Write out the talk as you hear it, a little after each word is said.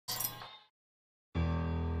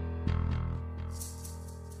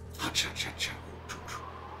Cha-cha-cha-cha.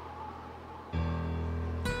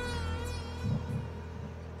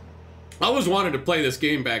 I always wanted to play this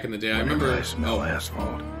game back in the day. I remember. I smell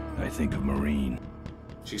asphalt, I think of Marine.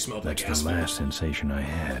 She smelled That's like asphalt. the last sensation I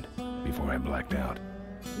had before I blacked out.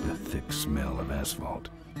 The thick smell of asphalt.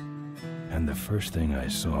 And the first thing I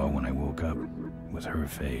saw when I woke up was her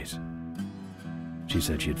face. She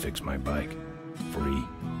said she'd fix my bike. Free.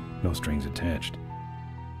 No strings attached.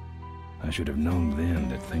 I should have known then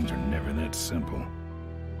that things are never that simple.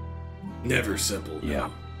 Never simple.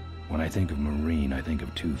 Yeah. When I think of Marine, I think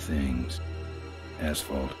of two things.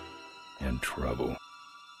 Asphalt and trouble.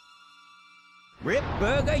 Rip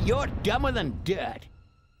Burger, you're dumber than dirt.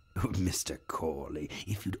 Oh, Mr. Corley,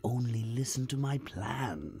 if you'd only listen to my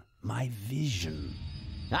plan, my vision.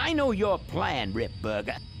 I know your plan, Rip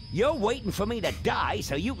Burger. You're waiting for me to die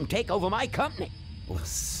so you can take over my company. Oh,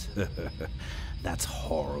 sir, that's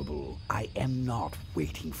horrible. I am not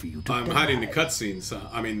waiting for you to I'm die. hiding the cutscenes.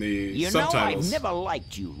 I mean, the You subtitles. know, I've never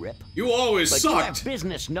liked you, Rip. You always But you have sucked.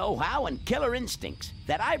 business know-how and killer instincts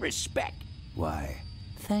that I respect. Why,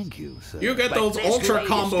 thank you, sir. You get But those this ultra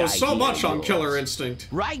latest combos so idea much of on yours. Killer Instinct.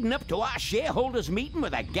 Riding up to our shareholders' meeting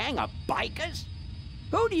with a gang of bikers?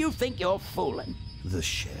 Who do you think you're fooling? The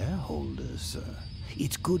shareholders, sir.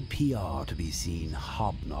 It's good PR to be seen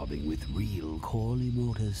hobnobbing with real Corley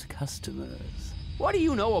Motors customers. What do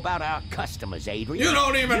you know about our customers, Adrian? You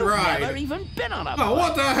don't even You've ride. never even been on a Oh,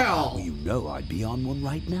 what the hell? You know I'd be on one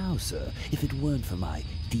right now, sir, if it weren't for my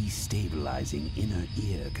destabilizing inner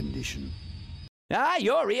ear condition. Ah,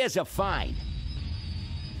 your ears are fine.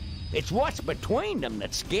 It's what's between them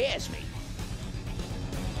that scares me.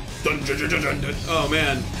 Dun, dun, dun, dun, dun, dun. Oh,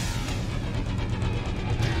 man.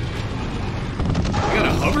 We got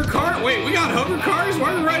a hover car? Wait, we got hover cars?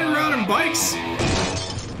 Why are we riding around in bikes?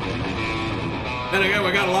 Then again,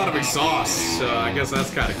 we got a lot of exhaust, so I guess that's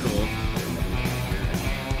kind of cool.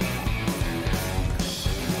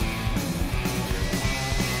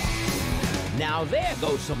 Now there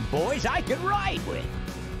go some boys I could ride with.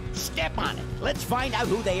 Step on it. Let's find out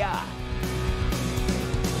who they are.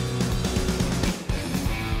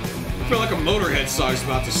 I feel like a Motorhead song's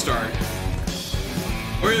about to start.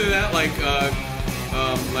 Or either that, like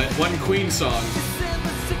one Queen song.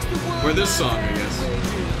 Or this song, I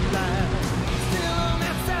guess.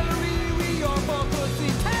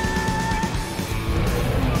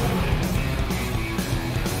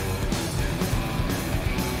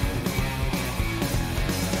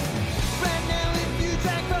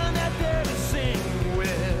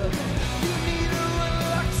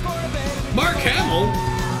 Mark Hamill?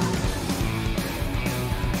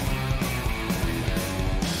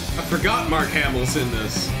 I forgot Mark Hamill's in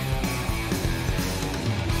this.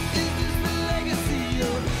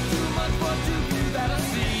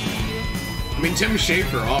 I mean, Tim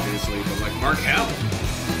Schafer, obviously, but like Mark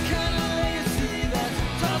Hamill.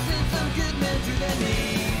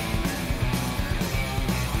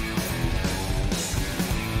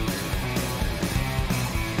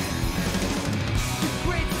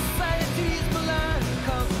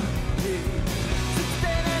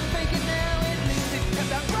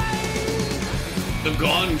 The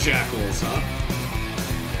Gone Jackals, huh?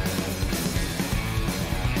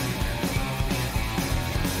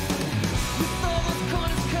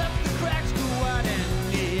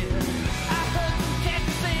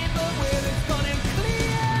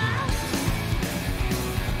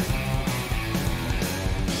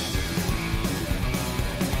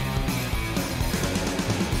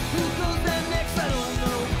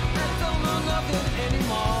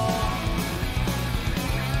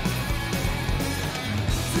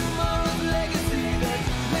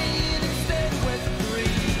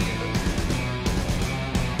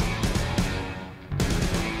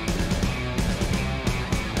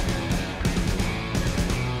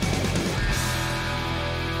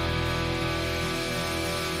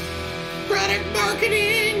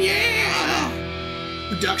 Marketing, yeah!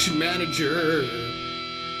 Production manager.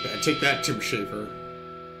 Yeah, take that, Tim Schafer.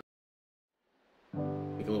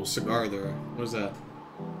 Make a little cigar there. What is that?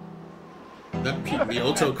 That Pete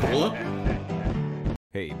Mioto Cola?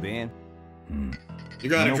 Hey, Ben. You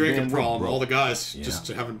got a drinking Ben, problem. bro. All the guys Yeah. just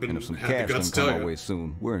haven't been And if some had the cash guts don't to come tell our you. way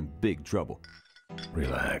soon, we're in big trouble.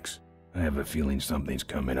 Relax. I have a feeling something's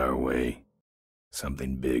coming our way.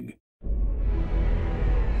 Something big.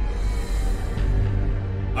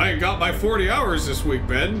 I ain't got my 40 hours this week,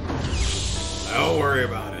 Ben. Don't worry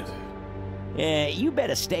about it. You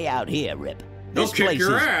better stay out here, Rip. They'll This kick place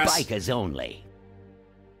your is ass. bikers only.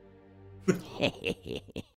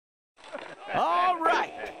 All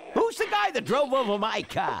right. Who's the guy that drove over my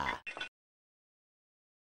car?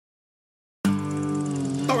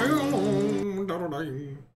 Oh,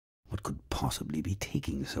 morning. What could possibly be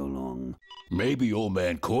taking so long? Maybe old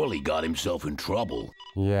man Corley got himself in trouble.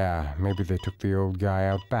 Yeah, maybe they took the old guy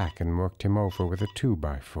out back and worked him over with a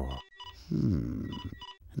 2x4. An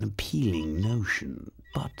appealing notion,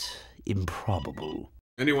 but improbable.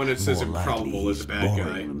 Anyone that says More improbable likely is a he's bad guy.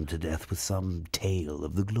 boring them to death with some tale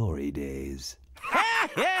of the glory days.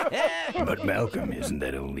 But Malcolm, isn't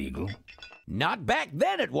that illegal? Not back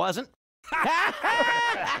then, it wasn't.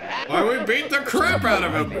 Why we beat the crap out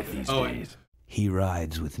of him? These Oh, days. He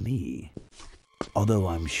rides with me. Although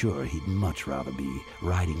I'm sure he'd much rather be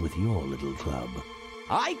riding with your little club.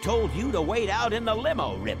 I told you to wait out in the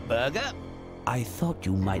limo, Ripburger. I thought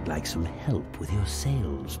you might like some help with your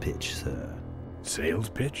sales pitch, sir. Sales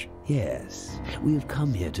pitch? Yes, we have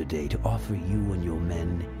come here today to offer you and your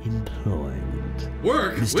men employment.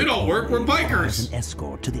 work? Mr. We don't work, we're Corley requires bikers. an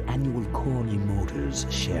escort to the annual Corley Motors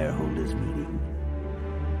shareholders meeting.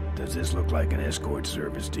 Does this look like an escort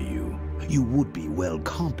service to you? You would be well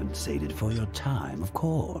compensated for your time, of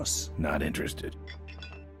course. Not interested.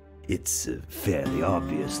 It's fairly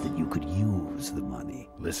obvious that you could use the money.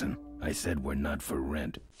 Listen, I said we're not for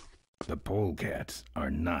rent. The polecats are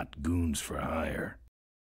not goons for hire.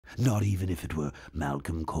 Not even if it were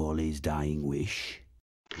Malcolm Corley's dying wish.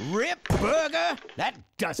 Ripburger, that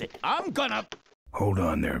does it. I'm gonna... Hold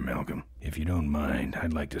on there, Malcolm. If you don't mind,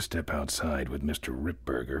 I'd like to step outside with Mr.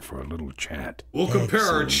 Ripburger for a little chat. We'll compare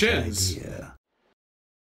our Excellent chins. idea.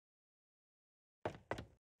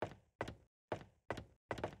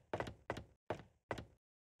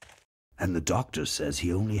 And the doctor says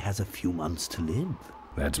he only has a few months to live.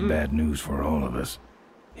 That's bad news for all of us.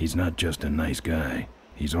 He's not just a nice guy.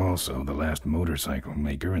 He's also the last motorcycle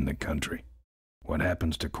maker in the country. What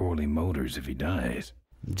happens to Corley Motors if he dies?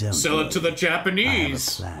 Don't Sell it to the worry.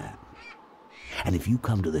 Japanese. I have a plan. And if you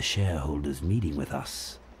come to the shareholders meeting with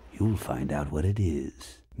us, you'll find out what it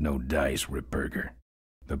is. No dice, Ripburger.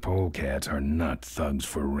 The polecats are not thugs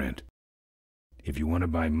for rent. If you want to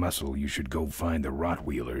buy muscle, you should go find the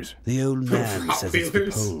Rottweilers. The old man says it's the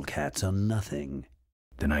Rottweilers. polecats are nothing.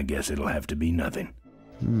 Then I guess it'll have to be nothing.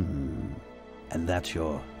 And that's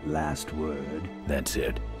your last word? That's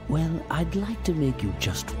it. Well, I'd like to make you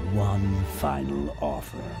just one final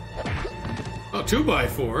offer. Oh,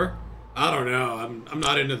 2x4? I don't know. I'm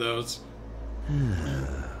not into those.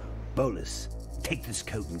 Bolus, take this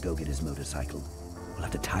coat and go get his motorcycle. We'll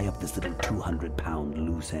have to tie up this little 200-pound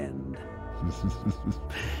loose end.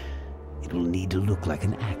 It will need to look like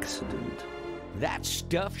an accident. That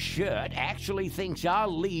stuffed shirt actually thinks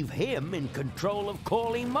I'll leave him in control of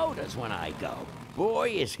Corley Motors when I go. Boy,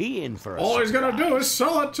 is he in for a All he's gonna surprise. do is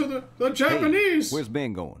sell it to the Japanese. Where's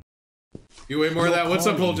Ben going? You weigh more of that. What's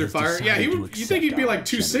up, Hold Your Fire? Yeah, he would. You think he'd be like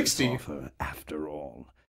 260? Offer, after all.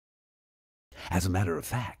 As a matter of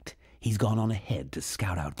fact, he's gone on ahead to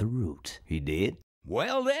scout out the route. He did?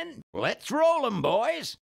 Well then, let's roll 'em,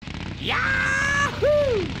 boys.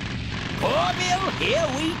 Yahoo! Corville, here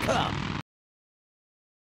we come.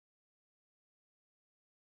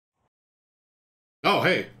 Oh,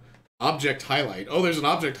 hey. Object highlight. Oh, there's an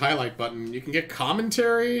object highlight button. You can get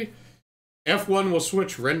commentary. F1 will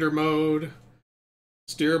switch render mode.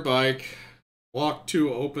 Steer bike. Walk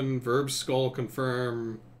to open. Verb skull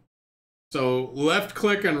confirm. So left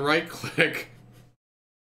click and right click.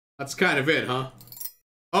 That's kind of it, huh?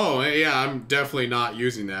 Oh, yeah, I'm definitely not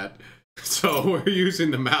using that. So we're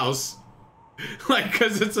using the mouse. Like,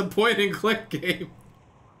 because it's a point and click game.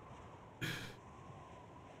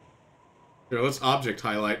 Here, let's object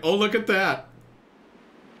highlight. Oh, look at that.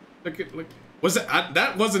 Look. Was it?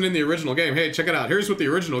 That wasn't in the original game. Hey, check it out. Here's what the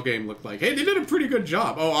original game looked like. Hey, they did a pretty good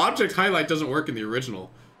job. Oh, object highlight doesn't work in the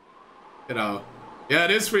original. You know. Yeah,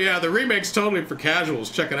 it is for, yeah, the remake's totally for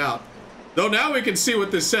casuals. Check it out. Though now we can see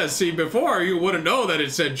what this says. See, before you wouldn't know that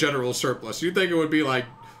it said general surplus. You'd think it would be like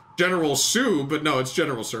General Sue, but no, it's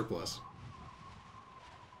general surplus.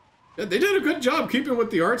 Yeah, they did a good job keeping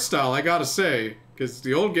with the art style, I gotta say. Because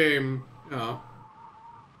the old game... Oh.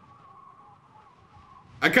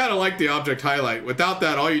 I kind of like the object highlight. Without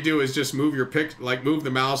that, all you do is just move your move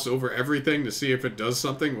the mouse over everything to see if it does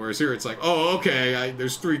something. Whereas here, it's like, oh, okay,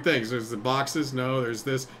 there's three things. There's the boxes. No, there's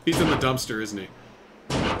this. He's in the dumpster, isn't he?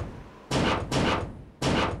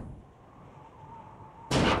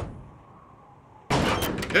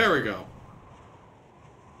 There we go.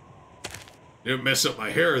 Didn't mess up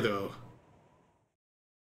my hair, though.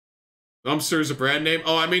 Dumpster's a brand name?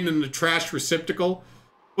 Oh, I mean in the trash receptacle.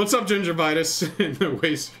 What's up, Gingivitis? In the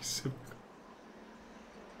waste receptacle.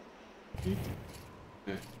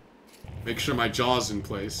 Make sure my jaw's in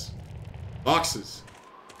place. Boxes.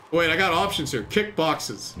 Wait, I got options here. Kick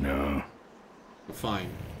boxes. No. Fine.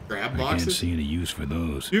 Grab I boxes? can't see any use for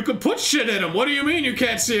those. You can put shit in them. What do you mean you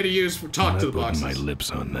can't see any use for talk to the boxes? I'm not putting my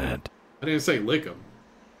lips on that. I didn't say lick them.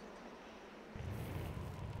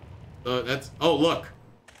 That's... Oh, look.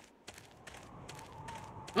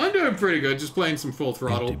 I'm doing pretty good, just playing some Full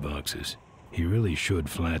Throttle. Empty boxes. He really should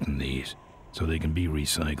flatten these, so they can be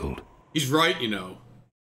recycled. He's right, you know.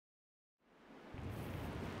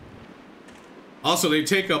 Also, they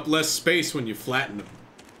take up less space when you flatten them.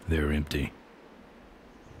 They're empty.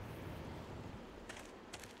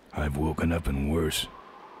 I've woken up and worse.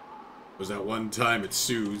 Was that one time at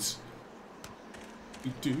Sue's?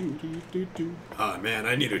 Ah, man,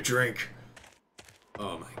 I need a drink.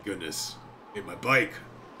 Oh my goodness. Hey, my bike.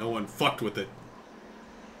 No one fucked with it.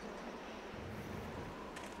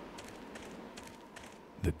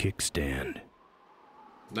 The kickstand.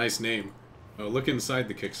 Nice name. Oh, look inside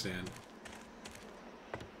the kickstand.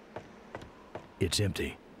 It's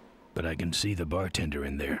empty, but I can see the bartender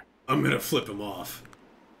in there. I'm gonna flip him off.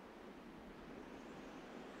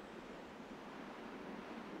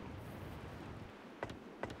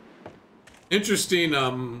 Interesting,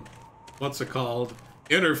 what's it called?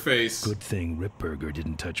 Interface. Good thing Ripburger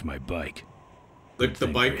didn't touch my bike. Lick the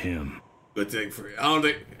bike. For him. Good thing for you. I don't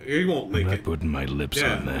think he won't lick I'm it. not putting my lips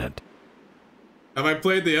on that. Have I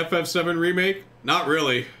played the FF7 remake? Not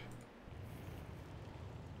really.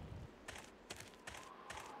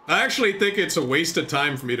 I actually think it's a waste of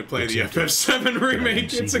time for me to play the FF7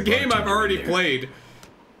 remake. It's a game I've already played.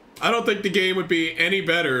 I don't think the game would be any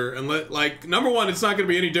better unless, like, number one, it's not going to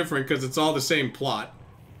be any different because it's all the same plot.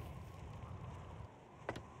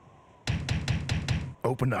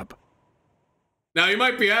 Open up. Now, you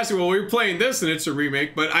might be asking, well, we're playing this and it's a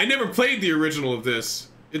remake, but I never played the original of this.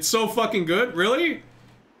 It's so fucking good? Really?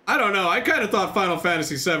 I don't know. I kind of thought Final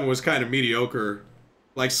Fantasy VII was kind of mediocre.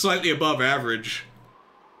 Like, slightly above average.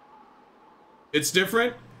 It's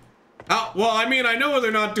different? Well, I mean, I know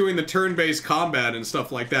they're not doing the turn-based combat and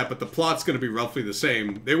stuff like that, but the plot's going to be roughly the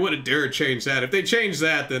same. They wouldn't dare change that. If they change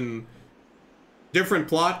that, then... Different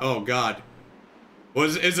plot? Oh, God.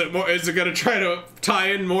 Is it going to try to tie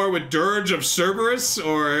in more with Dirge of Cerberus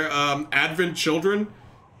or Advent Children?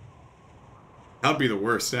 That'd be the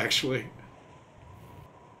worst, actually.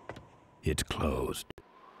 It's closed.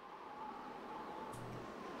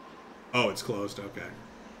 Oh, it's closed. Okay.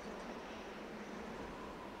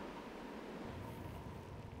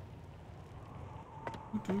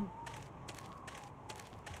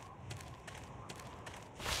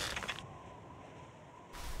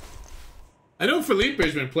 I know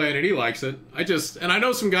Felipe's been playing it. He likes it. And I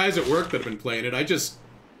know some guys at work that have been playing it. I just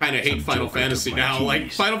kind of hate Final Fantasy now.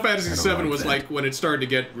 Like, Final Fantasy VII was like when it started to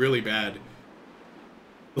get really bad.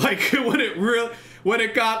 Like, when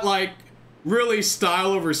it got, like, really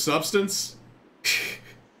style over substance.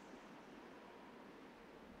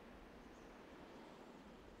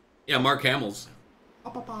 Yeah, Mark Hamill's.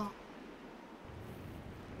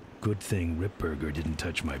 Good thing Ripburger didn't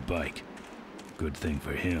touch my bike. Good thing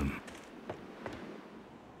for him.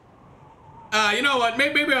 You know what?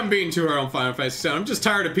 Maybe I'm being too hard on Final Fantasy VII. I'm just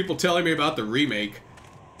tired of people telling me about the remake.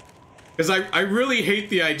 Because I really hate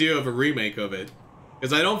the idea of a remake of it.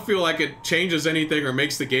 Because I don't feel like it changes anything or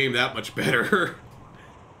makes the game that much better.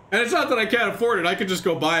 And it's not that I can't afford it. I could just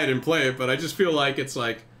go buy it and play it. But I just feel like it's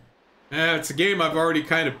like... it's a game I've already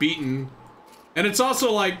kind of beaten. And it's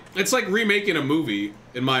also like... It's like remaking a movie,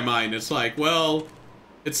 in my mind. It's like, well...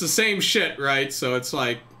 It's the same shit, right? So it's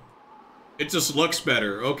like... It just looks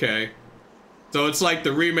better. Okay. So it's like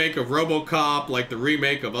the remake of RoboCop, like the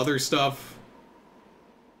remake of other stuff.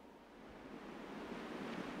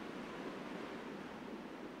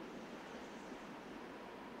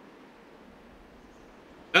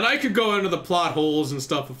 And I could go into the plot holes and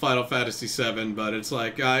stuff of Final Fantasy VII, but it's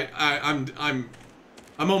like I'm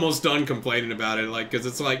almost done complaining about it, like, because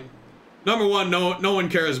it's like, number one, no one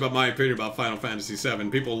cares about my opinion about Final Fantasy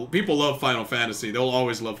VII. People love Final Fantasy. They'll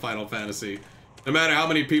always love Final Fantasy. No matter how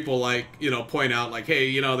many people, like, you know, point out, like, hey,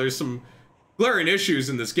 you know, there's some glaring issues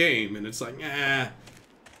in this game, and it's like, eh.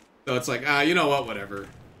 So it's like, you know what, whatever.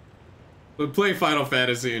 But play Final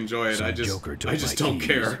Fantasy, enjoy it. I just don't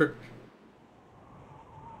care.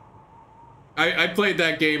 I played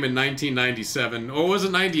that game in 1997, or was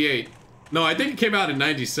it 98? No, I think it came out in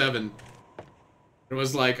 97. It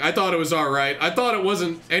was like, I thought it was alright. I thought it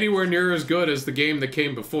wasn't anywhere near as good as the game that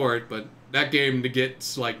came before it, but that game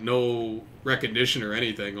gets, like, no recognition or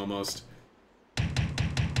anything, almost.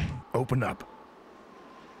 Open up.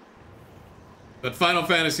 But Final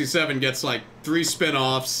Fantasy VII gets, like, 3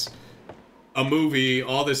 spin-offs, a movie,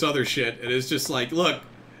 all this other shit, and it's just like, look,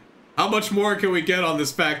 how much more can we get on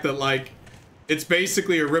this fact that, like, it's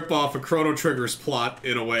basically a ripoff of Chrono Trigger's plot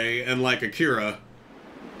in a way, and like Akira.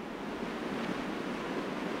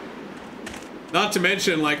 Not to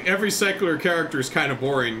mention, like, every secular character is kind of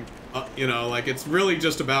boring. You know, like, it's really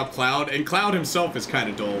just about Cloud, and Cloud himself is kind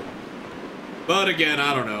of dull. But again,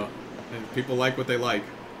 I don't know. People like what they like.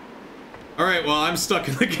 Alright, well, I'm stuck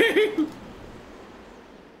in the game.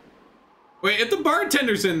 Wait, if the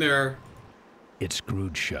bartender's in there... It's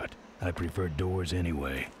screwed shut. I prefer doors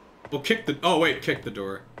anyway. Well, kick the... Oh, wait, kick the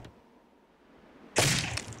door.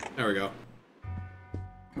 There we go.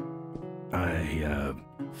 I,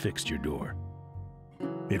 fixed your door.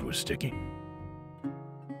 It was sticky.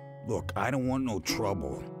 Look, I don't want no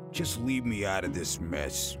trouble. Just leave me out of this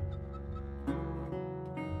mess.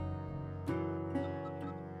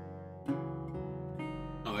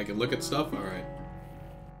 Oh, I can look at stuff? Alright.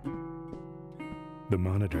 The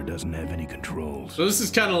monitor doesn't have any controls. So this is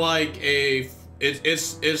kind of like a...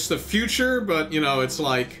 It's the future, but, you know, it's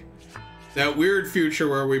like that weird future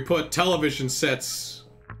where we put television sets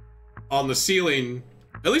on the ceiling.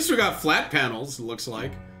 At least we got flat panels, it looks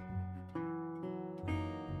like.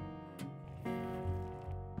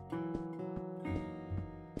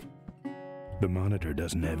 The monitor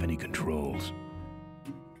doesn't have any controls.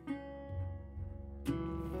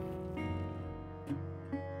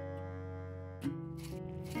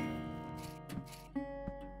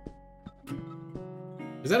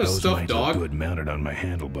 Is that a Those stuffed lights dog? Are good mounted on my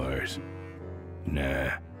handlebars.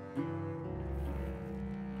 Nah.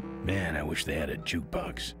 Man, I wish they had a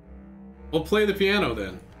jukebox. We'll play the piano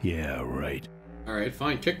then. Yeah, right. Alright,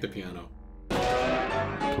 fine, kick the piano.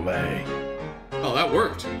 Play. Oh, that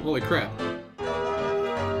worked. Holy crap.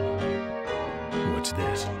 What's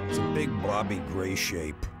this? It's a big blobby gray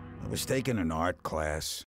shape. I was taking an art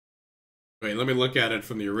class. Wait, let me look at it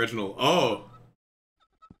from the original. Oh!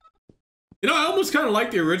 You know, I almost kind of like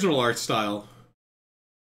the original art style.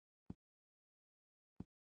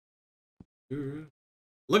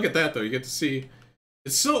 Look at that, though. You get to see...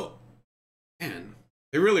 It's so... Man,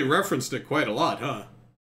 they really referenced it quite a lot, huh?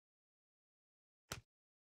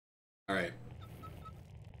 Alright.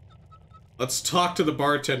 Let's talk to the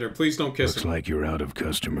bartender. Please don't kiss him. Looks like you're out of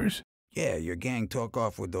customers. Yeah, your gang took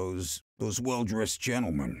off with those well-dressed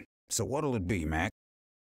gentlemen. So what'll it be, Mac?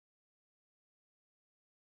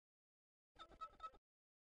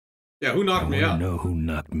 Yeah, who knocked me I out? know who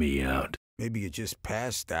knocked me out. Maybe you just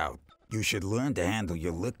passed out. You should learn to handle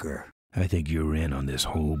your liquor. I think you're in on this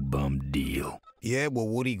whole bum deal. Yeah, well,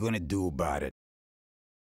 what are you gonna do about it?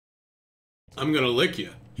 I'm gonna lick you.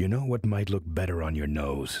 You know what might look better on your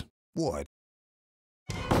nose? What?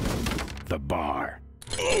 The bar.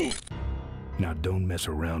 Now don't mess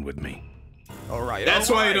around with me. All right, That's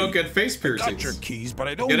all why right. you don't get face I piercings. got your keys, but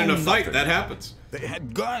I don't Get in know a fight, nothing. that happens. They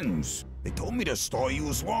had guns. They told me to stall you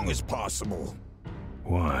as long as possible.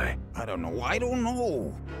 Why? I don't know. I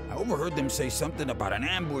overheard them say something about an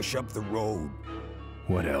ambush up the road.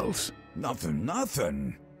 What else?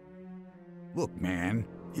 Nothing. Look, man,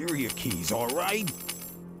 here are your keys, all right?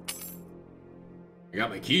 I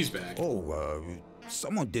got my keys back. Oh,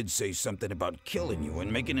 someone did say something about killing you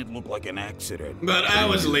and making it look like an accident. But I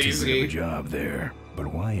was Too good of a lazy. job there.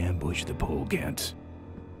 But why ambush the polecats?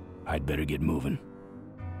 I'd better get moving.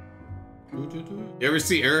 You ever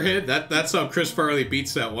see Airhead? That's how Chris Farley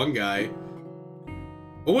beats that one guy.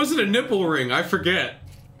 Or was it a nipple ring? I forget.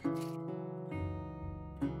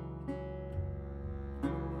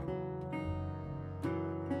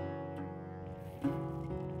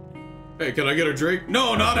 Hey, can I get a drink?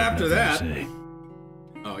 No, not after that. Say.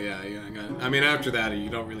 Oh yeah. I mean, after that, you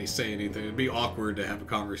don't really say anything. It'd be awkward to have a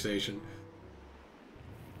conversation.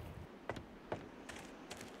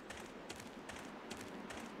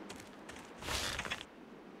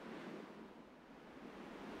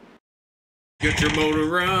 Get your motor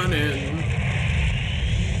running.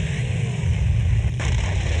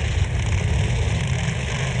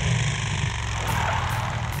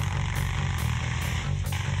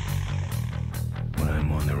 When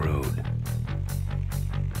I'm on the road,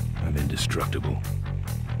 I'm indestructible.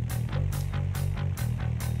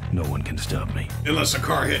 No one can stop me. Unless a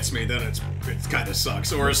car hits me, then it kind of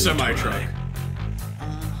sucks. Or a semi-truck.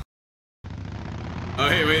 Oh,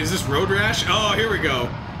 hey, wait, is this Road Rash? Oh, here we go.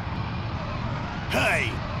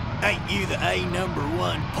 Hey, ain't you the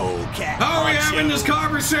A#1 polecat? How are we honcho? having this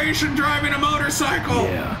conversation driving a motorcycle?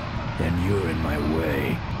 Yeah, and you're in my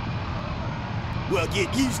way. Well,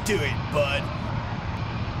 get used to it, bud.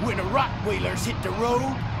 When the Rottweilers hit the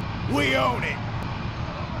road, we own it.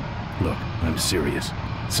 Look, I'm serious.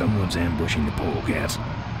 Someone's ambushing the polecats.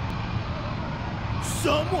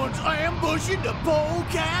 Someone's ambushing the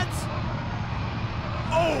polecats?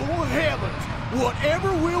 Oh, heavens!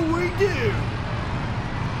 Whatever will we do?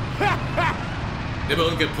 They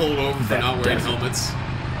both get pulled over for not wearing helmets.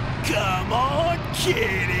 Come on,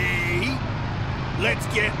 kitty. Let's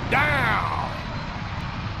get down.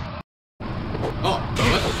 Oh,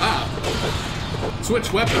 what? Ah.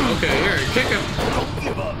 Switch weapon. Okay, here, kick him. Don't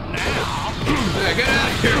give up now. Yeah, get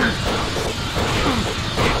out of here.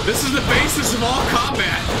 This is the basis of all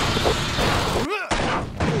combat.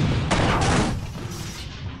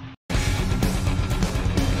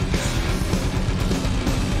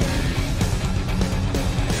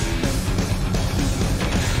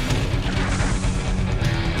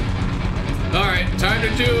 Alright, time to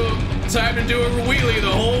do a wheelie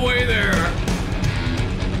the whole way there.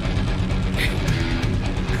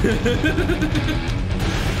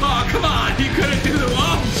 Oh, come on! You couldn't do the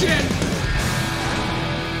oh shit!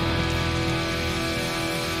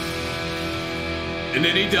 And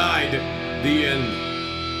then he died. The end.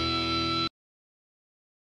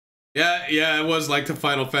 Yeah, it was like the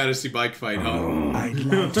Final Fantasy bike fight, huh? I'd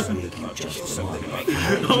like to make you just something like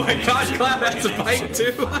Oh my god, Cloud has a bike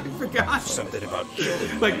too! I forgot. something about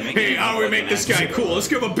Like, hey, how do we make this guy cool? Let's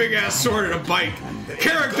give him a big ass sword and a bike.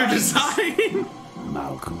 Character design!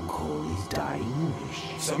 Malcolm Corley's dying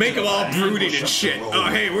wish. Make them all brooding and shit. Oh,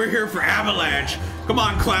 hey, we're here for Avalanche. Come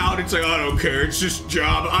on, Cloud. It's like, I don't care. It's just a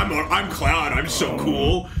job. I'm Cloud. I'm so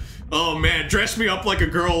cool. Oh man, dress me up like a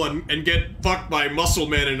girl and get fucked by muscle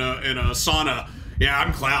men in a sauna. Yeah,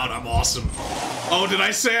 I'm Cloud. I'm awesome. Oh, did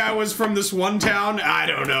I say I was from this one town? I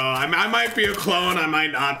don't know. I might be a clone. I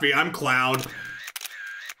might not be. I'm Cloud.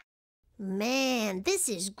 Man, this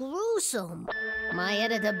is gruesome. My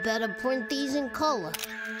editor better print these in color.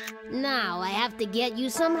 Now I have to get you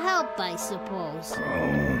some help, I suppose.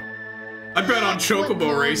 I bet on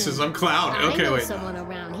chocobo races. I'm Cloud. Okay, I know wait. someone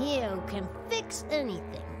around here who can fix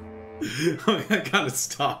anything. I gotta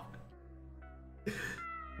stop.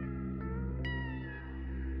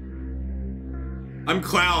 I'm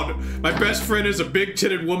Cloud. My best friend is a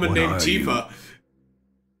big-titted woman named Tifa.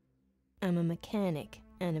 I'm a mechanic.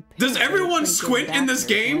 And does everyone squint in this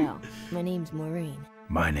game? Well, my name's Maureen.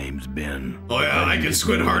 My name's Ben. Oh yeah, I can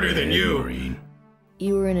squint harder than you. Maureen.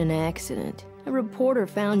 You were in an accident. A reporter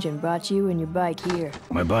found you and brought you and your bike here.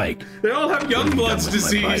 My bike. They all have Youngblood's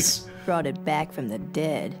disease. Brought it back from the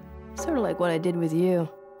dead. Sort of like what I did with you.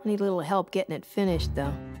 I need a little help getting it finished,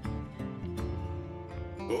 though.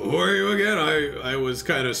 Who are you again? I was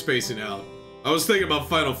kind of spacing out. I was thinking about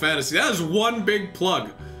Final Fantasy. That is one big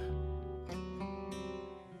plug.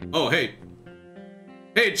 Oh, hey.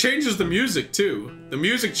 Hey, it changes the music, too. The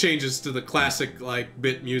music changes to the classic, like,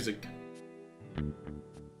 bit music.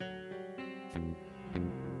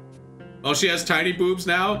 Oh, she has tiny boobs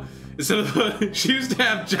now? Instead of, she used to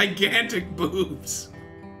have gigantic boobs.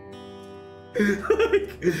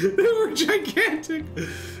 Like, they were gigantic.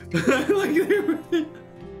 Like, they were...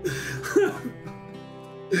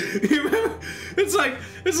 You remember? It's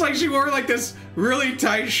like she wore like this really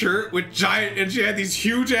tight shirt with giant, and she had these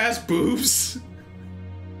huge ass boobs.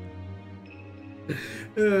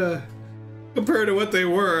 Compared to what they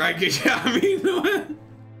were, I guess. Yeah, I mean,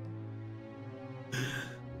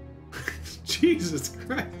 Jesus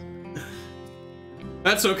Christ.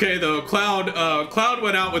 That's okay though. Cloud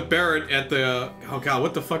went out with Barrett at the oh god,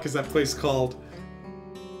 what the fuck is that place called?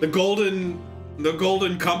 The Golden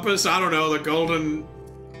Compass. I don't know.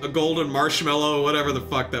 The golden marshmallow, whatever the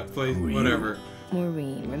fuck that place, whatever.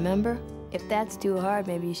 Maureen, remember? If that's too hard,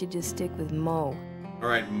 maybe you should just stick with Mo.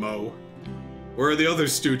 Alright, Mo. Where are the other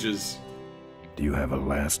stooges? Do you have a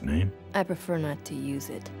last name? I prefer not to use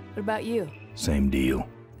it. What about you? Same deal.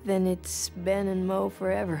 Then it's Ben and Mo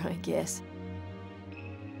forever, I guess.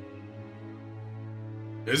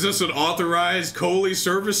 Is this an authorized Coley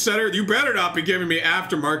service center? You better not be giving me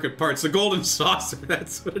aftermarket parts. The Golden Saucer,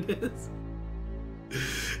 that's what it is.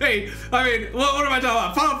 Hey, I mean, what am I talking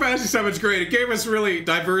about? Final Fantasy VII is great. It gave us really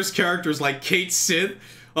diverse characters like Kate Sid.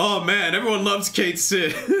 Oh man, everyone loves Kate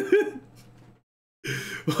Sid.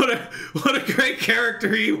 What a great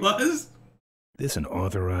character he was. This an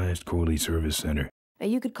authorized Corley Service Center?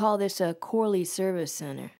 You could call this a Corley Service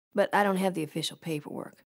Center, but I don't have the official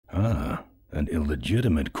paperwork. Ah, an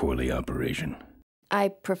illegitimate Corley operation. I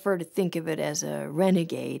prefer to think of it as a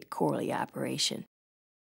renegade Corley operation.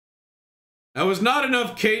 That was not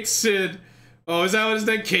enough Kate Sid. Oh, is that what his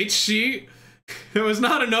name? Kate She? There was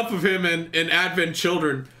not enough of him in Advent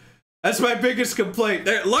Children. That's my biggest complaint.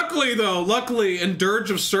 Luckily in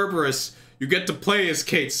Dirge of Cerberus, you get to play as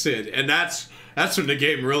Kate Sid, and that's when the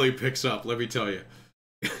game really picks up, let me tell you.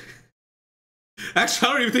 Actually,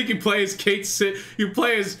 I don't even think you play as Kate Sid. You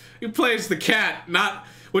play as the cat, not,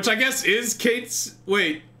 which I guess is Kate's,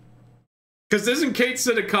 wait. Because isn't Kate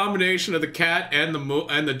Sid a combination of the cat and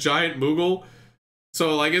the giant Moogle?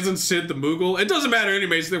 So, like, isn't Sid the Moogle? It doesn't matter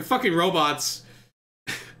anyways, they're fucking robots.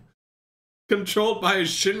 Controlled by a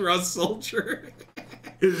Shinra soldier.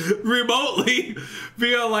 Remotely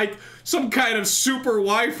via, like, some kind of super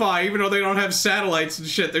Wi-Fi, even though they don't have satellites and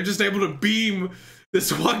shit. They're just able to beam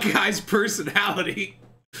this one guy's personality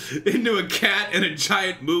into a cat and a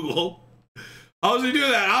giant Moogle. How does he do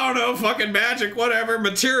that? I don't know, fucking magic, whatever.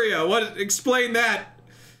 Materia, what? Explain that.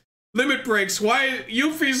 Limit breaks. Why?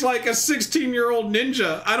 Yuffie's like a 16-year-old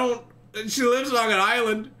ninja. I don't... She lives on an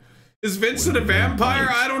island. Is Vincent a vampire?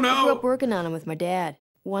 I don't know. I grew up working on him with my dad.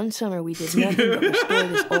 One summer we did nothing but restore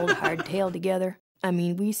this old hardtail together. I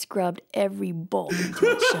mean, we scrubbed every bolt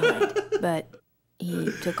until it shined. But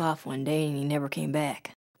he took off one day and he never came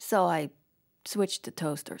back. So I switched to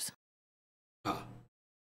toasters. Oh.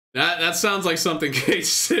 That sounds like something Kate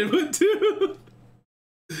Sid would do.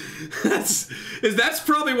 That's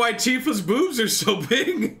probably why Tifa's boobs are so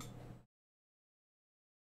big.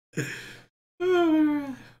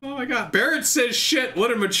 Oh my god. Barrett says shit,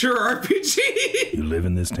 what a mature RPG. You live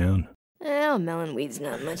in this town? Well, Melonweed's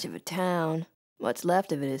not much of a town. What's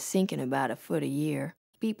left of it is sinking about a foot a year.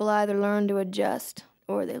 People either learn to adjust,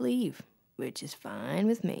 or they leave, which is fine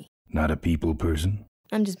with me. Not a people person?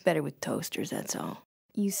 I'm just better with toasters, that's all.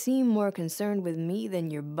 You seem more concerned with me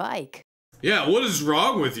than your bike. Yeah, what is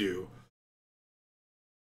wrong with you?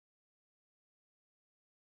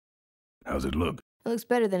 How's it look? It looks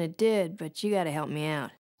better than it did, but you gotta help me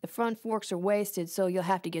out. The front forks are wasted, so you'll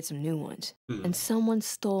have to get some new ones. And someone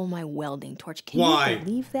stole my welding torch. Can you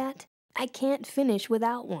believe that? I can't finish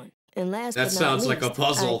without one. And last but not least, that sounds like a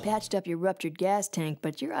puzzle. I patched up your ruptured gas tank,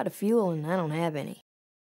 but you're out of fuel and I don't have any.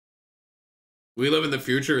 We live in the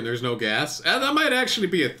future and there's no gas? That might actually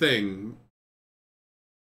be a thing.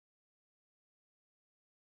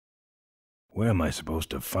 Where am I supposed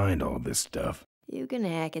to find all this stuff? You can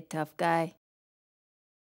hack it, tough guy.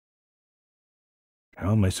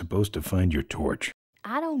 How am I supposed to find your torch?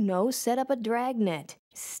 I don't know, set up a dragnet.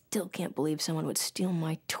 Still can't believe someone would steal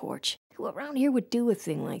my torch. Who around here would do a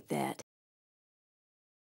thing like that?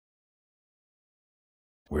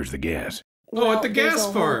 Where's the gas? Well, at the gas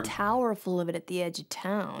farm. There's a whole tower full of it at the edge of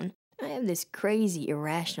town. I have this crazy,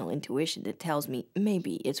 irrational intuition that tells me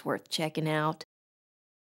maybe it's worth checking out.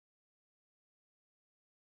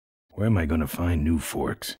 Where am I gonna find new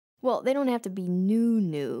forks? Well, they don't have to be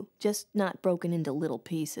new, just not broken into little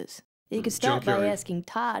pieces. You could start by asking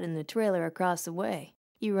Todd in the trailer across the way.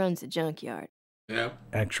 He runs the junkyard. Yeah.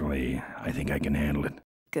 Actually, I think I can handle it.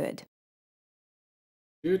 Good.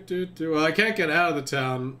 Well, I can't get out of the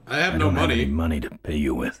town. I have no don't money. Have any money to pay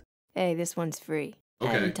you with. Hey, this one's free.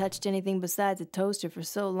 Okay. I haven't touched anything besides a toaster for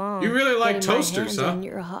so long. You really like Getting my toasters, hands huh? on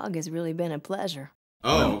your hog has really been a pleasure.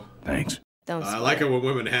 Oh. Well, thanks. Don't I like it when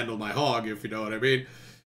women handle my hog, if you know what I mean.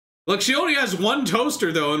 Look, she only has one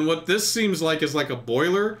toaster, though, and what this seems like is like a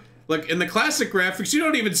boiler. Like, in the classic graphics, you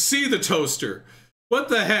don't even see the toaster. What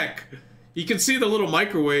the heck? You can see the little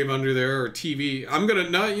microwave under there, or TV. I'm gonna,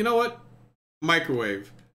 no, you know what?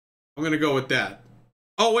 Microwave. I'm gonna go with that.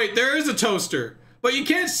 Oh, wait, there is a toaster. But you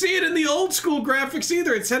can't see it in the old school graphics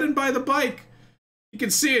either. It's hidden by the bike. You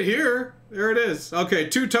can see it here. There it is. Okay,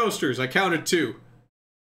 2 toasters. I counted 2.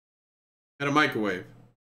 And a microwave.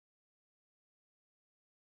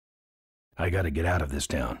 I gotta get out of this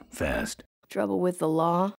town, fast. Trouble with the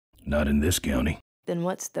law? Not in this county. Then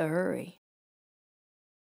what's the hurry?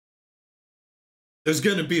 There's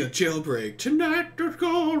gonna be a jailbreak. Tonight there's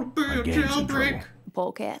gonna be a jailbreak.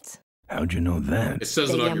 Polecats? How'd you know that? It says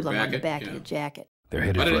the it on your emblem on the back back of your jacket. They're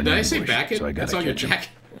headed for an did I say ambush, back it? so I gotta That's on your catch 'em. jacket.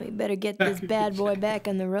 We better get this bad boy back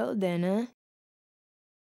on the road then, huh?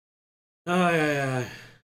 Oh, yeah.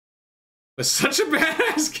 But such a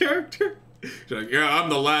badass character. She's like, yeah, I'm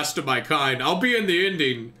the last of my kind. I'll be in the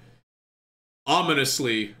ending.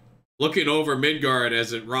 Ominously looking over Midgard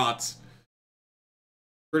as it rots.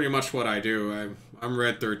 Pretty much what I do. I'm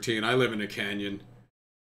Red 13. I live in a canyon.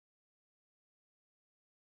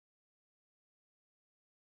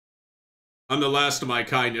 I'm the last of my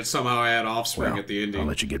kind, yet somehow I had offspring at the ending. I'll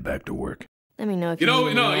let you get back to work. Let me know if you know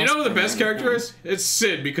who the best character is? It's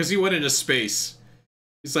Sid, because he went into space.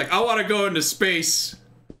 He's like, I want to go into space.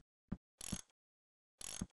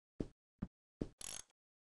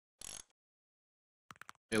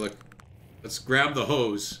 Hey, look. Let's grab the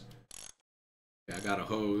hose. Yeah, I got a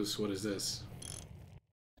hose. What is this?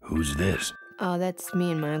 Who's this? Oh, that's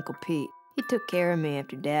me and my Uncle Pete. He took care of me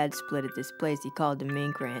after Dad split at this place he called the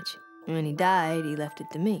Mink Ranch. When he died, he left it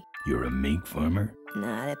to me. You're a mink farmer?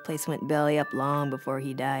 Nah, that place went belly up long before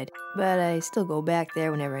he died. But I still go back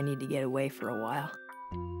there whenever I need to get away for a while.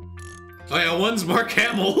 Oh yeah, one's Mark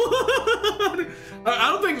Hamill. I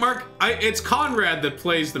don't think it's Conrad that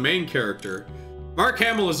plays the main character. Mark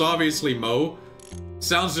Hamill is obviously Mo.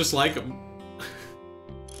 Sounds just like him.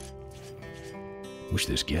 Wish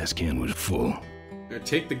this gas can was full. Here,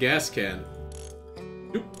 take the gas can.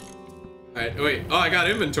 Oop. Alright, wait. Oh, I got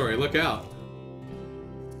inventory. Look out.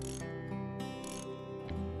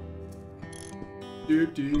 You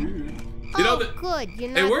know, good.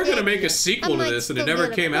 They were gonna make a sequel to this, and it never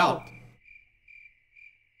came out.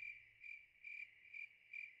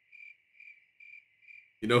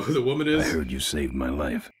 You know who the woman is? I heard you saved my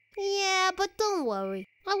life. Yeah, but don't worry.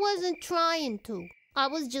 I wasn't trying to. I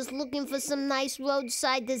was just looking for some nice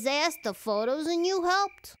roadside disaster photos, and you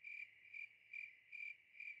helped.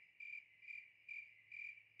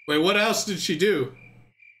 Wait, what else did she do?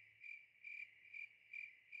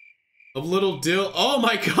 Of Little Dill. Oh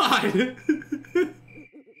my god!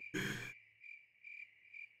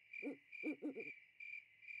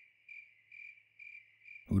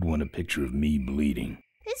 Who'd want a picture of me bleeding?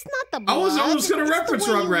 It's not the blood. I was gonna reference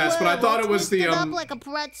Rugrats, but I thought it was the up like a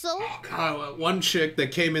pretzel. Oh god, one chick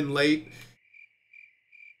that came in late.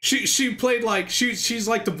 She played like she's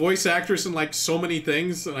like the voice actress in like so many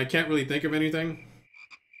things, and I can't really think of anything.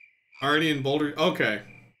 Already in Boulder. Okay.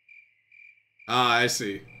 Ah, I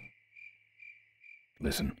see.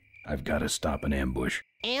 Listen, I've got to stop an ambush.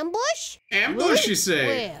 Ambush? Ambush, really? You say?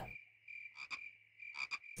 Where?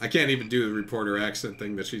 I can't even do the reporter accent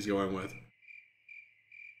thing that she's going with.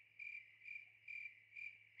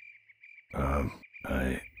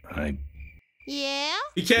 Yeah?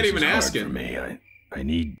 You can't even ask it. For me, I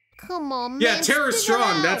need. Come on, man. Yeah, Tara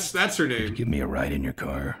Strong. That's her name. Give me a ride in your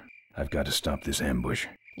car. I've got to stop this ambush.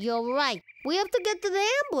 You're right. We have to get to the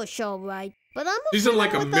ambush, all right. But I'm. She's in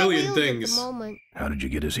like a million things. At the moment. How did you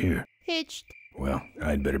get us here? Hitched. Well,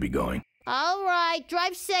 I'd better be going. All right,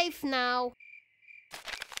 drive safe now.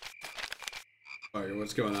 All right,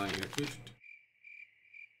 what's going on here?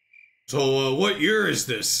 So, what year is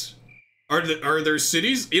this? Are there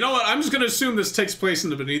cities? You know what? I'm just gonna assume this takes place in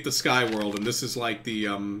the Beneath the Sky world, and this is like the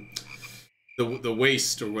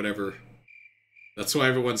waste or whatever. That's why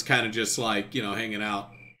everyone's kind of just like, you know, hanging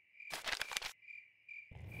out.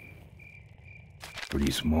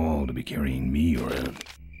 Pretty small to be carrying me around.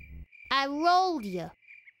 I rolled you.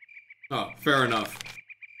 Oh, fair enough.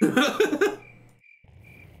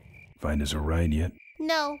 Find us a ride yet?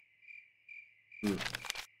 No.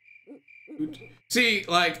 See,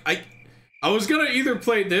 like, I was gonna either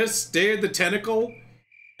play this, Day of the Tentacle,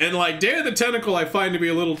 and like, Day of the Tentacle I find to be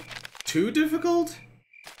a little too difficult.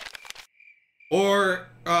 Or,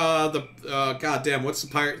 goddamn, what's the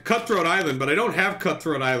pirate? Cutthroat Island, but I don't have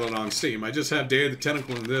Cutthroat Island on Steam. I just have Day of the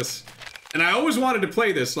Tentacle and this. And I always wanted to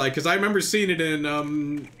play this, like, because I remember seeing it in, I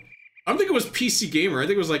don't think it was PC Gamer. I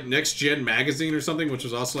think it was, like, Next Gen Magazine or something, which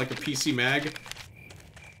was also, like, a PC mag.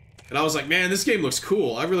 And I was like, man, this game looks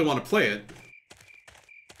cool. I really want to play it.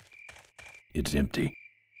 It's empty.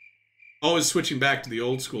 Always switching back to the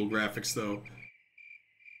old school graphics, though.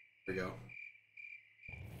 There we go.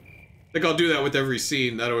 I think I'll do that with every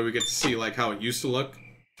scene. That way we get to see, like, how it used to look.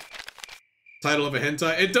 Title of a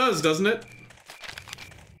hentai. It does, doesn't it?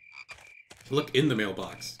 Look in the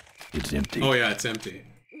mailbox. It's empty. Oh, yeah, it's empty.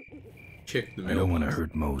 Kick the mailbox. I don't want to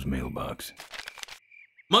hurt Mo's mailbox.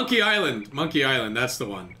 Monkey Island. Monkey Island, that's the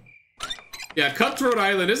one. Yeah, Cutthroat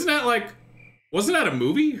Island. Isn't that, like... Wasn't that a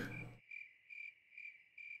movie? It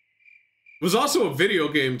was also a video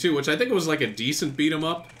game, too, which I think was, like, a decent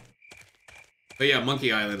beat-em-up. But yeah,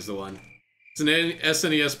 Monkey Island's the one. It's an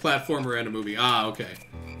SNES platformer and a movie. Ah, okay.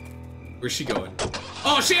 Where's she going?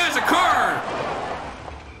 Oh, she has a car!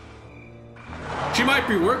 She might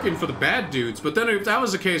be working for the bad dudes, but then if that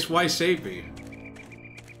was the case, why save me?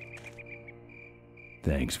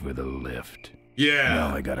 Thanks for the lift. Yeah.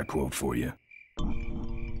 Now I got a quote for you.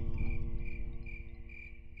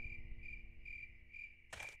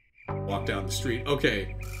 Walk down the street.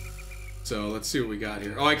 Okay. So let's see what we got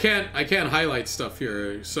here. Oh, I can't highlight stuff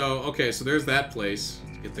here. So, okay, so there's that place.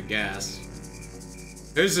 Let's get the gas.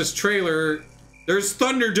 There's this trailer. There's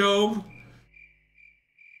Thunderdome.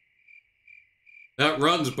 That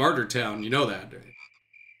runs Bartertown. You know that.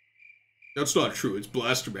 That's not true. It's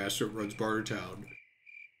Blaster Master that runs Bartertown.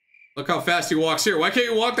 Look how fast he walks here. Why can't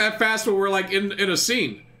you walk that fast when we're like in a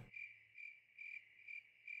scene?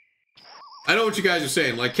 I know what you guys are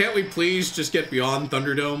saying. Like, can't we please just get beyond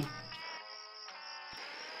Thunderdome?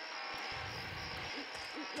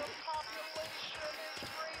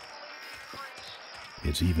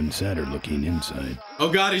 It's even sadder looking inside. Oh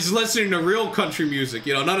god, he's listening to real country music.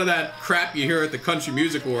 You know, none of that crap you hear at the country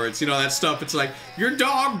music awards. You know, that stuff. It's like, your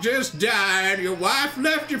dog just died, your wife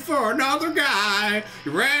left you for another guy,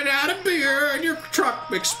 you ran out of beer and your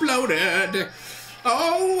truck exploded.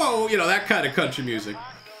 Oh, you know, that kind of country music.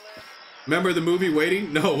 Remember the movie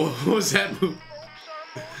Waiting? No, what was that movie?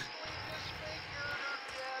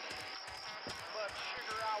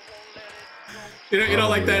 You know,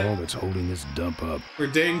 like that. All that's holding this dump up. Where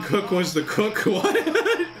Dane Cook was the cook. What?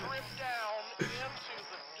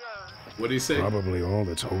 What do you say? Probably all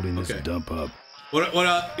that's holding this dump up. What?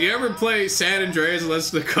 You ever play San Andreas and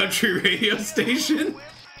listen to country radio station?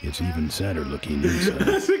 It's even sadder looking inside.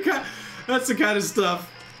 That's the kind of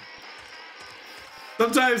stuff.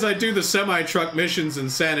 Sometimes I do the semi-truck missions in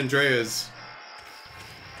San Andreas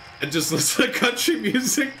and just listen to country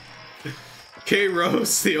music.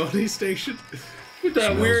 K-Rose, the only station. With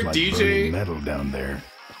that weird like DJ. Metal down there.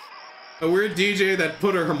 A weird DJ that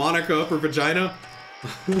put her harmonica up her vagina.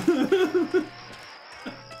 What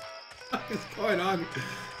is going on?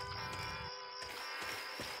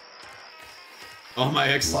 Oh, my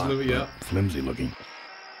ex movie, yeah. Flimsy looking.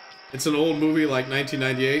 It's an old movie like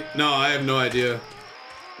 1998. No, I have no idea.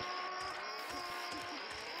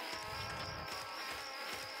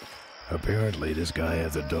 Apparently, this guy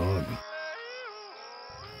has a dog.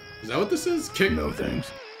 Is that what this is? Kick? No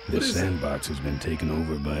thanks. This sandbox has been taken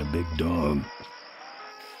over by a big dog.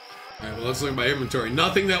 Alright, well, let's look at my inventory.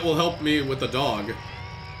 Nothing that will help me with the dog.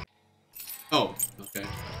 Oh, okay.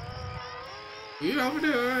 Get over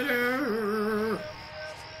there.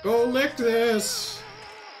 Go lick this.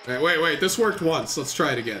 Alright, wait. This worked once. Let's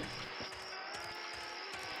try it again.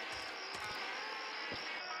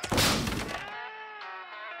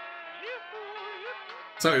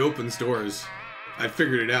 That's how he opens doors. I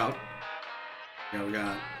figured it out. Yeah, we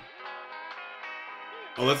got.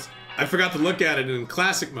 Oh, I forgot to look at it in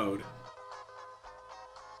classic mode.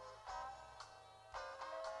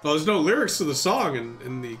 Oh, there's no lyrics to the song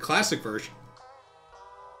in the classic version.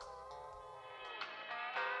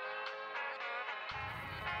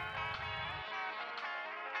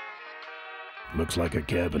 Looks like a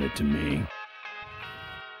cabinet to me.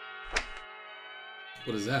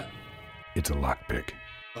 What is that? It's a lockpick.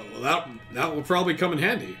 Oh, well, that will probably come in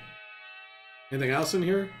handy. Anything else in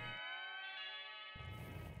here?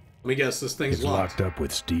 Let me guess, this thing's locked up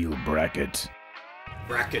with steel brackets.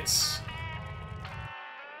 Brackets.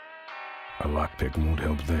 A lockpick won't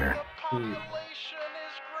help there.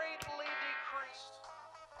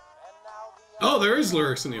 Oh, there is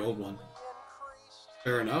lyrics in the old one.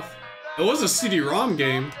 Fair enough. It was a CD-ROM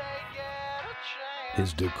game.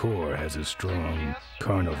 His decor has a strong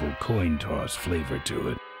carnival coin toss flavor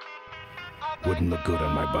to it. Wouldn't look good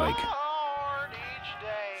on my bike.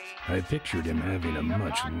 I pictured him having a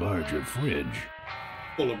much larger fridge.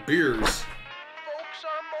 Full of beers.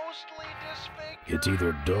 It's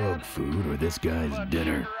either dog food or this guy's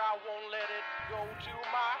dinner.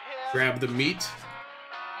 Grab the meat.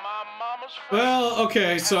 Well,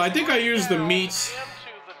 okay, so I think I used the meat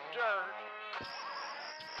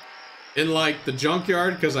in like the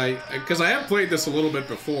junkyard because I have played this a little bit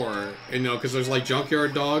before, you know, because there's like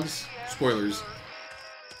junkyard dogs. Spoilers.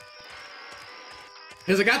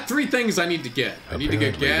 Because I got 3 things I need to get. I need to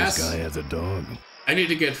get gas. This guy has a dog. I need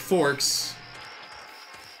to get forks.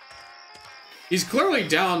 He's clearly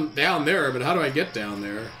down there, but how do I get down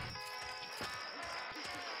there?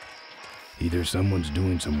 Either someone's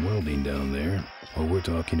doing some welding down there, or we're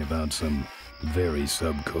talking about some very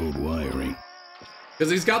subcode wiring.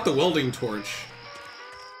 Because he's got the welding torch.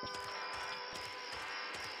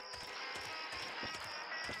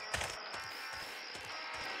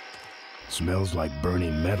 Smells like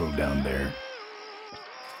burning metal down there.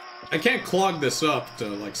 I can't clog this up to,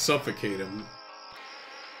 like, suffocate him.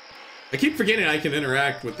 I keep forgetting I can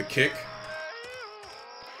interact with the kick.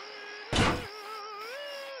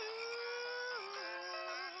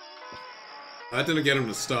 That didn't get him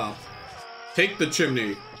to stop. Take the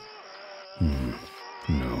chimney.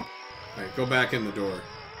 No. Alright, go back in the door.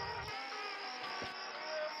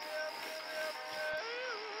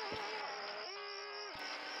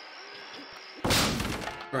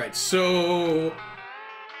 Alright, so...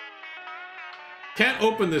 Can't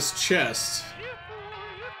open this chest.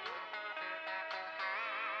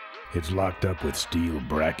 It's locked up with steel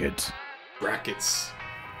brackets. Brackets.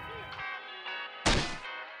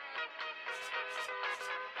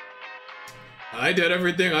 I did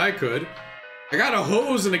everything I could. I got a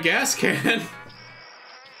hose and a gas can.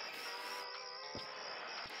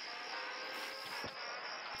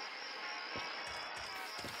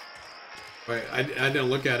 Wait, I didn't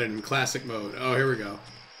look at it in classic mode. Oh, here we go.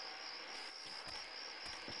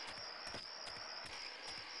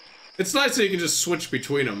 It's nice that you can just switch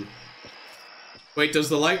between them. Wait, does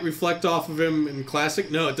the light reflect off of him in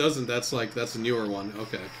classic? No, it doesn't. That's a newer one.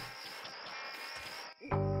 Okay.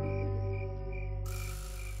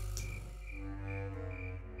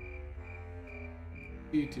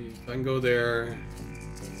 I can go there.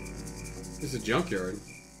 It's a junkyard.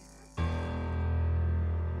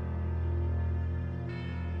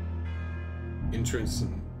 Entrance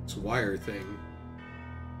and it's wire thing.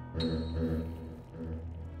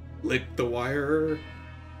 Lick the wire.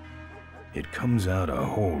 It comes out a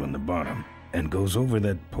hole in the bottom and goes over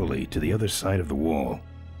that pulley to the other side of the wall.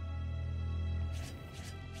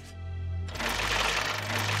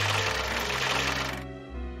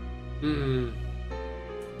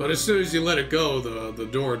 But as soon as you let it go, the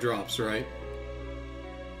door drops, right?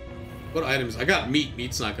 What items? I got meat.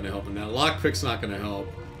 Meat's not gonna help him now. Lockpick's not gonna help.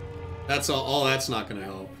 That's all that's not gonna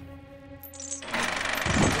help.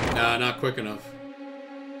 Nah, not quick enough.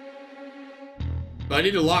 But I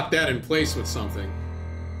need to lock that in place with something.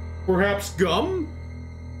 Perhaps gum?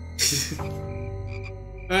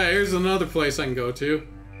 Alright, here's another place I can go to.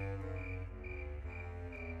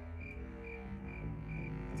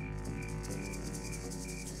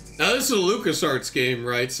 Now this is a Lucasarts game,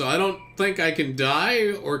 right? So I don't think I can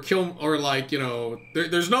die or kill, or like, you know,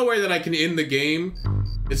 there's no way that I can end the game.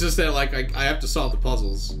 It's just that like I have to solve the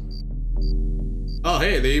puzzles. Oh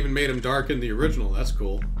hey, they even made him dark in the original. That's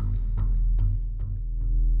cool.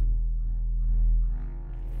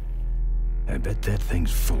 I bet that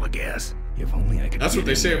thing's full of gas. If only I could. That's what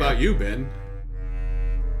they say about you, Ben.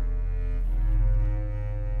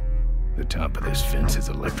 The top of this fence is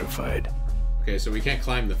electrified. Okay, so we can't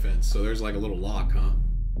climb the fence, so there's like a little lock, huh?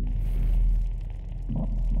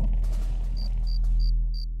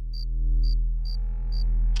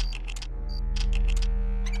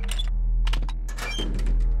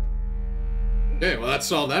 Okay, well that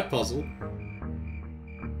solved that puzzle.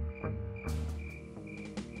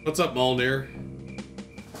 What's up, Malnir?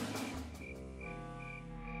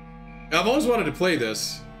 I've always wanted to play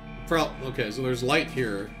this. Okay, so there's light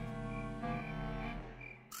here.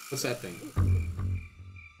 What's that thing?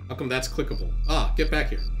 How come that's clickable? Ah, get back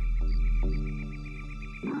here.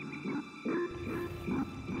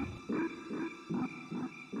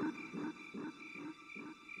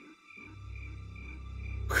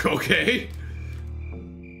 Okay.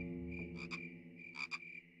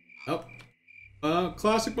 Oh.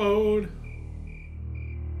 Classic mode.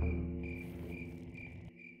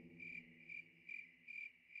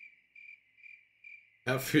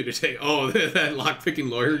 Have for you to take. Oh, that lockpicking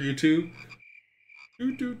lawyer YouTube.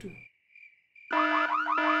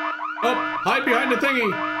 Oh, hide behind the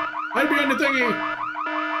thingy. Hide behind the thingy.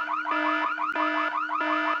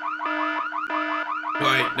 All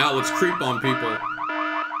right, now let's creep on people.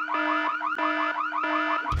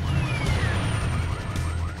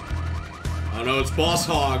 Oh no, it's Boss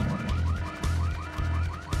Hog.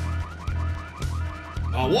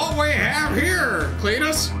 What we have here,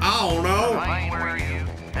 Cletus? I don't know. Lane, where are you?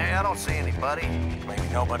 Hey, I don't see anybody. Maybe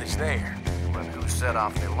nobody's there. But who set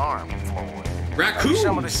off the alarm, Floyd? Raccoons! Maybe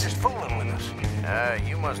somebody's just fooling with us.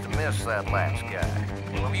 You must have missed that last guy.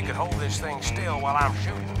 Well, if you could hold this thing still while I'm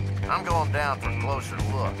shooting. I'm going down for a closer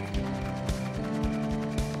look.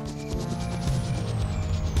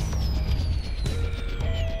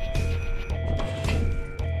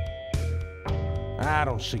 I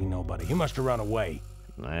don't see nobody. He must have run away.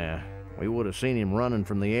 Nah, we would have seen him running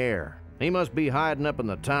from the air. He must be hiding up in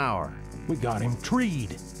the tower. We got him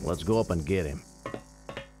treed. Let's go up and get him.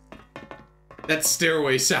 That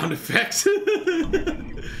stairway sound effect.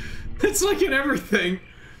 It's like in everything.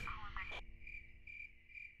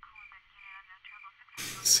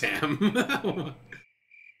 Sam.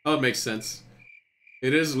 Oh, it makes sense.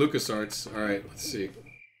 It is LucasArts. Alright, let's see.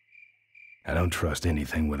 I don't trust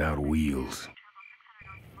anything without wheels.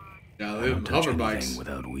 Yeah, they have hover bikes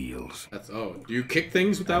without wheels. Oh, do you kick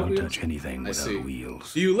things without wheels? I don't touch anything without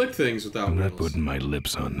wheels. Do you lick things without wheels? I'm not putting my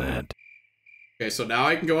lips on that. Okay, so now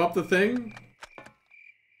I can go up the thing?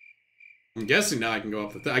 I'm guessing now I can go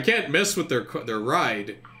up the thing. I can't mess with their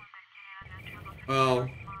ride. Well,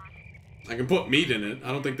 I can put meat in it. I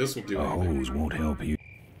don't think this will do anything. Hose won't help you.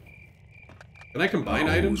 Can I combine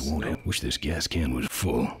items? Won't help. Wish this gas can was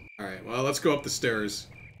full. Alright, well, let's go up the stairs.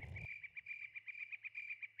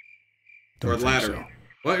 Don't or ladder. think so.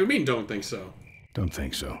 What do you mean, don't think so? Don't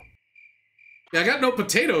think so. Yeah, I got no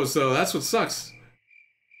potatoes, though. That's what sucks.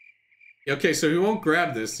 Okay, so he won't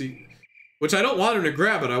grab this. Which I don't want him to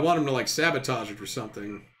grab it. I want him to, like, sabotage it or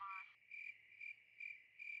something.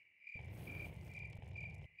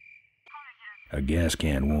 A gas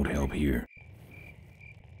can won't help here.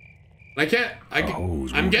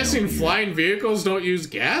 I'm guessing flying vehicles don't use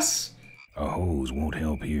gas? A hose won't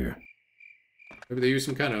help here. Maybe they use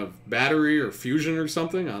some kind of battery or fusion or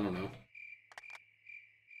something? I don't know.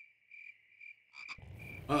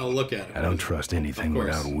 I'll look at it. I don't trust anything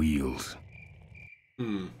without wheels.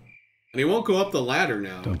 And he won't go up the ladder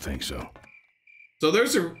now. Don't think so. So there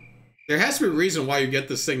has to be a reason why you get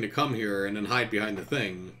this thing to come here and then hide behind the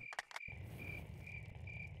thing.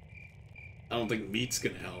 I don't think meat's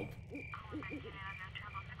gonna help.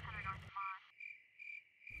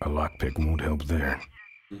 A lockpick won't help there.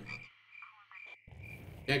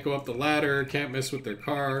 Can't go up the ladder, can't mess with their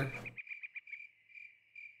car.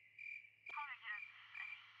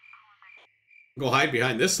 Go hide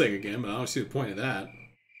behind this thing again, but I don't see the point of that.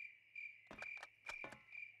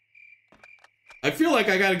 I feel like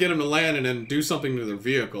I gotta get them to land and then do something to their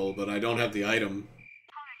vehicle, but I don't have the item.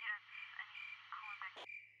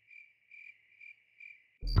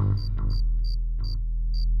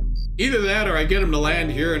 Either that or I get them to land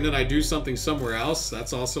here and then I do something somewhere else.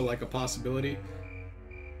 That's also like a possibility.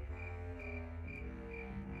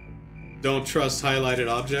 Don't trust highlighted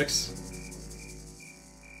objects.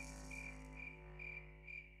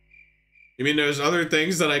 You mean there's other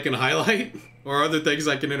things that I can highlight? Or other things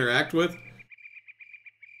I can interact with?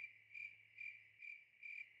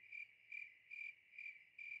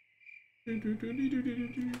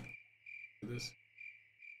 This.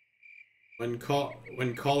 When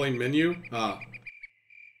calling menu? Ah.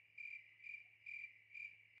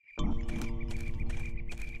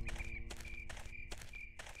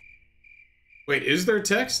 Wait, is there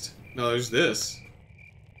text? No, there's this.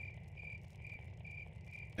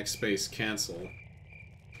 Space cancel.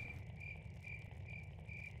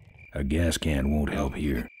 A gas can won't help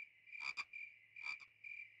here.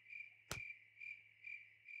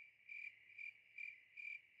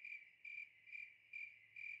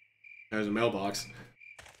 There's a mailbox.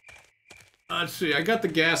 Let's see, I got the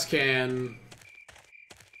gas can.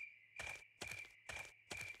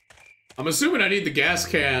 I'm assuming I need the gas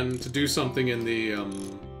can to do something in the,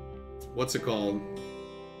 what's it called?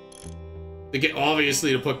 To get,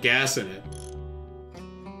 obviously, to put gas in it.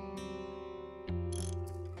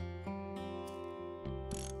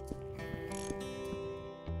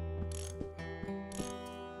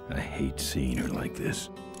 I hate seeing her like this.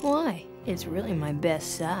 Why? It's really my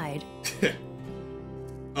best side.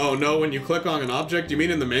 Oh no, when you click on an object, you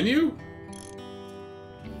mean in the menu?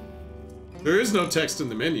 There is no text in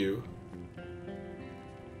the menu.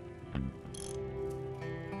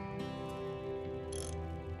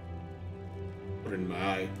 Put it in my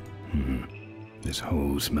eye. This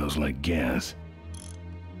hose smells like gas.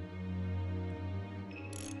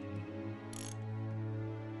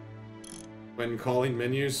 When calling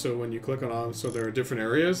menus, so when you click on, so there are different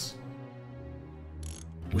areas?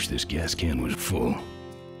 Wish this gas can was full.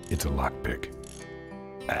 It's a lockpick.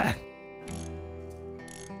 Ah.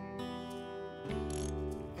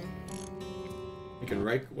 You can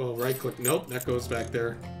right click. Nope, that goes back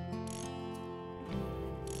there.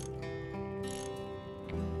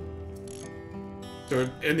 So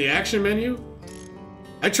in the action menu,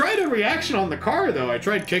 I tried a reaction on the car though. I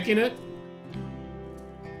tried kicking it.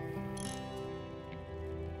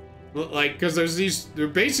 Like, because there are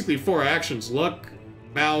basically 4 actions: look,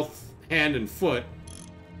 mouth, hand, and foot.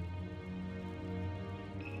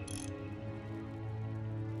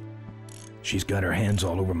 She's got her hands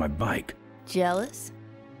all over my bike. Jealous?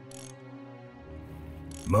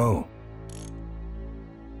 Mo.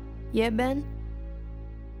 Yeah, Ben?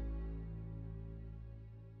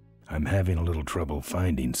 I'm having a little trouble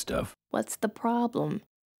finding stuff. What's the problem?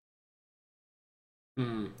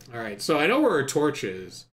 Alright, so I know where her torch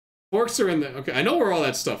is. Forks are in the... Okay, I know where all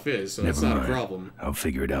that stuff is, so that's not a problem. I'll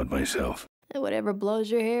figure it out myself. Whatever blows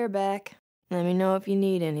your hair back. Let me know if you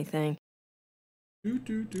need anything.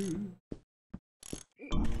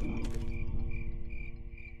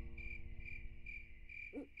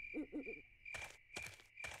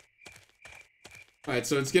 Alright,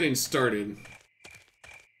 so it's getting started.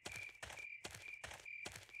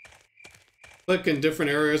 Click in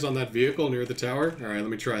different areas on that vehicle near the tower. Alright, let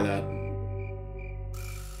me try that.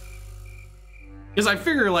 Because I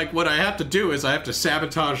figure, like, what I have to do is I have to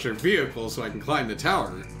sabotage their vehicle so I can climb the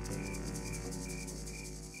tower.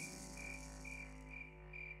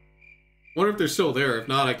 Wonder if they're still there. If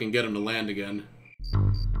not, I can get them to land again.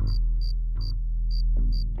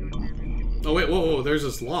 Oh, wait, whoa, there's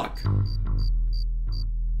this lock.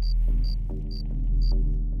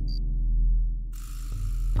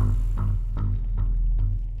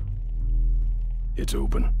 It's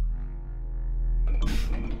open.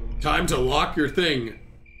 Time to lock your thing.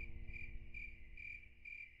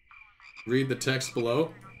 Read the text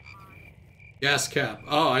below. Gas cap.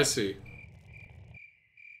 Oh, I see.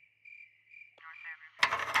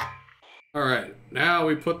 Alright, now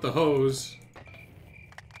we put the hose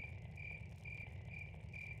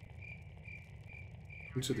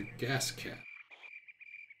into the gas cap.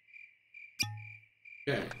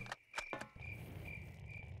 Okay.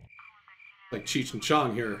 Like Cheech and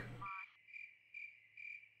Chong here.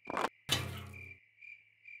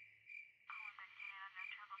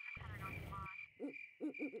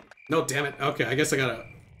 No, damn it. Okay, I guess I gotta...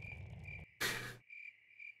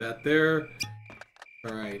 that there.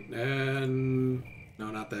 Alright, and... no,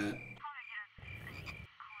 not that.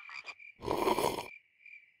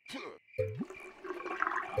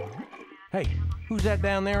 Hey, who's that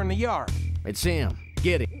down there in the yard? It's him.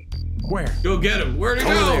 Get him. Where? Go get him. Where'd he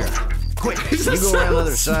Over go? there. Quick, you go around the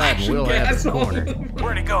other side and we'll have him cornered.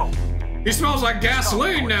 Where'd he go? He smells like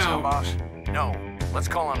gasoline now. Boss. No, let's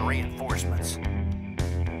call on reinforcements.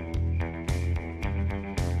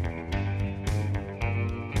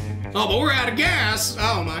 Oh, but we're out of gas.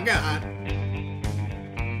 Oh my god.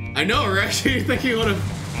 I know, right? You think he would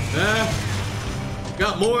have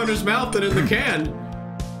got more in his mouth than in the can.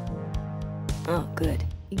 Oh, good.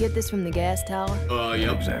 You get this from the gas tower?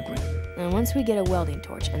 Yep. Exactly. And once we get a welding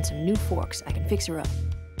torch and some new forks, I can fix her up.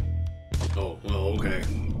 Oh, well, okay.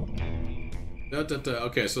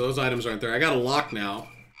 Okay, so those items aren't there. I got a lock now.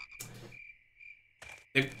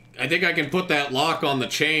 I think I can put that lock on the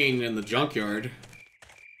chain in the junkyard.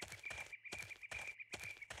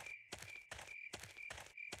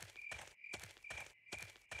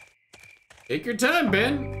 Take your time,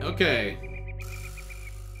 Ben. Okay.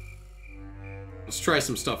 Let's try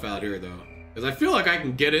some stuff out here, though. Because I feel like I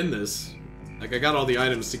can get in this. Like, I got all the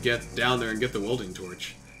items to get down there and get the welding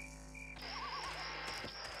torch.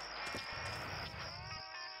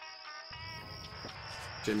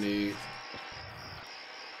 Chimney.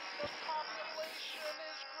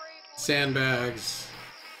 Sandbags.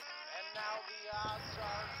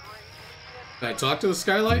 Can I talk to the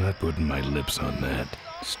skylight? I'm not putting my lips on that.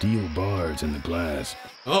 Steel bars in the glass.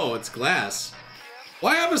 Oh, it's glass.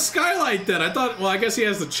 Why have a skylight then? I thought, well, I guess he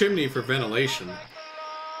has the chimney for ventilation.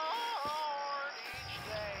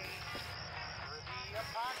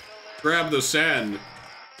 Grab the sand.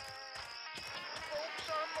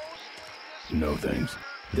 No thanks.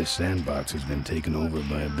 This sandbox has been taken over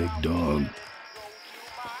by a big dog.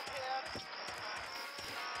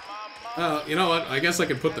 You know what? I guess I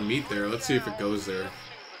can put the meat there. Let's see if it goes there.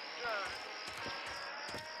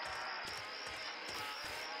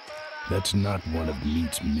 That's not one of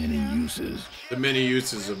meat's many uses. The many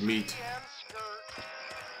uses of meat.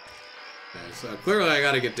 Okay, so clearly I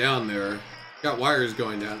gotta get down there. Got wires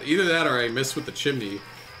going down. Either that or I mess with the chimney.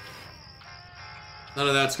 None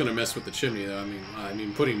of that's gonna mess with the chimney though. I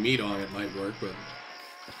mean putting meat on it might work, but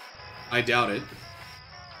I doubt it.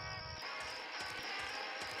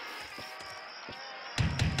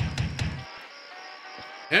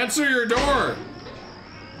 Answer your door!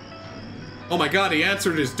 Oh my god, he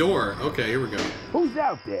answered his door. Okay, here we go. Who's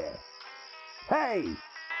out there? Hey!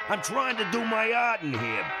 I'm trying to do my art in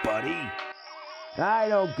here, buddy. I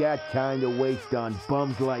don't got time to waste on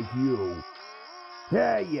bums like you.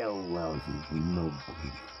 Hey, you lousy no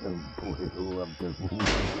boy who loved the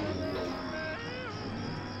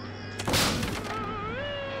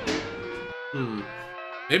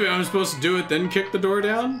Maybe I'm supposed to do it, then kick the door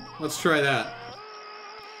down? Let's try that.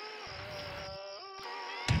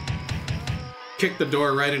 Kick the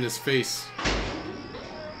door right in his face.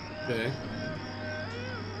 Okay.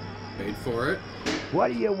 Paid for it. What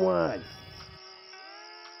do you want?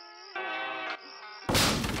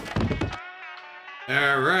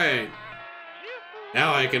 Alright.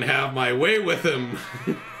 Now I can have my way with him.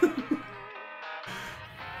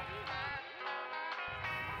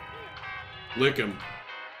 Lick him.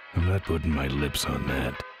 I'm not putting my lips on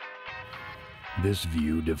that. This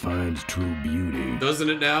view defines true beauty. Doesn't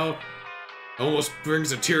it now? Almost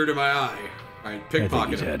brings a tear to my eye. Alright, I think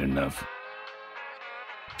pickpocket he's him. had enough.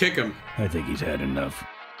 Kick him. I think he's had enough.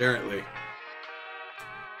 Apparently.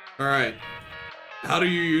 Alright. How do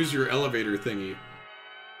you use your elevator thingy?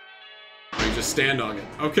 Or you just stand on it.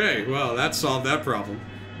 Okay, well, that solved that problem.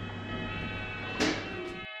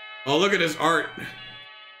 Oh, look at his art.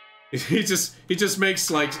 He just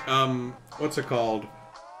makes like, what's it called?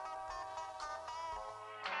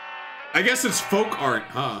 I guess it's folk art,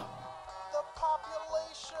 huh? The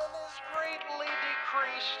population is greatly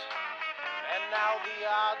decreased, and now the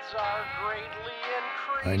odds are greatly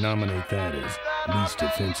increased. I nominate that as least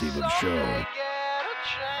offensive of show. Get a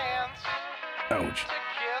chance Ouch. to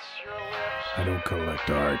kiss I don't collect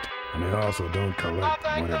art, and I also don't collect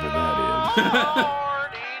whatever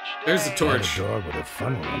that is. There's the torch. I had a dog with a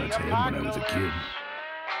funnel on its head when I was a kid.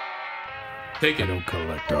 Take it. I don't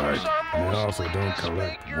collect art, and I also don't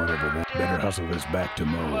collect whatever that. Better hustle this back to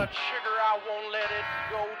Mo. But sugar, I won't let it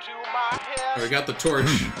go to my head. We got the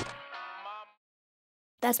torch.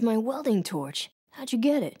 That's my welding torch. How'd you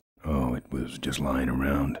get it? Oh, it was just lying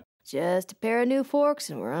around. Just a pair of new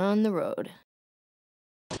forks and we're on the road.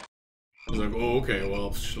 I was like, oh, okay,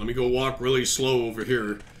 well, let me go walk really slow over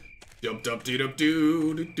here. Dup dup dee dup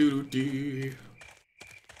doo doo doo dee.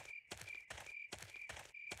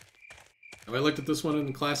 Have I looked at this one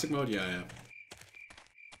in classic mode? Yeah, I have.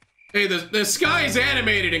 Hey, the sky's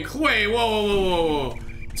animated in clay. Whoa, whoa, whoa, whoa, whoa.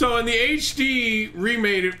 So in the HD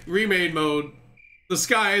remade mode, the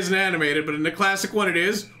sky isn't animated, but in the classic one it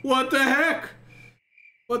is. What the heck?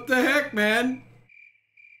 What the heck, man?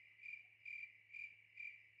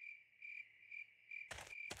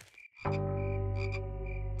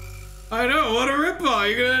 I know, what a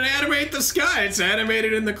ripoff. You're gonna animate the sky. It's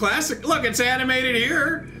animated in the classic. Look, it's animated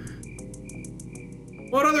here.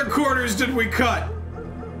 What other corners did we cut?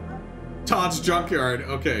 Todd's junkyard.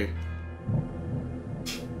 Okay.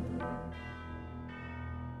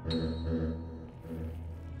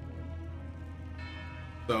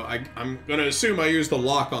 So I'm gonna assume I used the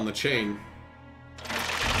lock on the chain.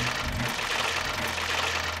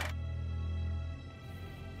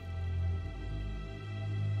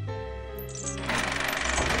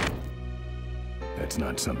 That's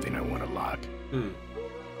not something I want to lock.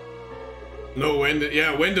 No wind.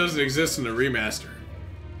 Yeah, wind doesn't exist in the remaster.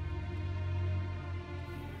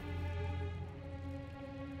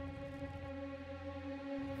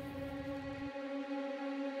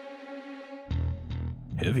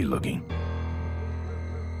 Heavy looking.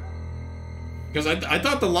 Because I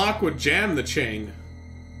thought the lock would jam the chain.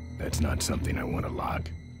 That's not something I want to lock.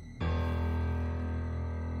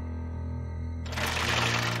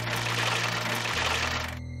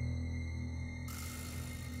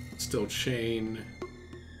 Still chain.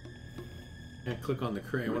 Can't click on the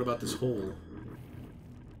crane. What about this hole?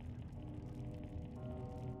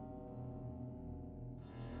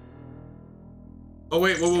 Oh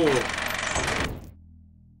wait, whoa, whoa, whoa.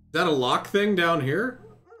 Is that a lock thing down here?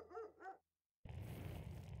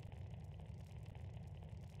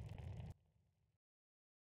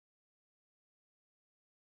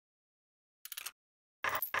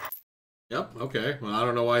 Yep, okay. Well, I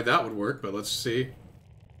don't know why that would work, but let's see.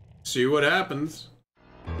 See what happens.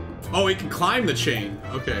 Oh, he can climb the chain.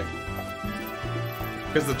 Okay.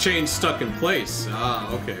 Because the chain's stuck in place.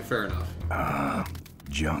 Ah, okay, fair enough.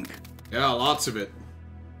 Junk. Yeah, lots of it.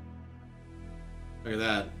 Look at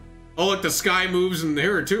that. Oh, look, the sky moves in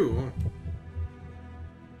here, too.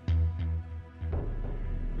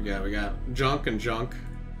 Yeah, we got junk and junk.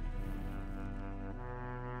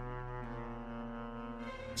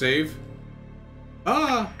 Save.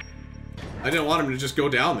 Ah! I didn't want him to just go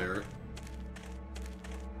down there.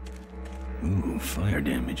 Ooh, fire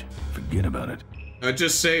damage. Forget about it. It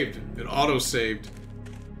just saved. It auto-saved.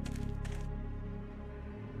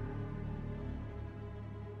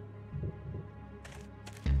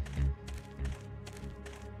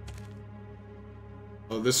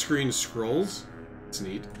 Oh, this screen scrolls? It's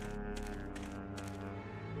neat.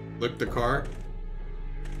 Look, the car.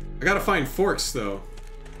 I gotta find forks, though.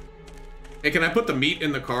 Hey, can I put the meat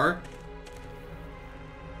in the car?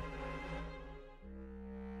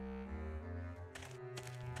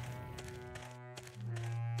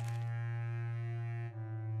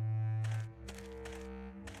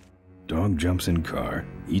 Dog jumps in car,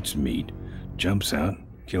 eats meat, jumps out,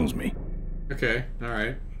 kills me. Okay,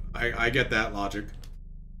 alright. I get that logic.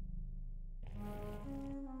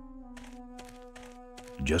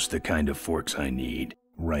 Just the kind of forks I need,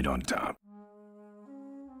 right on top.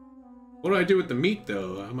 What do I do with the meat,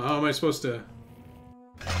 though? How am I supposed to...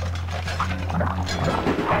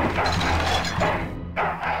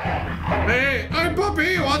 Hey, hey,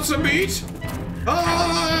 puppy, want some meat?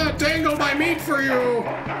 Ah, dangle my meat for you!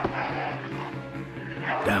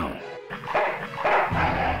 Down.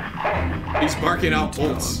 He's barking out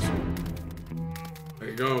bolts. There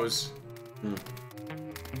he goes.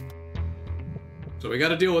 So we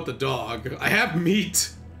gotta deal with the dog. I have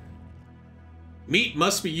meat. Meat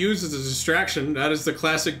must be used as a distraction. That is the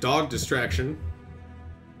classic dog distraction.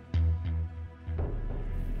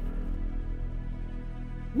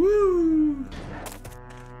 Woo!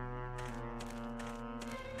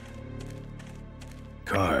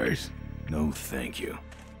 Cars? No, thank you.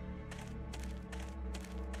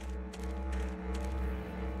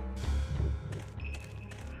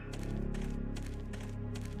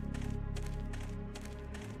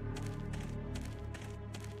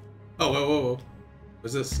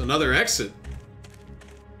 What's this? Another exit.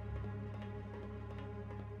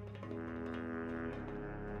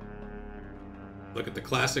 Look at the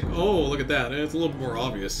classic. Oh, look at that. It's a little more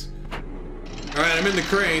obvious. Alright, I'm in the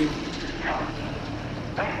crane.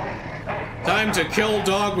 Time to kill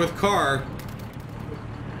dog with car.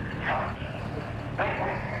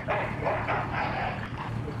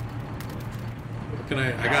 What can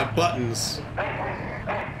I got buttons.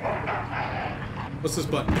 What's this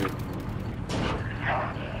button do?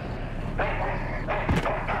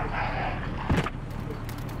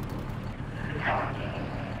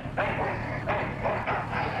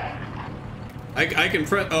 I can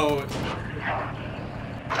press. Oh.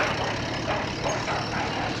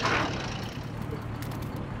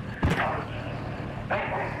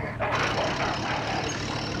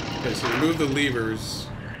 Okay, so you move the levers.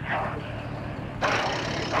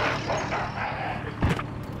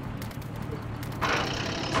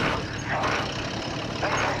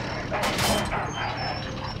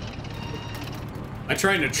 Am I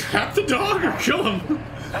trying to trap the dog or kill him?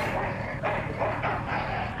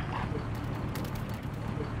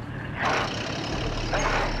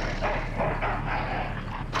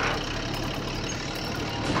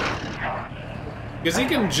 Because he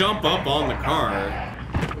can jump up on the car.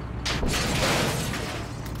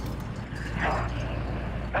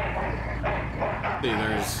 See,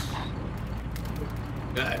 there's...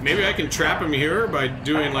 maybe I can trap him here by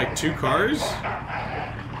doing like 2 cars?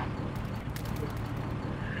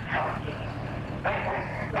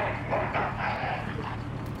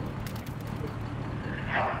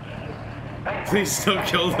 Please don't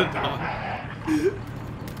kill the dog.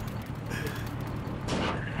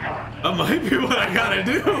 That might be what I gotta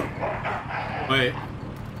do. Wait.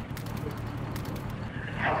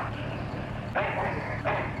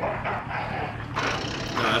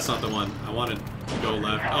 No, that's not the one. I wanted to go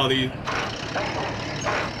left. Oh, the...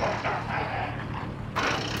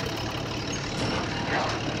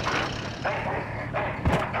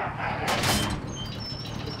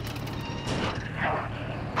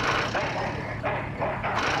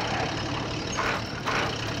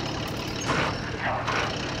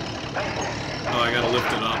 Oh, I gotta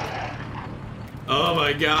lift it up. Oh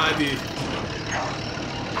my god, the...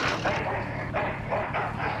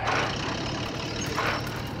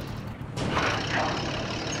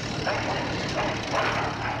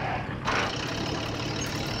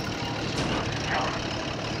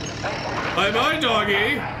 Bye-bye,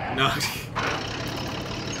 doggy! No.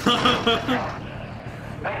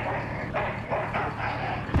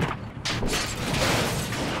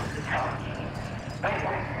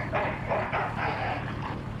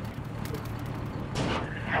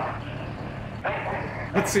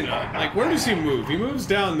 Let's see, like, where does he move? He moves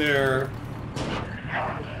down there.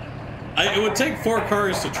 It would take 4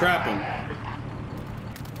 cars to trap him.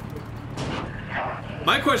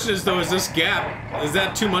 My question is, though, is this gap, is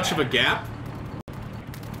that too much of a gap?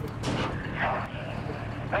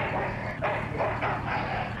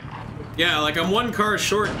 Yeah, like, I'm 1 car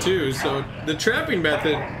short, too, so the trapping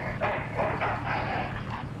method...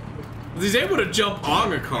 He's able to jump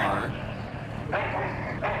on a car.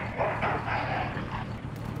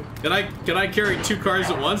 Can I carry 2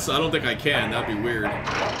 cars at once? I don't think I can. That'd be weird.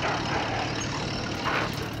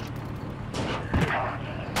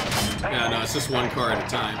 Yeah, no, it's just 1 car at a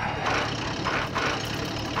time.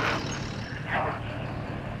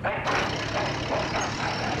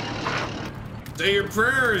 Say your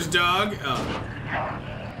prayers, dog. Oh.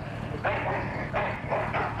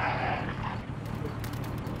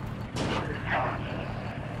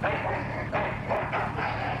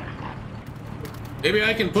 Maybe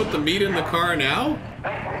I can put the meat in the car now?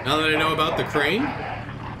 Now that I know about the crane?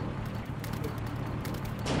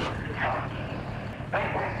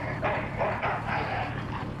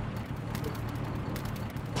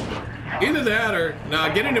 Either that or... Nah,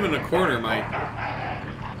 getting him in a corner might...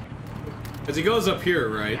 Because he goes up here,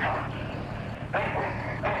 right?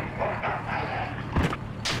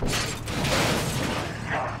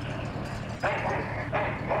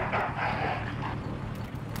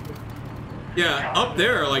 Yeah, up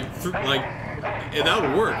there, like, yeah, that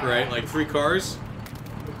would work, right? Like 3 cars.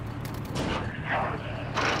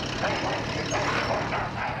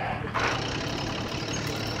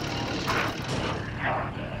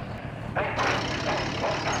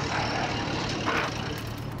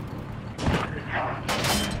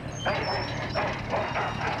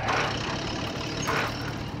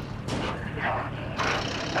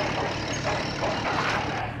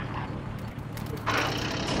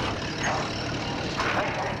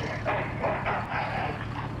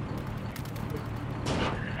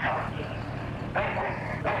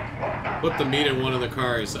 Put the meat in one of the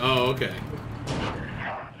cars. Oh, okay.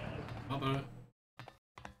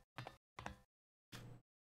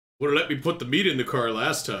 Would've let me put the meat in the car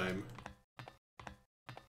last time.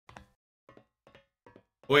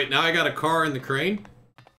 Wait, now I got a car in the crane?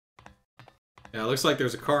 Yeah, it looks like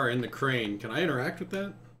there's a car in the crane. Can I interact with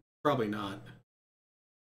that? Probably not.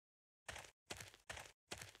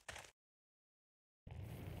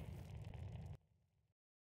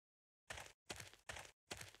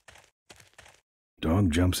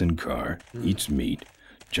 Dog jumps in car, eats meat,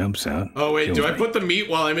 jumps out. Oh wait, do I me. put the meat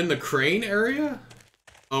while I'm in the crane area?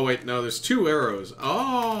 Oh wait, no, there's 2 arrows.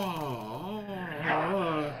 Oh.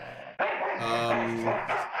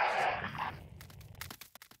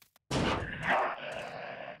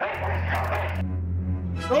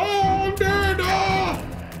 Oh, I'm dead! Oh!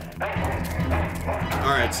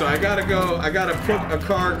 Alright, so I gotta put a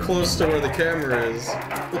car close to where the camera is.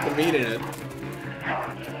 Put the meat in it.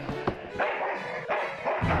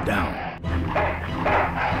 Down.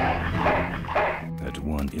 That's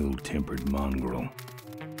one ill-tempered mongrel.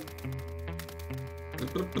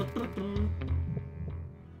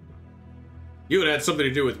 You would had something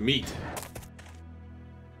to do with meat.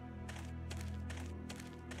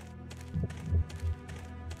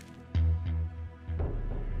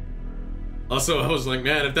 Also, I was like,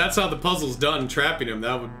 man, if that's how the puzzle's done, trapping him,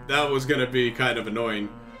 that was gonna be kind of annoying.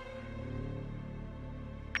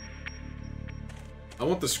 I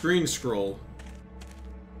want the screen scroll.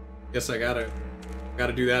 Guess I gotta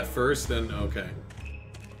do that first, then okay.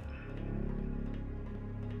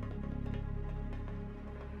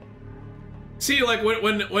 See, like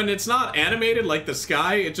when it's not animated, like the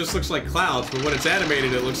sky, it just looks like clouds, but when it's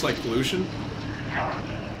animated, it looks like pollution.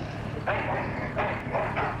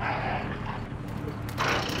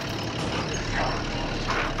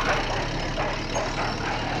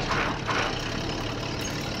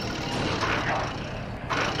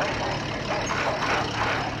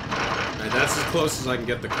 Alright, that's as close as I can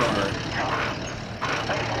get the car.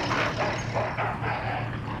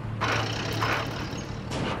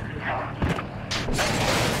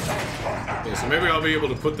 Okay, so maybe I'll be able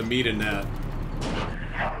to put the meat in that.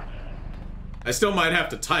 I still might have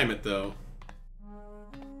to time it, though.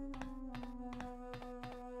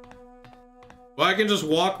 Well, I can just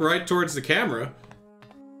walk right towards the camera.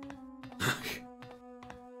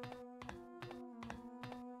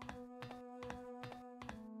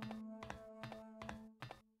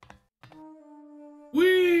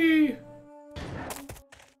 Whee!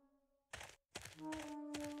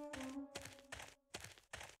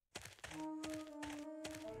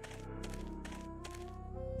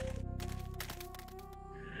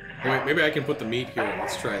 Oh, wait, maybe I can put the meat here.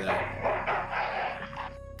 Let's try that.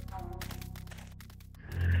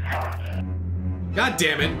 God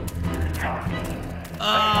damn it!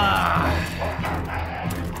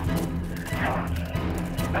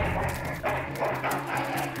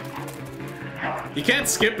 You can't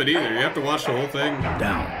skip it either. You have to watch the whole thing.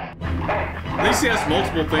 Down. At least he has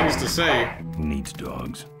multiple things to say. Who needs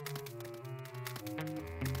dogs?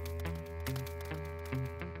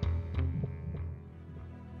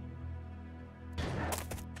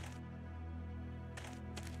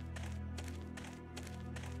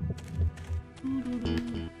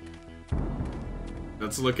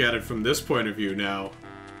 Let's look at it from this point of view now.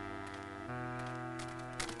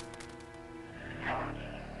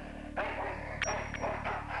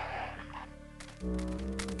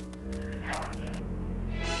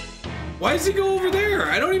 Why does he go over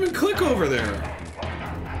there? I don't even click over there.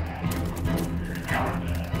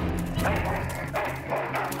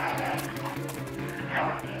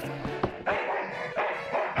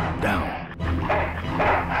 Down.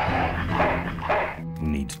 Who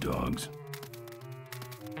needs dogs?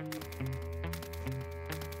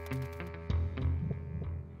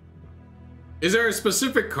 Is there a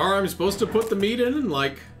specific car I'm supposed to put the meat in?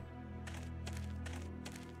 Like,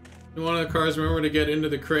 in one of the cars, remember to get into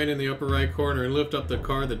the crane in the upper right corner and lift up the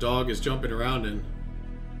car the dog is jumping around in.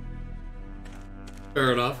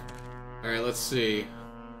 Fair enough. Alright, let's see.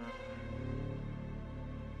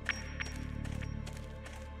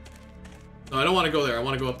 No, I don't want to go there. I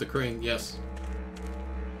want to go up the crane. Yes.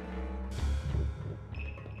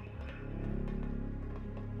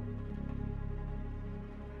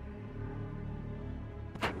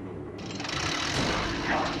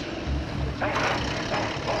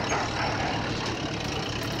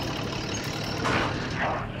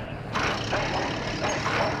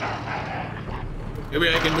 Maybe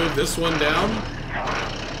I can move this one down.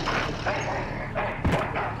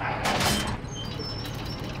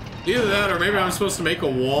 Either that, or maybe I'm supposed to make a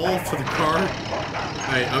wall for the car.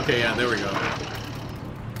 Alright, okay, yeah, there we go.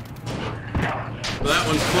 Well, that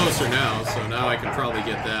one's closer now, so now I can probably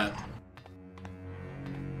get that.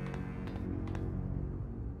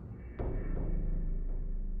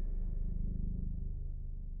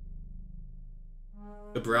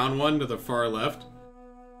 The brown one to the far left.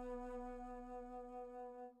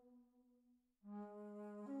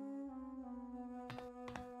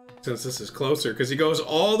 Since this is closer, because he goes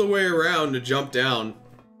all the way around to jump down.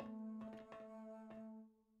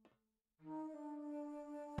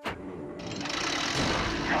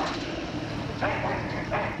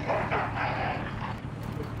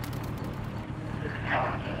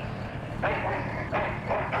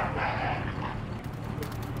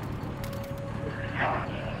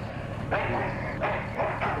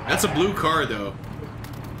 That's a blue car, though.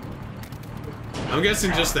 I'm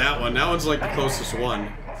guessing just that one. That one's like the closest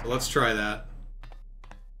one. So let's try that.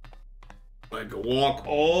 I can walk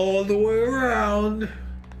all the way around.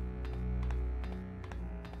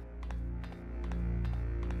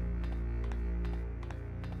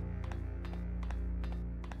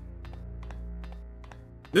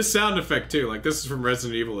 This sound effect too, like this is from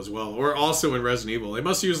Resident Evil as well, or also in Resident Evil. They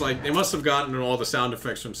must use like, they must have gotten all the sound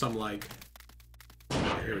effects from some like.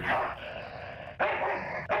 Here we go.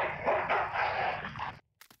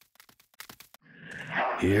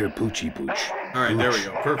 Here, Poochie Pooch. Alright, there we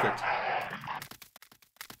go. Perfect.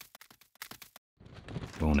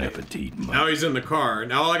 Bon appetit, Mike. Now he's in the car.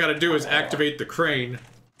 Now all I gotta do is activate the crane.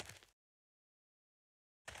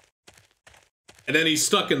 And then he's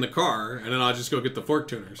stuck in the car, and then I'll just go get the fork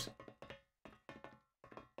tuners.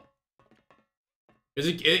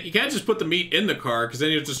 Because you can't just put the meat in the car, because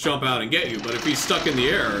then he'll just jump out and get you. But if he's stuck in the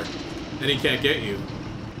air, then he can't get you.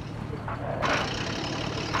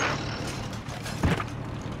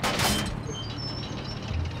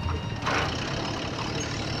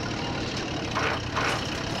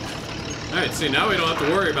 Alright, see, now we don't have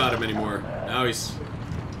to worry about him anymore. Now he's...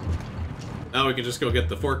 Now we can just go get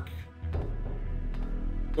the forks.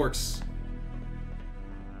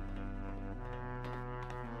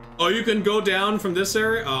 Oh, you can go down from this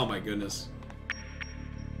area? Oh my goodness.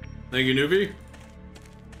 Thank you, Nuvi.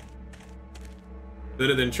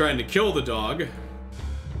 Better than trying to kill the dog.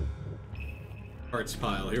 Parts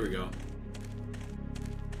pile, here we go.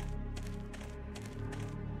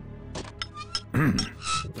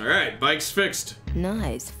 Alright, bike's fixed.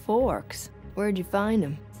 Nice forks. Where'd you find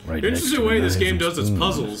them? Right. Interesting way this game does its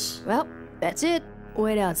puzzles. Well, that's it.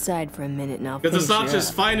 Wait outside for a minute now. Because it's not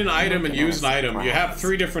just find an item and use an item. You have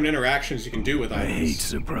 3 different interactions you can do with items. I hate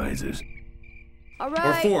surprises. All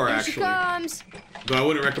right, or 4, here actually. she comes. Though I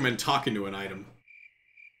wouldn't recommend talking to an item.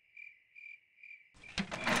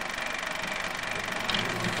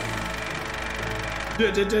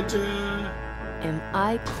 Am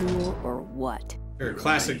I cool or what? You're a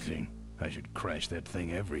classic. Amazing. I should crash that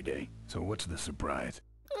thing every day. So what's the surprise?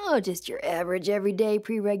 Oh, just your average everyday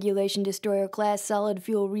pre-regulation destroyer class solid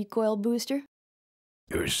fuel recoil booster.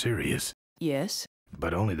 You're serious? Yes.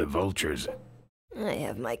 But only the vultures. I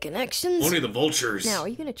have my connections. Only the vultures. Now, are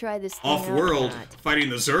you gonna try this thing Off-world, out or not? fighting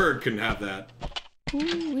the Zerg can have that.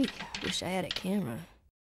 Ooh, wish I had a camera.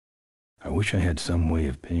 I wish I had some way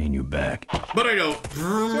of paying you back. But I don't.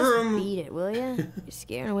 Just beat it, will ya? You're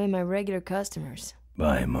scaring away my regular customers.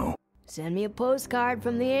 Bye, Mo. Send me a postcard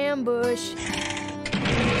from the ambush.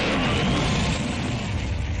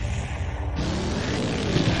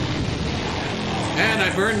 And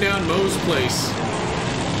I burned down Mo's place.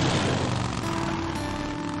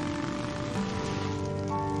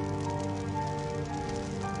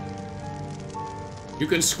 You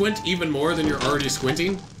can squint even more than you're already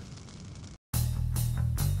squinting.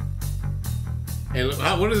 And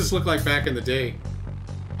what does this look like back in the day?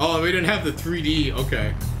 Oh, we didn't have the 3D.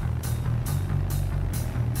 Okay.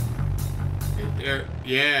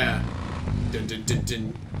 Yeah. Dun, dun, dun,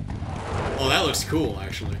 dun. Oh, that looks cool,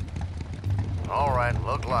 actually. All right,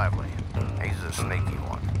 look lively. He's a sneaky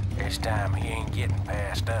one. This time he ain't getting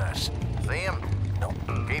past us. See him? Nope.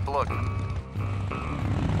 Keep looking.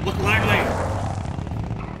 Look lively.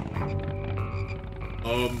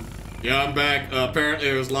 Yeah, I'm back. Apparently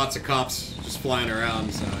there's lots of cops just flying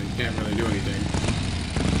around, so you can't really do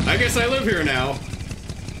anything. I guess I live here now.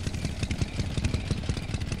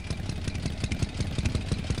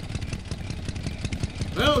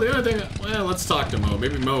 Well, the other thing... Well, let's talk to Mo.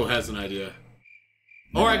 Maybe Mo has an idea.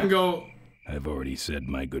 Or I can go... I've already said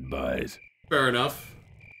my goodbyes. Fair enough.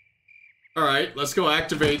 Alright, let's go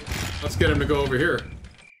activate... Let's get him to go over here.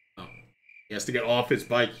 Oh. He has to get off his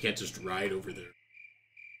bike. He can't just ride over there.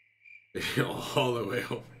 All the way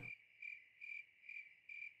over.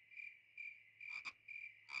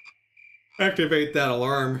 Activate that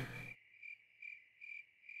alarm.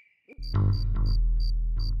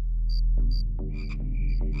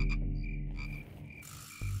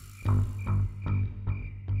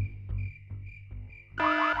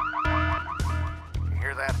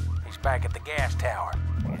 back at the gas tower.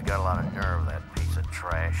 He's got a lot of nerve, that piece of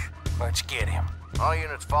trash. Let's get him. All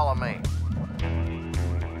units follow me.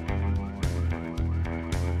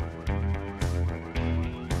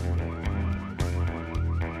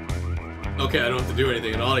 Okay, I don't have to do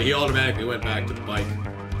anything at all. He automatically went back to the bike.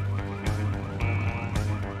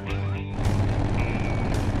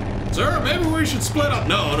 Sir, maybe we should split up.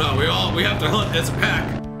 No, we have to hunt as a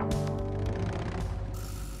pack.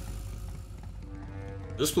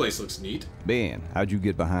 This place looks neat. Ben, how'd you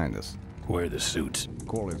get behind us? Where are the suits?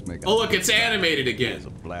 Corley's making. Oh, look, it's animated again. It's a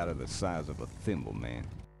bladder the size of a thimble, man.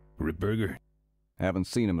 Ripburger? Haven't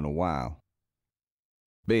seen him in a while.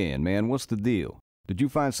 Ben, man, what's the deal? Did you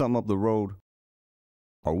find something up the road?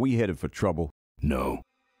 Are we headed for trouble? No.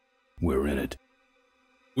 We're in it.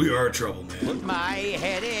 We are trouble, man. Put my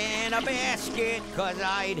head in a basket, cause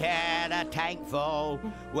I'd had a tank full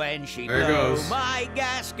when she there blew goes. My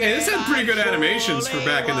gasket. Hey, this had pretty good animations for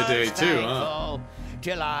back in the day, too, huh?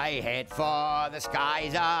 Till I head for the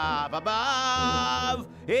skies up above.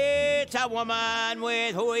 It's a woman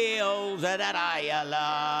with wheels that I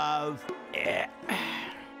love.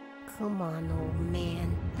 Come on, old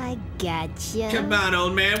man. I gotcha. Come on,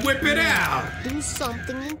 old man, whip it out. Do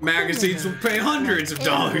something. Magazines will pay hundreds of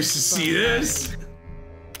dollars to see this.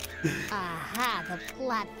 Aha, the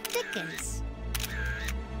plot thickens.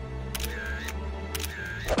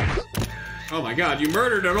 Oh my god, you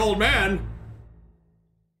murdered an old man.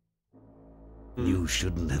 You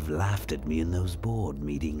shouldn't have laughed at me in those board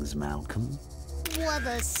meetings, Malcolm. What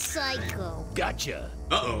a psycho. Gotcha.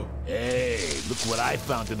 Uh-oh. Hey, look what I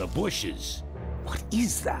found in the bushes. What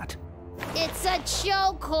is that? It's a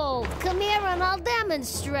chokehold. Come here and I'll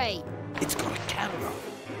demonstrate. It's got a camera.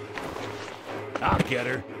 I'll get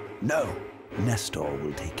her. No, Nestor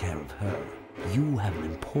will take care of her. You have an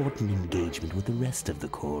important engagement with the rest of the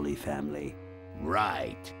Corley family.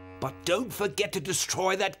 Right. But don't forget to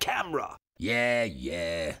destroy that camera.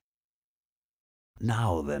 Yeah.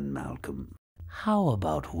 Now then, Malcolm, how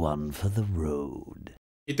about one for the road?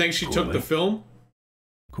 You think she took the film?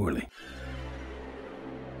 Corley.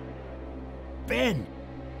 Ben!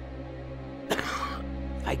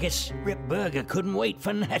 I guess Rip Burger couldn't wait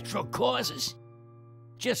for natural causes.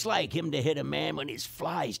 Just like him to hit a man when his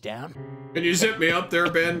fly's down. Can you zip me up there,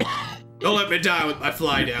 Ben? Don't let me die with my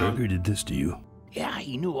fly down. Burger did this to you? Yeah,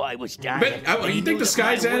 he knew I was dying. Ben, you think the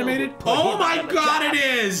sky's animated? Oh my god, it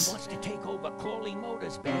is! He wants to take over Corley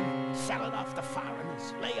Motors, Ben. Sell it off to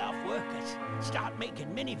foreigners, lay off workers, start making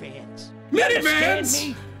minivans.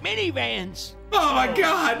 Minivans? Minivans! Oh my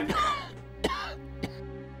god!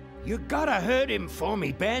 You gotta hurt him for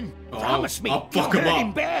me, Ben. Promise me. I'll fuck him hurt up.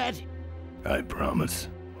 him bad. I promise.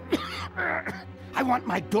 I want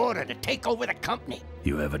my daughter to take over the company.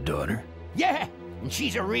 You have a daughter? Yeah, and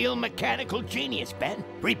she's a real mechanical genius, Ben.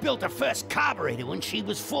 Rebuilt her first carburetor when she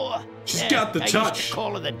was 4. She's got the I touch. used to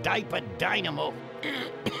call her the diaper dynamo.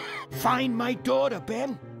 Find my daughter,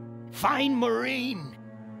 Ben. Find Maureen.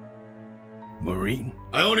 Maureen?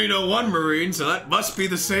 I only know one Marine, so that must be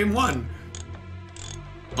the same one.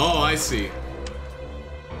 Oh, I see.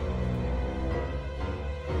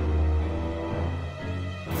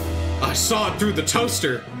 I saw it through the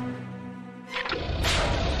toaster.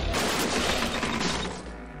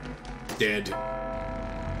 Dead.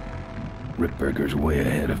 Ripburger's way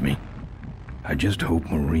ahead of me. I just hope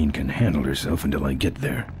Maureen can handle herself until I get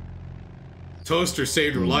there. Toaster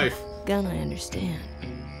saved her life. Gun, I understand.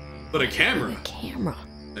 But a camera? A camera?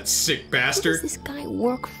 That sick What bastard. does this guy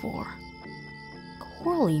work for?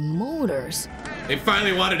 Corley Motors. They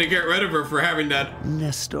finally wanted to get rid of her for having that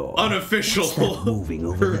Nestor, unofficial what's that moving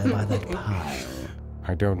over there by that pile?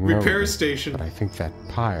 I don't know. repair station. But I think that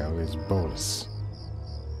pile is bonus.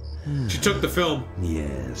 She took the film.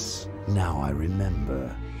 Yes, now I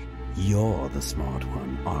remember. You're the smart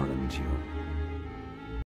one, aren't you?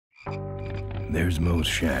 There's Mo's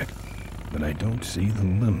shack, but I don't see the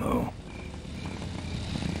limo.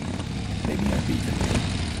 Maybe I beat them.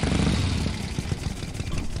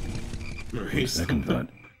 Second thought,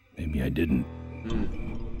 maybe I didn't.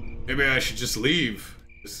 Maybe I should just leave.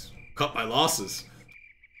 Just cut my losses.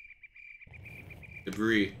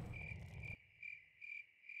 Debris.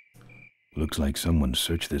 Looks like someone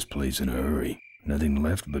searched this place in a hurry. Nothing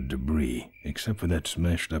left but debris, except for that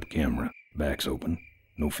smashed up camera. Back's open.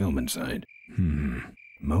 No film inside.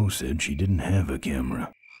 Mo said she didn't have a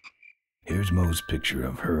camera. Here's Mo's picture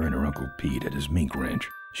of her and her Uncle Pete at his mink ranch.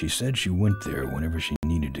 She said she went there whenever she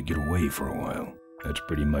needed to get away for a while. That's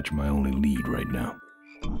pretty much my only lead right now.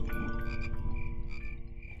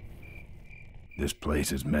 This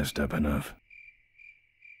place is messed up enough.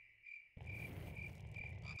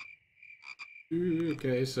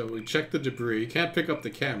 Okay, so we check the debris. Can't pick up the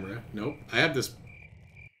camera. Nope. I have this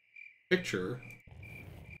picture.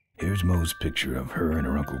 Here's Mo's picture of her and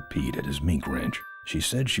her Uncle Pete at his mink ranch. She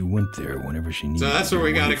said she went there whenever she needed to. So that's where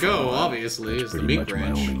we gotta go, obviously, That's is the pretty mink much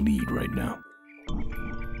ranch. my only lead right now.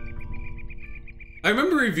 I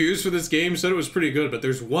remember reviews for this game said it was pretty good, but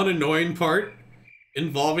there's one annoying part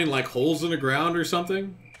involving like holes in the ground or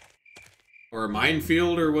something. Or a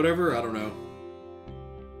minefield or whatever, I don't know.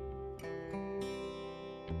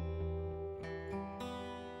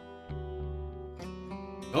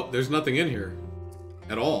 Oh, there's nothing in here.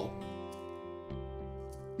 At all.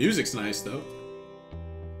 Music's nice, though.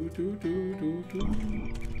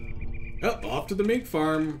 Oh, off to the mink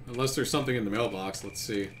farm. Unless there's something in the mailbox, let's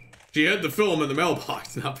see. She had the film in the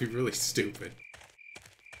mailbox, that'd be really stupid.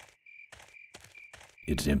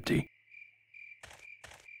 It's empty.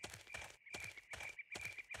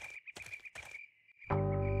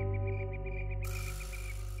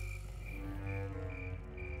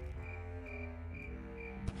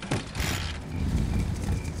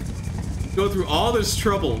 Go through all this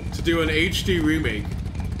trouble to do an HD remake,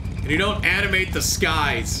 and you don't animate the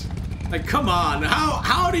skies. Like, come on,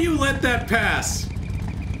 how do you let that pass?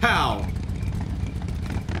 How?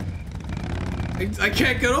 I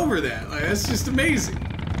can't get over that. Like, that's just amazing.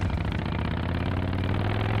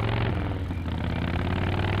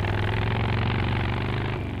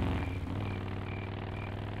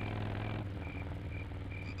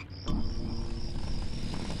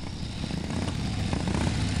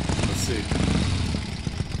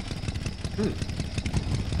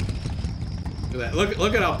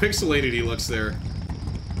 Look at how pixelated he looks there.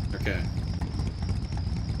 Okay.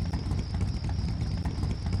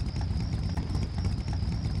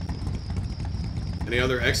 Any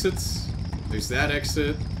other exits? There's that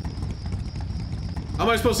exit. How am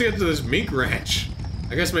I supposed to get to this mink ranch?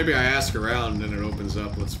 I guess maybe I ask around and it opens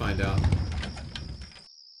up. Let's find out.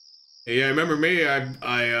 Hey, yeah, remember me?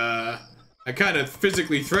 I kind of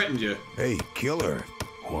physically threatened you. Hey, killer.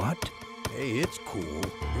 What? Hey, it's cool.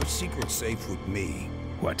 Your secret's safe with me.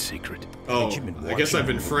 What secret? Oh, I guess I've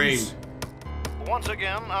been framed. Once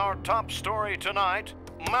again, our top story tonight.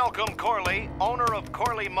 Malcolm Corley, owner of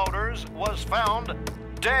Corley Motors, was found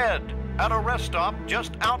dead at a rest stop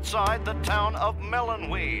just outside the town of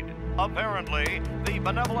Melonweed. Apparently, the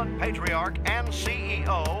benevolent patriarch and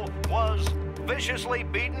CEO was viciously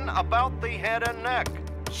beaten about the head and neck,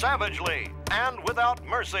 savagely and without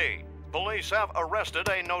mercy. Police have arrested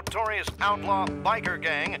a notorious outlaw biker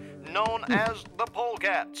gang known as the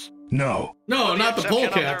Polecats. No. No, not the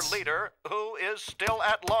Polecats. Their leader, who is still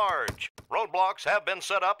at large. Roadblocks have been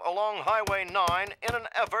set up along Highway 9 in an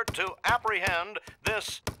effort to apprehend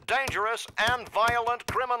this dangerous and violent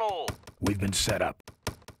criminal. We've been set up.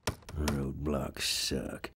 Roadblocks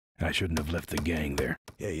suck. I shouldn't have left the gang there.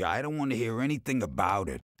 Hey, I don't want to hear anything about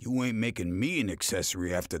it. You ain't making me an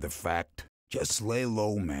accessory after the fact. Just lay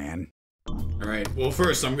low, man. Alright, well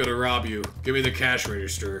first I'm gonna rob you. Give me the cash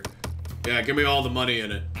register. Yeah, give me all the money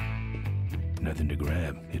in it. Nothing to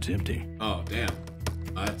grab. It's empty. Oh, damn.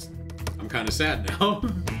 I'm kind of sad now.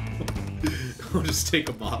 I'll just take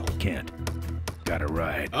a bottle. Can't. Got a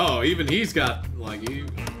ride. Oh, even he's got, like,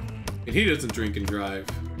 he doesn't drink and drive.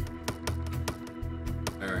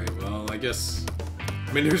 Alright, well, I guess...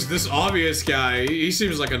 I mean, there's this obvious guy. He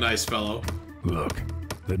seems like a nice fellow. Look,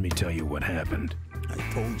 let me tell you what happened. I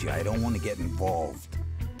told you I don't want to get involved.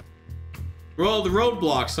 Well, the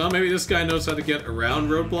roadblocks, huh? Maybe this guy knows how to get around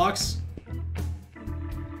roadblocks?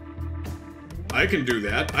 I can do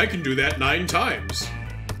that. I can do that 9 times.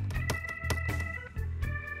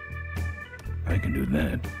 I can do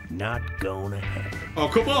that. Not gonna happen. Oh,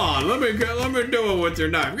 come on. Let me do it with your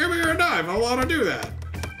knife. Give me your knife. I want to do that.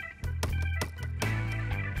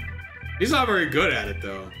 He's not very good at it,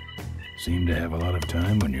 though. Seem to have a lot of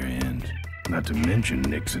time on your hands. Not to mention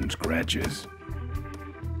nicks and scratches.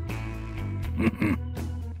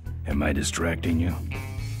 Am I distracting you?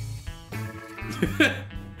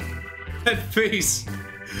 That face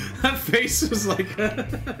was like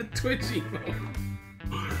a twitchy moment.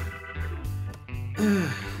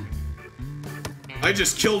 I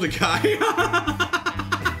just killed a guy.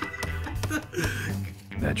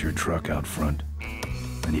 That's your truck out front.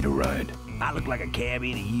 I need a ride. I look like a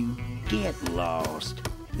cabbie to you? Get lost.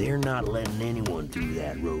 They're not letting anyone through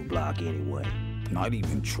that roadblock anyway. Not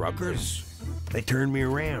even truckers? They turned me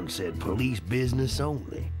around, said police business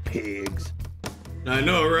only. Pigs. I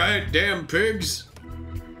know, right? Damn pigs.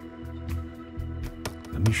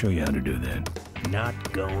 Let me show you how to do that.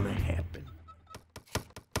 Not gonna happen.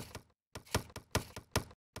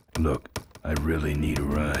 Look, I really need a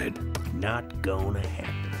ride. Not gonna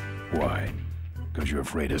happen. Why? Because you're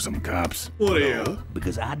afraid of some cops? What are you?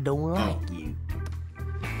 Because I don't like you.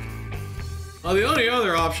 Well, the only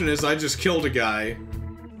other option is I just killed a guy.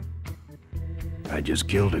 I just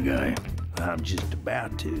killed a guy. I'm just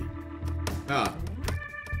about to. Ah.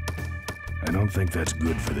 I don't think that's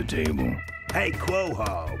good for the table. Hey,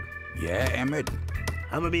 Quahog. Yeah, Emmett?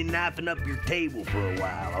 I'm gonna be knifing up your table for a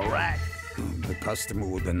while, alright? The customer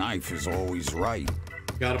with the knife is always right.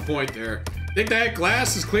 Got a point there. Think that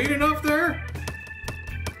glass is clean enough there?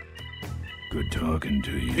 Good talking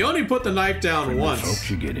to you. You only put the knife down once. Folks,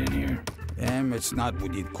 you get in here. Emmett's not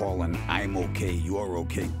what you'd call an I'm okay, you're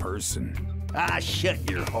okay person. Ah, shut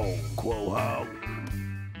your hole, Quahog.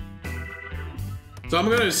 So I'm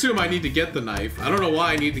gonna assume I need to get the knife. I don't know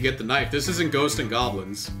why I need to get the knife. This isn't Ghosts and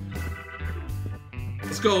Goblins.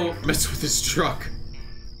 Let's go mess with this truck.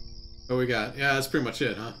 What we got? Yeah, that's pretty much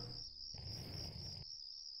it, huh?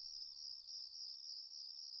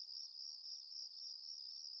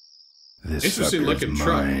 This interesting looking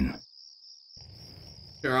truck. Mine.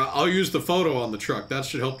 Here, I'll use the photo on the truck. That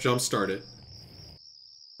should help jumpstart it.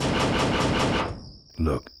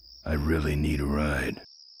 Look, I really need a ride.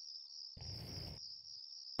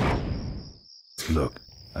 Look,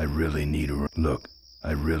 I really need a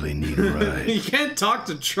ride. You can't talk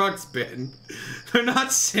to trucks, Ben. They're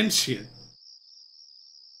not sentient.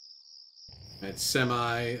 It's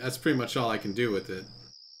semi. That's pretty much all I can do with it.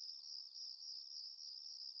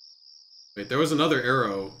 Wait, there was another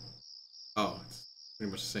arrow. Oh, it's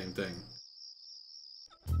pretty much the same thing.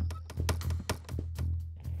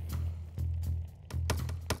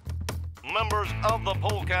 Members of the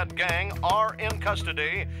Polecat Gang are in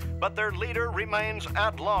custody, but their leader remains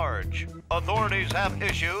at large. Authorities have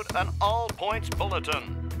issued an all-points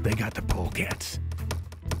bulletin. They got the polecats.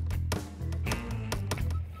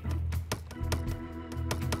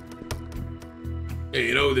 Hey,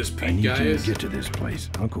 you know who this Pete I need guy you is? to get to this place,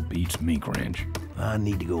 Uncle Pete's Mink Ranch. I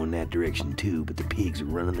need to go in that direction too, but the pigs are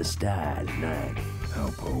running the sty tonight. How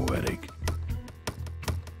poetic.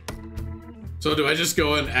 So do I just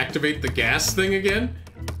go and activate the gas thing again?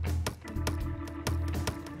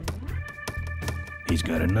 He's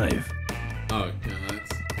got a knife. Oh, yeah,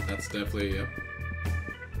 that's definitely, yep.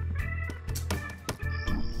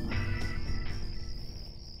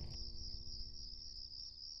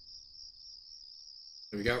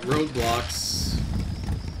 We got roadblocks.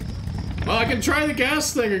 Well, I can try the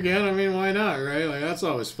gas thing again. I mean, why not, right? Like, that's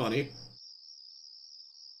always funny.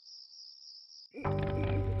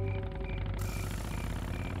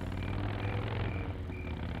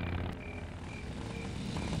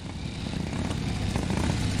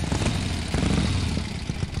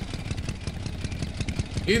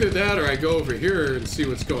 Either that or I go over here and see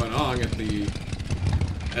what's going on at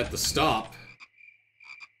the stop.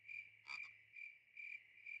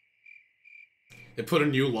 They put a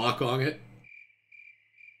new lock on it.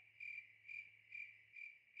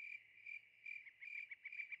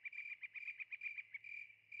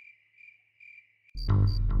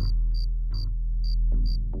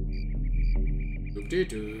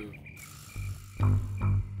 Doo-doo-doo.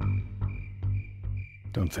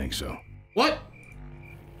 Don't think so. What?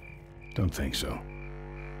 Don't think so.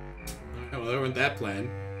 Well, that wasn't that plan.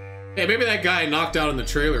 Hey, maybe that guy knocked out in the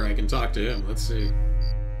trailer. I can talk to him. Let's see.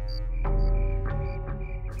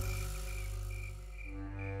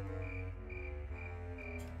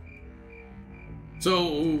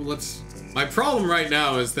 So, my problem right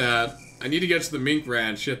now is that I need to get to the mink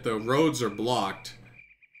ranch, yet the roads are blocked.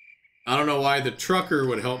 I don't know why the trucker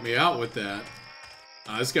would help me out with that.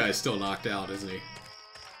 This guy's still knocked out, isn't he?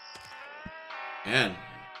 Man.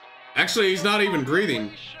 Actually, he's not even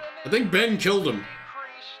breathing. I think Ben killed him.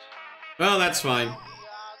 Well, that's fine.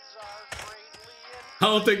 I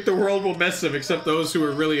don't think the world will mess him, except those who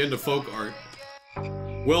are really into folk art.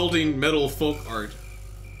 Welding metal folk art.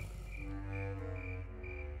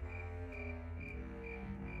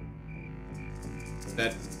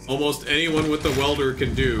 That almost anyone with the welder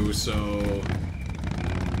can do, so...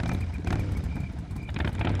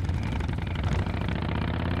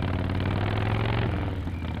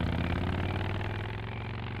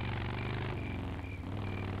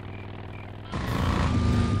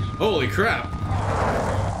 Holy crap!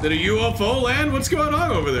 Did a UFO land? What's going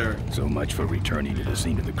on over there? So much for returning to the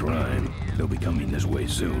scene of the crime. They'll be coming this way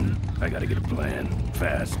soon. I gotta get a plan.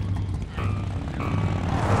 Fast.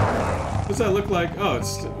 What's that look like? Oh,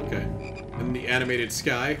 it's... okay. In the animated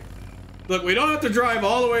sky. Look, we don't have to drive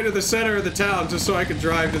all the way to the center of the town just so I can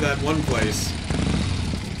drive to that one place.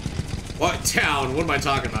 What town? What am I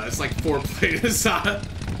talking about? It's like 4 places.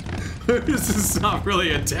 This is not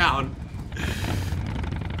really a town.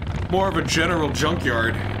 More of a general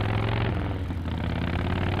junkyard.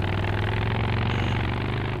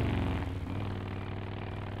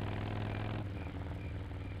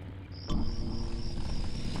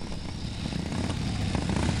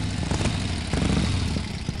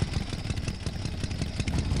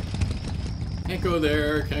 Can't go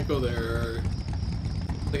there, can't go there.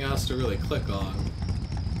 Nothing else to really click on.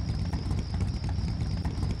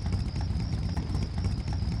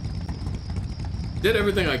 Did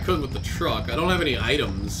everything I could with the truck. I don't have any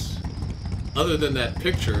items other than that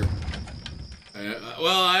picture.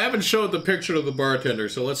 Well, I haven't showed the picture to the bartender,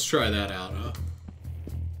 so let's try that out, huh?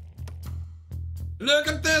 Look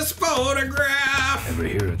at this photograph! Ever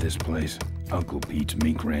hear of this place? Uncle Pete's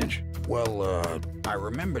Mink Ranch? Well, I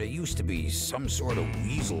remember there used to be some sort of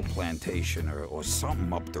weasel plantation or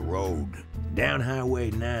something up the road. Down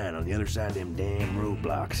Highway 9 on the other side of them damn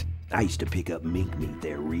roadblocks. I used to pick up mink meat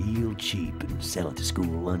there real cheap and sell it to school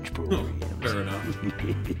lunch programs. Fair enough.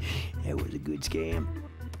 That was a good scam.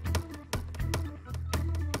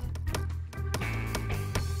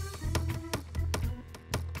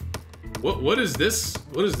 What is this?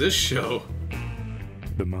 What is this show?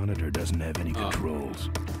 The monitor doesn't have any controls.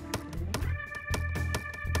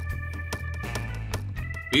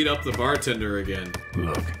 Beat up the bartender again.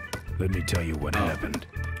 Look, let me tell you what happened.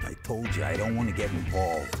 I told you I don't want to get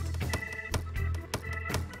involved.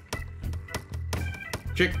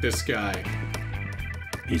 Kick this guy.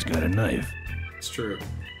 He's got a knife. It's true.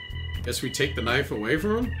 Guess we take the knife away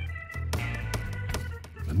from him?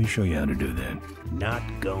 Let me show you how to do that. Not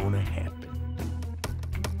gonna happen.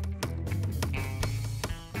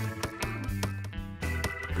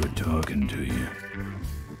 Good talking to you.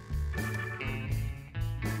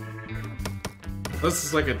 This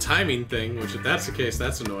is like a timing thing, which if that's the case,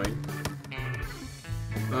 that's annoying.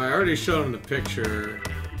 I already showed him the picture.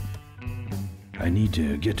 I need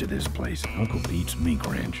to get to this place, Uncle Pete's Mink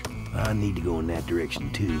Ranch. I need to go in that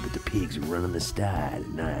direction too, but the pigs are running the style at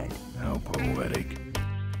night. How poetic.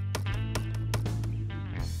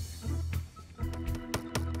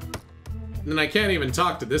 And I can't even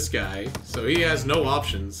talk to this guy, so he has no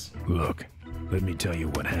options. Look, let me tell you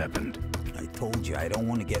what happened. I told you I don't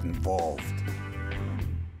want to get involved.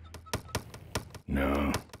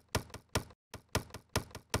 No.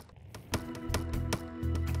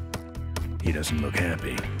 He doesn't look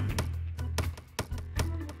happy.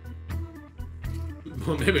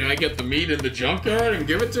 Well, maybe I get the meat in the junkyard and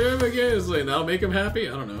give it to him again? It's like, that'll make him happy?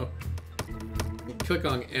 I don't know. Click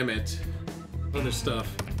on Emmett. Other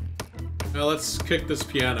stuff. Now let's kick this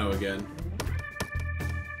piano again.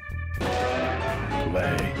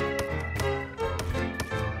 Play.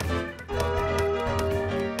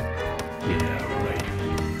 Yeah, right.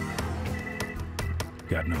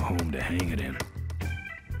 Got no home to hang it in.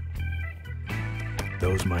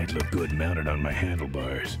 Those might look good mounted on my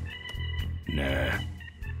handlebars. Nah.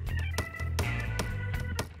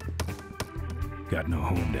 Got no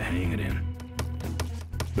home to hang it in.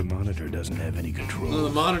 The monitor doesn't have any controls. Well, the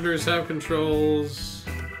monitors have controls.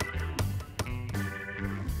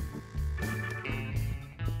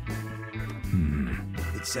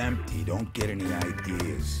 It's empty. Don't get any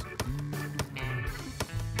ideas.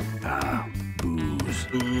 Ah, booze.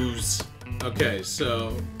 Booze. Okay,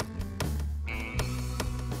 so...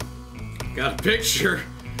 got a picture.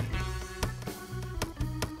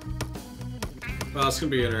 Well, it's gonna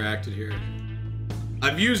be interacted here.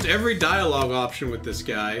 I've used every dialogue option with this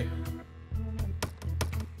guy.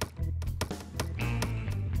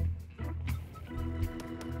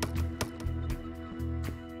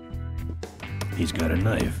 He's got a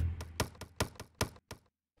knife.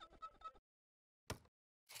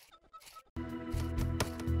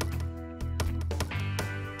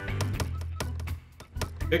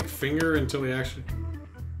 Pick finger until he actually...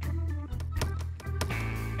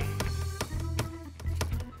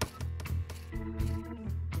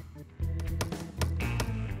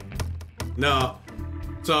 No.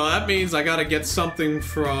 So that means I gotta get something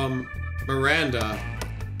from Miranda.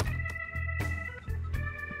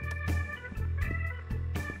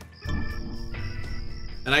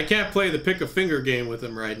 And I can't play the pick a finger game with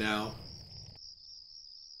him right now.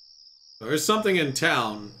 So there's something in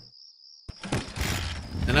town.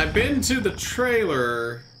 And I've been to the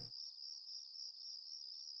trailer.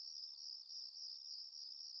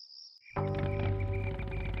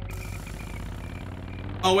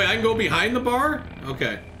 Oh wait, I can go behind the bar?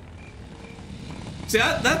 Okay. See,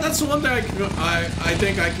 that's the one thing I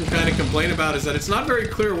think I can kind of complain about, is that it's not very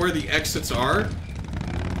clear where the exits are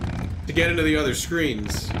to get into the other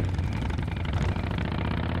screens.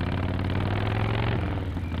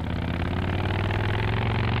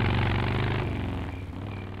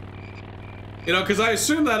 You know, because I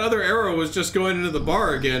assumed that other arrow was just going into the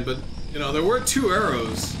bar again, but, you know, there were 2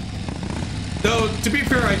 arrows. Though, to be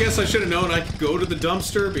fair, I guess I should have known I could go to the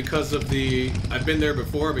dumpster because of the... I've been there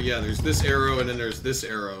before, but yeah, there's this arrow and then there's this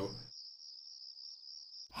arrow.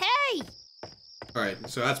 Hey! Alright,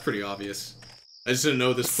 so that's pretty obvious. I just didn't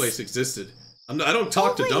know this place existed. I don't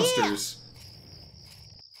talk to dumpsters.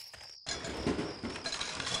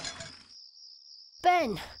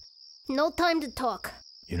 Ben, no time to talk.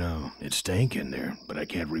 You know, it stank in there, but I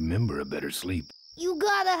can't remember a better sleep. You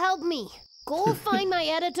gotta help me. Go find my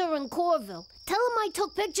editor in Corville. Tell him I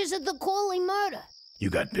took pictures of the Corley murder. You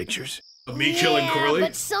got pictures? Of me killing Corley?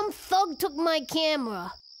 But some thug took my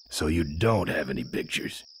camera. So you don't have any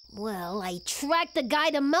pictures? Well, I tracked the guy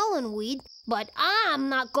to Melonweed, but I'm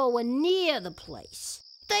not going near the place.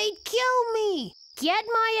 They'd kill me. Get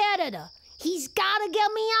my editor. He's gotta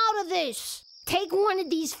get me out of this. Take one of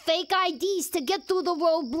these fake IDs to get through the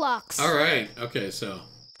roadblocks. All right. Okay, so.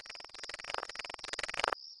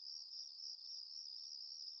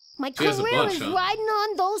 My career is riding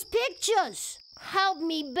on those pictures. Help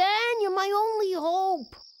me, Ben. You're my only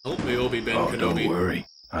hope. Help me, Obi-Ben Kenobi. Don't worry.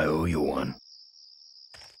 I owe you one.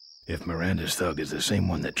 If Miranda's thug is the same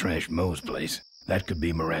one that trashed Moe's place, that could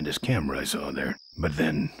be Miranda's camera I saw there. But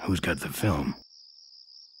then, who's got the film?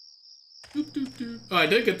 Oh, I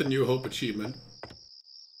did get the New Hope achievement.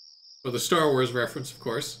 For the Star Wars reference, of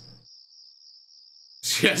course.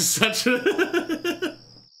 She has such a...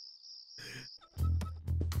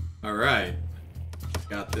 Alright.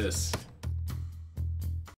 Got this.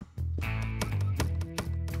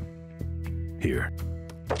 Here.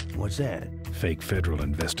 What's that? Fake federal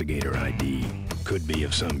investigator ID. Could be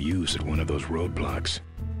of some use at one of those roadblocks.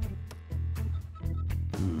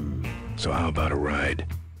 So how about a ride?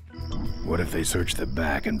 What if they search the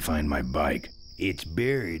back and find my bike? It's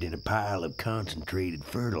buried in a pile of concentrated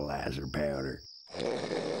fertilizer powder.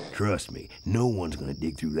 Trust me, no one's gonna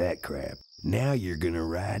dig through that crap. Now you're gonna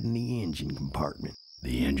ride in the engine compartment.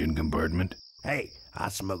 The engine compartment? Hey, I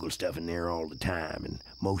smuggle stuff in there all the time, and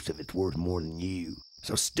most of it's worth more than you.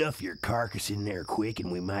 So stuff your carcass in there quick,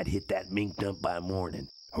 and we might hit that mink dump by morning.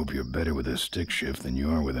 Hope you're better with a stick shift than you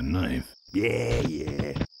are with a knife.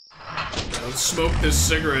 Yeah. Let's smoke this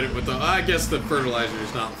cigarette with the... I guess the fertilizer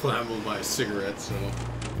is not flammable by a cigarette, so...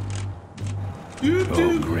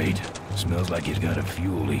 Oh, great. Smells like he's got a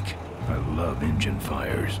fuel leak. I love engine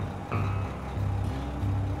fires.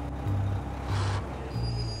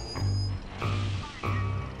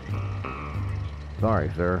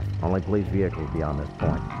 Sorry, sir. Only police vehicles beyond this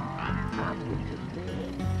point.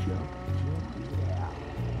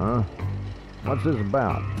 Huh? What's this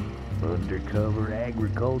about? Undercover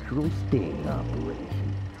agricultural sting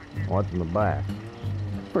operation. What's in the back?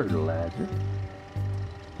 Fertilizer.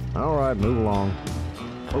 All right, move along.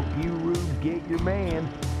 Hope you rubes get your man.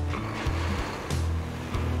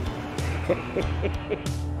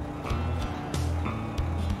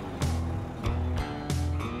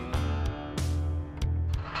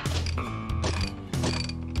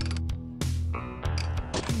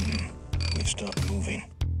 We stopped moving.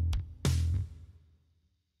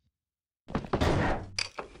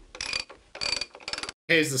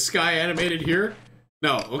 Hey, is the sky animated here?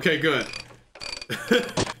 No. Okay, good.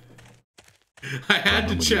 I had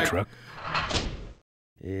to check.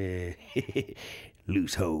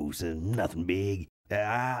 Loose hose, nothing big.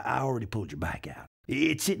 I already pulled your bike out.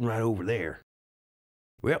 It's sitting right over there.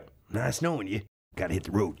 Well, nice knowing you. Gotta hit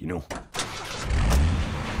the road, you know.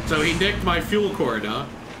 So he nicked my fuel cord, huh?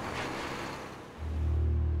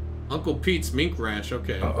 Uncle Pete's Mink Ranch,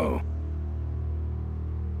 okay. Uh-oh.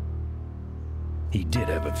 He did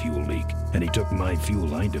have a fuel leak, and he took my fuel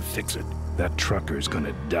line to fix it. That trucker's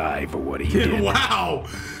gonna die for what he did. Wow!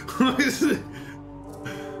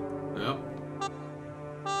 Yep.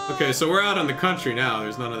 Okay, so we're out in the country now.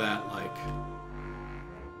 There's none of that, like...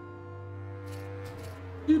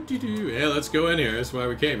 Yeah, let's go in here. That's why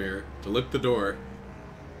we came here. To lick the door.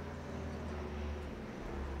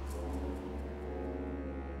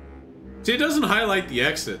 See, it doesn't highlight the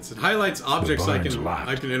exits. It highlights objects I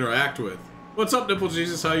can interact with. What's up, Nipple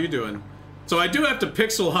Jesus? How you doing? So I do have to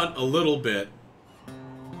pixel hunt a little bit,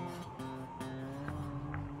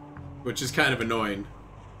 which is kind of annoying.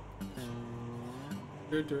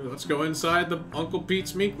 Let's go inside the Uncle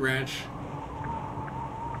Pete's Mink Ranch.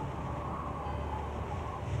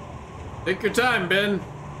 Take your time, Ben.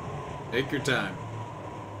 Take your time.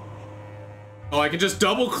 Oh, I can just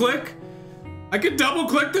double click? I can double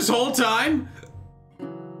click this whole time?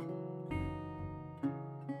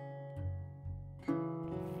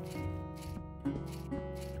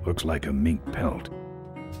 Looks like a mink pelt.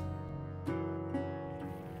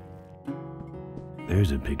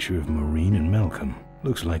 There's a picture of Maureen and Malcolm.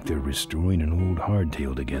 Looks like they're restoring an old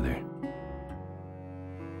hardtail together.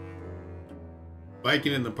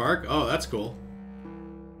 Biking in the park? Oh, that's cool.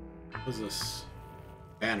 What's this?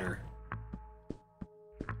 Banner.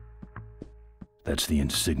 That's the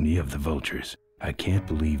insignia of the vultures. I can't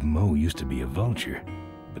believe Mo used to be a vulture.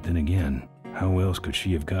 But then again, how else could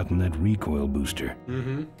she have gotten that recoil booster?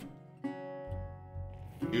 Mm-hmm.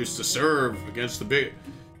 Used to serve against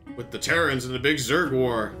with the Terrans in the big Zerg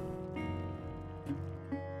War.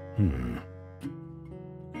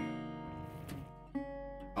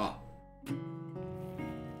 Ah.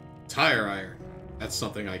 Tire iron. That's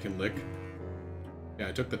something I can lick. Yeah,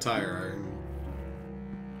 I took the tire iron.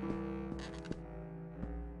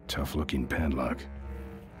 Tough-looking padlock.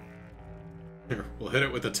 Here, we'll hit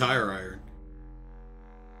it with the tire iron.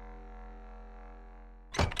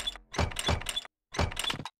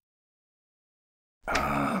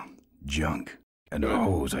 Junk. And a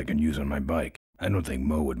hose I can use on my bike. I don't think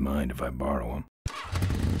Mo would mind if I borrow him.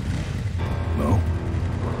 Mo?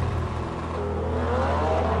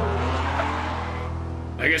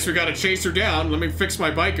 I guess we gotta chase her down. Let me fix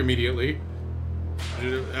my bike immediately.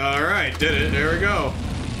 Alright, did it. There we go.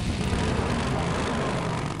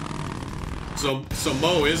 So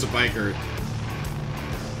Mo is a biker.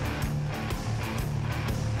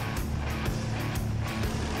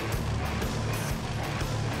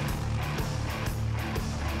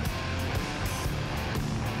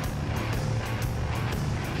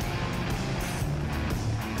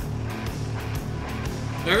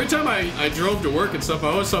 Every time I drove to work and stuff, I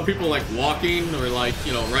always saw people like walking or like,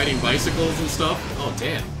 you know, riding bicycles and stuff. Oh,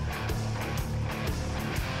 damn.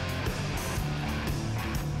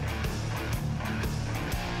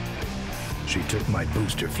 She took my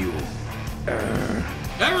booster fuel.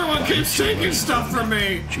 Everyone keeps taking stuff from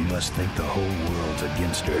me! She must think the whole world's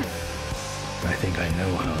against her. I think I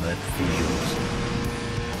know how that feels.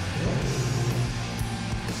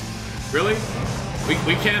 Really?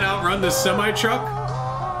 We can't outrun this semi-truck?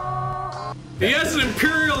 He has an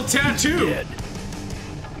Imperial tattoo! Dead.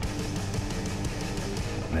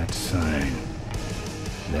 That sign.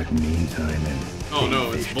 That means I'm in Oh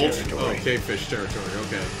no, it's Vulture. territory. Oh, Cavefish territory,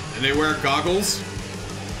 okay. And they wear goggles?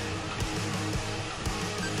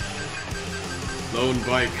 Lone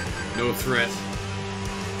bike, no threat.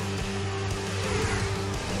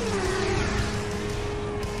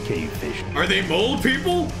 Cavefish. Are they mole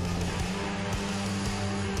people?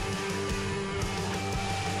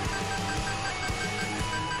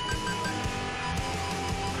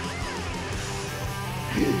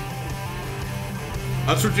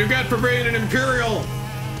 That's what you get for being an Imperial!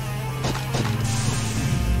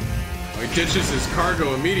 Oh, he ditches his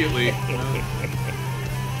cargo immediately.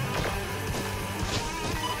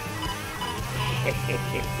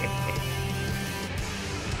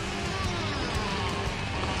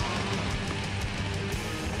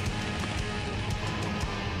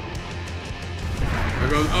 There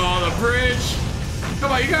goes, oh, the bridge!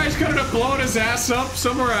 Come on, you guys couldn't have blown his ass up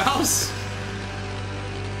somewhere else?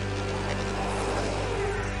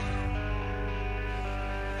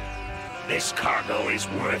 This cargo is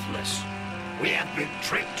worthless. We have been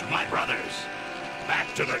tricked, my brothers.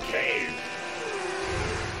 Back to the cave.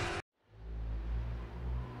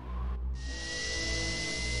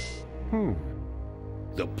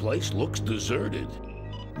 The place looks deserted.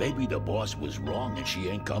 Maybe the boss was wrong and she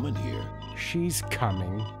ain't coming here. She's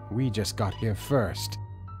coming. We just got here first.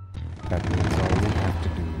 That means all we have to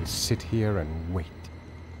do is sit here and wait.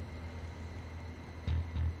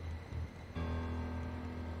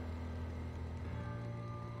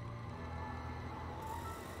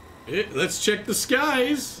 Let's check the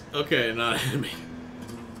skies. Okay, not enemy.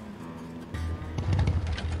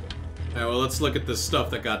 Alright, well, let's look at this stuff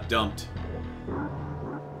that got dumped.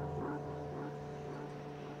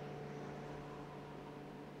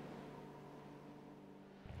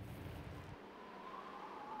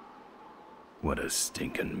 What a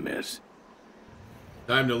stinking mess.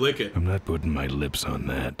 Time to lick it. I'm not putting my lips on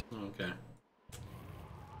that. Okay.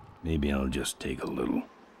 Maybe I'll just take a little.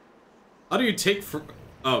 How do you take from...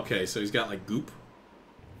 Oh, okay, so he's got, like, goop.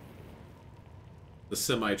 The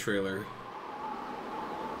semi-trailer.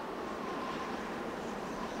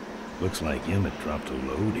 Looks like Emmett dropped a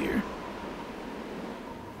load here.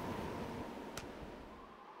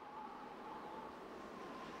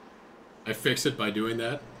 I fix it by doing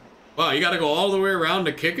that. Wow, you gotta go all the way around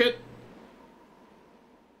to kick it?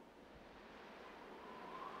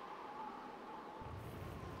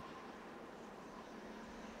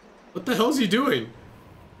 What the hell's he doing?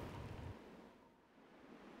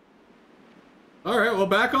 Alright, well,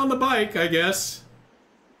 back on the bike, I guess.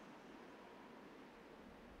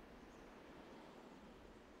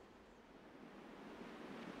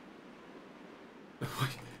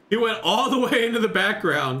 He went all the way into the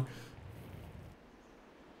background.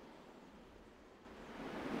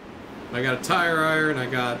 I got a tire iron, I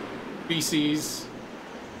got feces.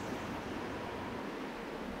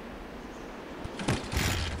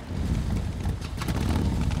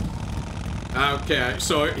 Okay,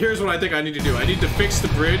 so here's what I think I need to do. I need to fix the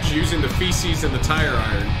bridge using the feces and the tire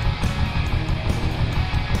iron.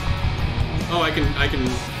 Oh, I can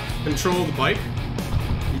control the bike.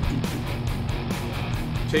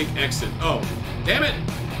 Take exit. Oh, damn it!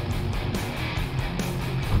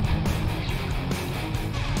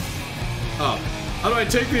 Oh, how do I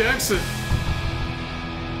take the exit?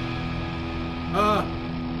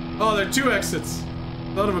 Oh, there are 2 exits.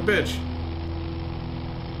 Son of a bitch.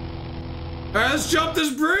 Alright, let's jump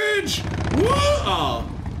this bridge! Woo! Oh.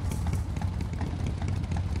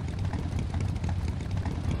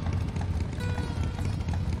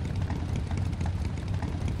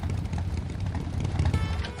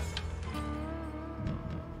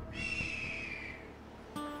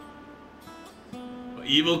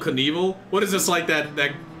 Evil Knievel? What is this, like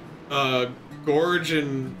that gorge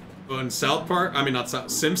in South Park? I mean, not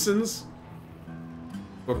South, Simpsons?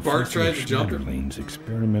 Where Bart tried to jump it? Schmetterling's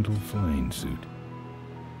experimental flying suit.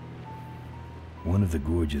 One of the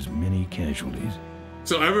gorge's many casualties.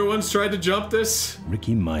 So everyone's tried to jump this?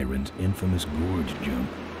 Ricky Myron's infamous gorge jump.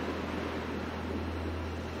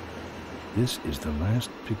 This is the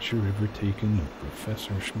last picture ever taken of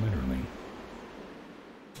Professor Schmetterling.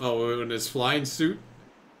 Oh, in his flying suit?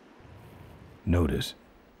 Notice,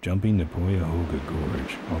 jumping the Cuyahoga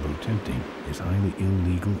Gorge, although tempting, is highly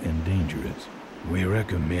illegal and dangerous. We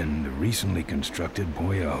recommend the recently constructed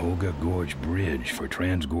Cuyahoga Gorge Bridge for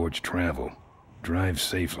transgorge travel. Drive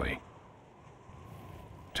safely.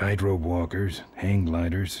 Tightrope walkers, hang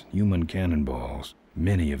gliders, human cannonballs.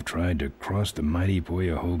 Many have tried to cross the mighty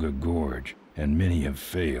Cuyahoga Gorge, and many have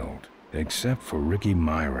failed, except for Ricky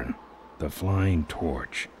Myron, the Flying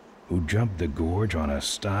Torch, who jumped the gorge on a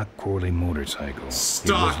stock Corley motorcycle.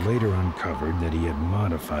 Stock. It was later uncovered that he had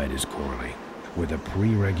modified his Corley with a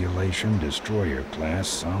pre-regulation destroyer-class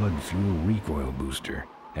solid-fuel recoil booster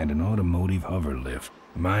and an automotive hover lift.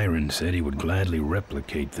 Myron said he would gladly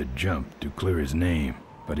replicate the jump to clear his name,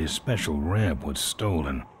 but his special ramp was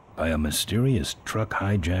stolen by a mysterious truck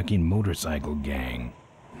hijacking motorcycle gang.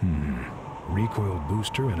 Recoil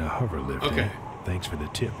booster and a hover lift. Okay. Eh? Thanks for the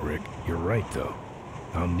tip, Rick. You're right, though.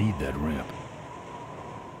 I'll need that ramp.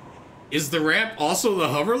 Is the ramp also the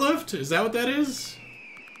hover lift? Is that what that is?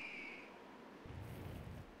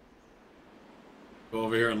 Go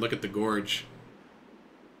over here and look at the gorge.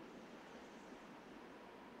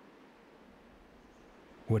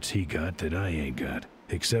 What's he got that I ain't got?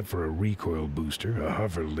 Except for a recoil booster, a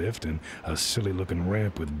hover lift, and a silly-looking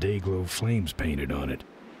ramp with Dayglow flames painted on it.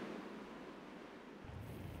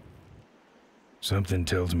 Something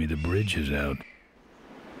tells me the bridge is out.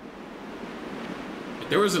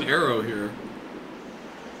 There was an arrow here.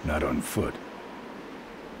 Not on foot.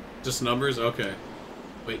 Just numbers? Okay.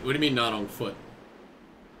 Wait, what do you mean not on foot?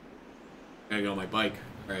 I gotta go on my bike.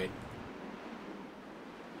 Alright.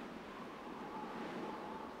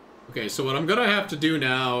 Okay, so what I'm gonna have to do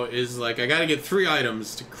now is, like, I gotta get 3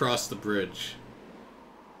 items to cross the bridge.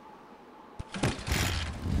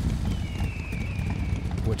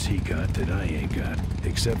 What's he got that I ain't got?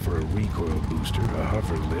 Except for a recoil booster, a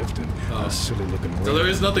hover lift, and a silly-looking ramp. So there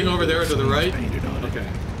is nothing over there to the right? Painted on it. Okay.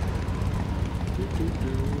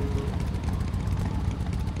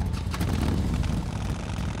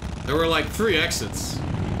 There were like 3 exits.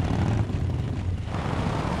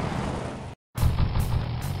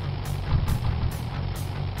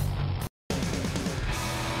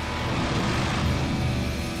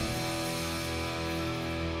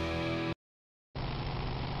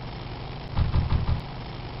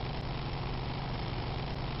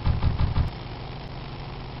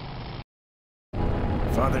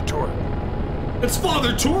 Father Torque. It's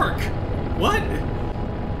Father Torque! What?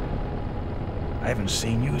 I haven't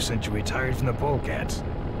seen you since you retired from the Polecats.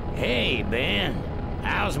 Hey, Ben.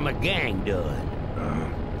 How's my gang doing?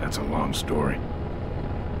 That's a long story.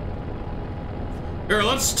 Here,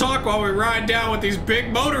 let's talk while we ride down with these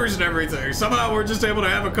big motors and everything. Somehow we're just able to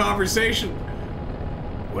have a conversation.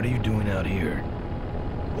 What are you doing out here?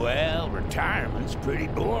 Well, retirement's pretty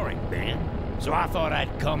boring, Ben. So I thought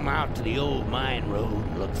I'd come out to the old mine road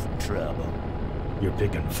and look for trouble. You're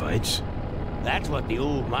picking fights? That's what the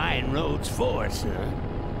old mine road's for, son.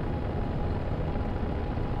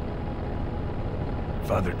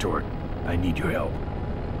 Father Torque, I need your help.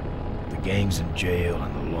 The gang's in jail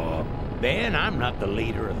and the law. Ben, I'm not the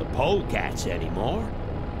leader of the Polecats anymore.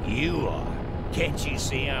 You are. Can't you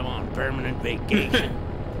see I'm on permanent vacation?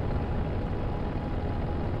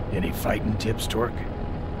 Any fighting tips, Torque?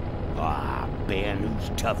 Ah, Ben, who's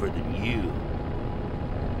tougher than you?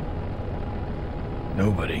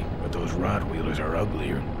 Nobody, but those Rottweilers are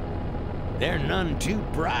uglier. They're none too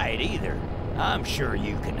bright either. I'm sure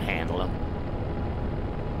you can handle them.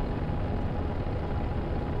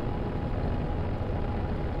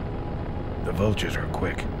 The vultures are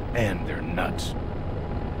quick, and they're nuts.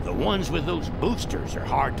 The ones with those boosters are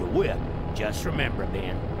hard to whip. Just remember,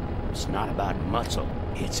 Ben, it's not about muscle,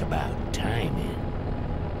 it's about timing.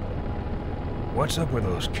 What's up with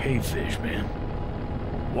those cavefish, man?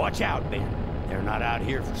 Watch out, Ben. They're not out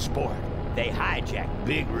here for sport. They hijack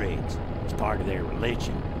big rigs. It's part of their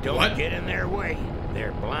religion. Don't get in their way.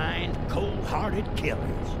 They're blind, cold-hearted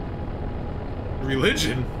killers.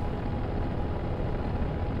 Religion?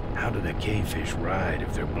 How do the cavefish ride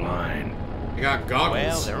if they're blind? They got goggles.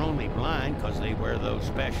 Well, they're only blind because they wear those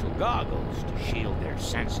special goggles to shield their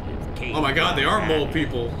sensitive cave. Oh my god, they are mole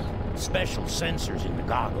people. Special sensors in the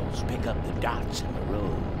goggles pick up the dots in the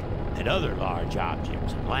road and other large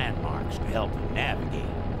objects and landmarks to help them navigate.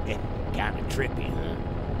 Kind of trippy, huh?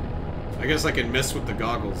 I guess I can mess with the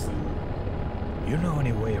goggles then. You know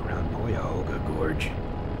any way around Cuyahoga Gorge?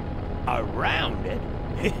 Around it?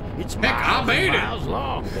 It's Heck, I miles made and it. miles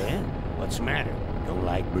long, Ben. What's the matter? Don't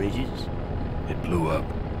like bridges? It blew up.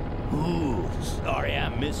 Ooh, sorry I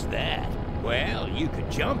missed that. Well, you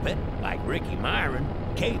could jump it, like Ricky Myron.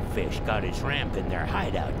 Cavefish got his ramp in their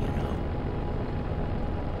hideout, you know.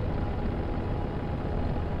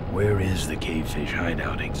 Where is the cavefish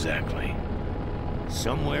hideout exactly?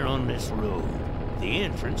 Somewhere on this road. The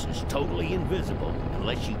entrance is totally invisible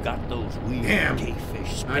unless you got those weird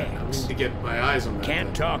cavefish specs. I need to get my eyes on that.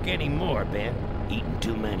 Can't talk anymore, Ben. Eating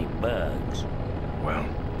too many bugs. Well,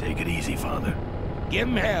 take it easy, Father. Give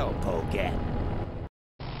him hell, Polecat.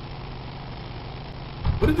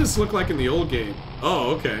 What did this look like in the old game?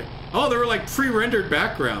 Oh, okay. Oh, there were like pre-rendered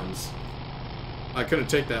backgrounds. I couldn't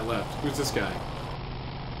take that left. Who's this guy?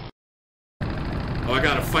 Oh, I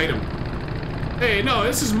gotta fight him. Hey, no,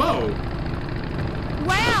 this is Mo.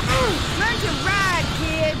 Wow! Learn to ride,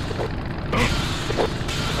 kid!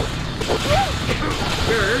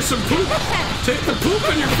 Here's some poop. Take the poop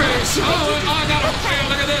in your face. Oh, I got him. Hey,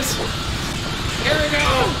 look at this. Here we go.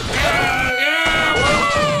 Yeah,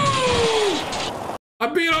 woo! I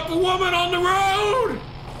beat up a woman on the road.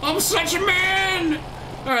 I'm such a man.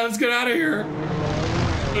 All right, let's get out of here.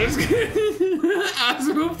 Let's get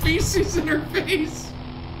Osmo feces in her face.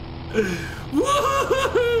 Woo!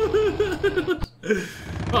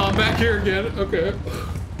 Oh, I'm back here again. Okay.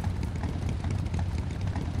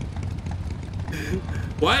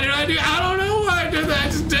 Why did I do? I don't know why I did that. I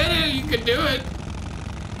just did it. You can do it.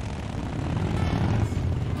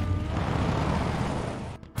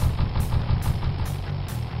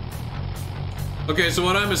 Okay, so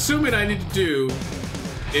what I'm assuming I need to do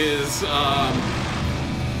is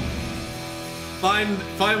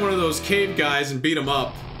find one of those cave guys and beat him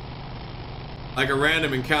up. Like a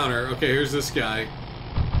random encounter. Okay, here's this guy.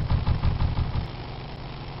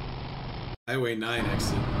 Highway 9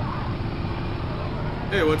 exit.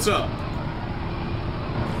 Hey, what's up?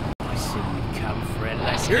 I see you come, friend.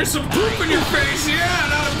 Here's some poop in your face. Yeah,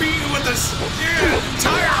 now I'm beating with this. Yeah,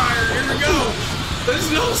 tire iron. Here we go. There's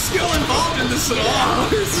no skill involved in this at all. I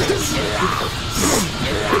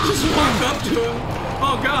just walk up to him.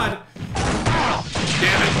 Oh God.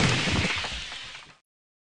 Damn it.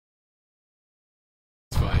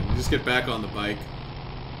 It's fine. You just get back on the bike.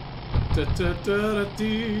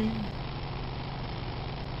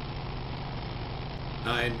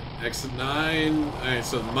 Nine, exit 9. Alright,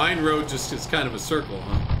 so the mine road just is kind of a circle,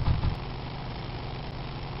 huh?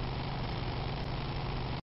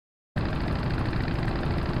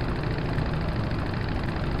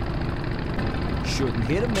 Shouldn't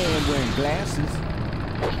hit a man wearing glasses.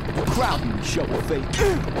 You're crowding to show a face.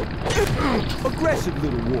 Aggressive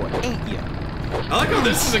little wart, ain't you? I like how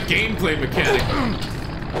this is a gameplay mechanic.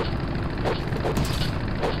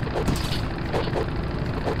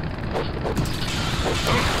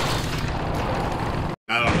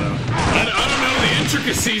 I don't know. I don't know the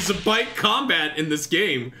intricacies of bike combat in this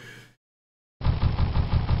game.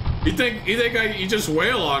 You think you just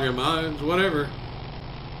wail on him, huh? Whatever.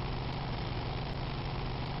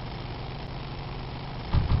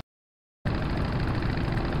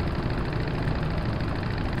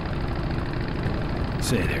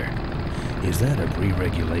 Say there, is that a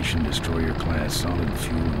pre-regulation destroyer class solid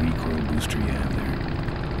fuel recoil booster you have there?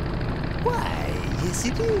 Why, yes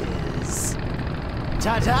it is.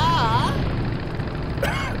 Ta-ta!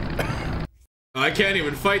 I can't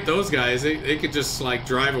even fight those guys. They could just like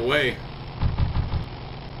drive away.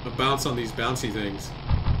 But bounce on these bouncy things.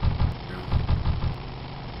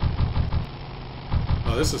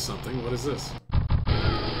 Oh, this is something. What is this?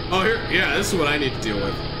 Oh, here. Yeah, this is what I need to deal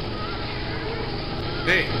with.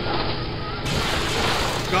 Hey.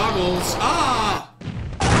 Goggles. Ah!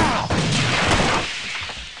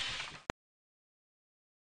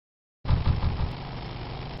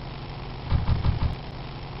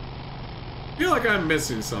 feel like I'm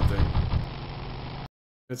missing something.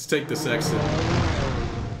 Let's take this exit.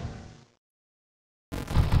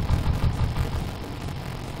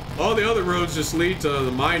 All the other roads just lead to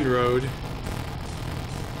the mine road.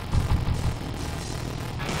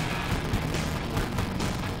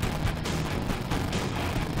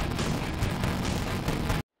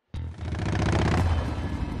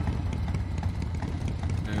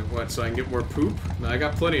 And what, so I can get more poop? No, I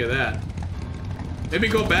got plenty of that. Maybe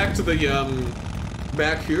go back to the,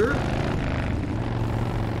 back here?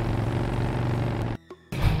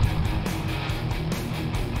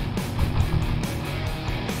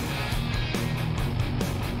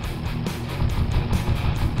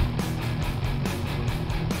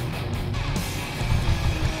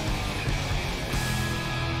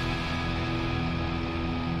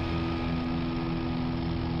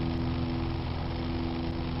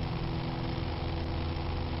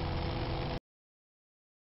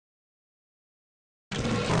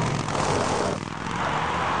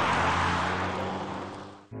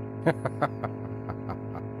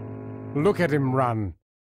 Look at him run.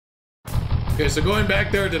 Okay, so going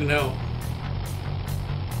back there didn't help.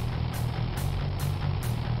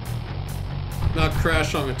 Not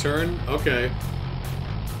crash on a turn? Okay.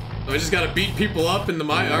 I just gotta beat people up in the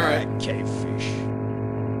mine? Alright. Cavefish.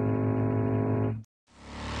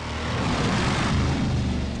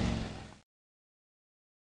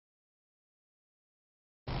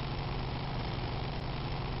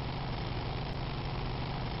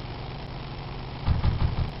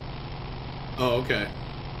 Oh, okay.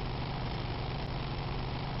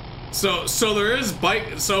 So there is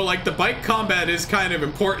bike, so like the bike combat is kind of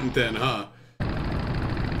important then, huh?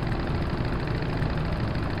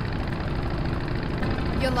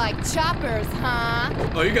 You like choppers, huh?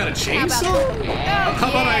 Oh, you got a chainsaw? How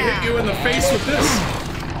about I hit you in the face with this?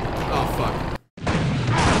 Oh, fuck.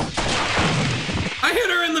 I hit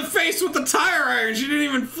her in the face with the tire iron. She didn't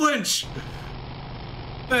even flinch.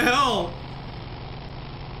 The hell?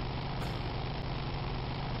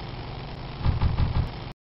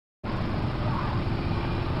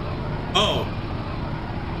 Oh.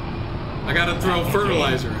 I gotta throw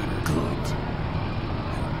fertilizer at her. Good.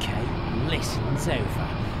 Okay, lesson's over.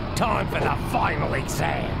 Time for the final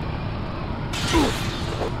exam.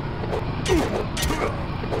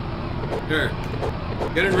 Here.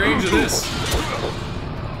 Get in range of this.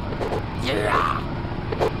 Yeah.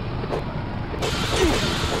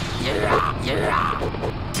 Yeah. Yeah.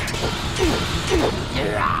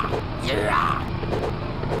 Yeah. Yeah.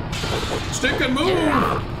 Stick and move.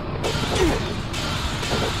 Yeah.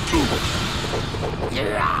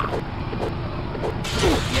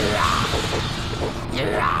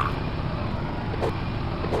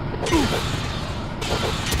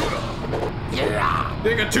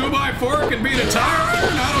 Think a 2x4 can beat a tire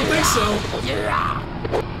iron? I don't think so.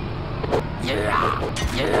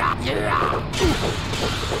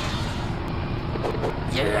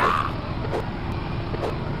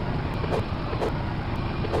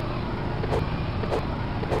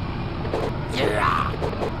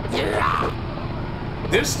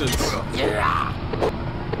 Distance.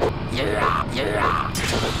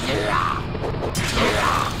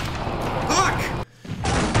 Fuck!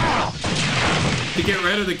 To get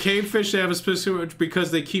rid of the cavefish, they have a specific,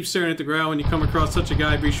 because they keep staring at the ground. When you come across such a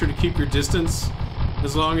guy, be sure to keep your distance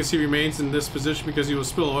as long as he remains in this position, because he will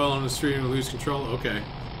spill oil on the street and lose control. Okay.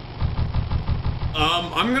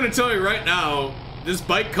 I'm gonna tell you right now, this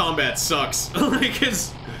bike combat sucks. Like,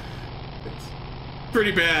 it's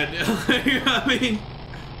pretty bad. I mean,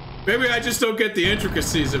 maybe I just don't get the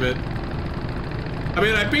intricacies of it. I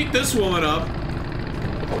mean, I beat this woman up.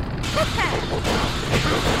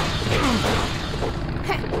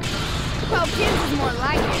 Well, kids is more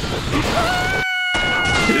like it.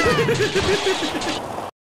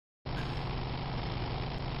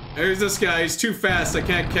 There's this guy. He's too fast. I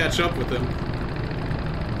can't catch up with him.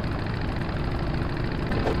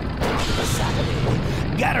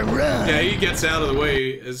 Gotta run. Yeah, he gets out of the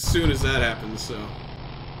way as soon as that happens, so.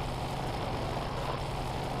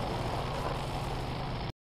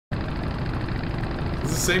 Is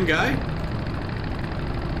this the same guy?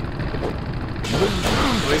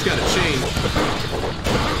 Oh, he's got a chain.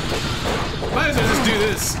 Might as well just do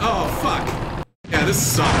this. Oh, fuck. Yeah, this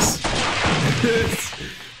sucks.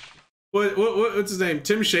 What's his name?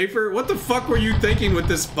 Tim Schafer? What the fuck were you thinking with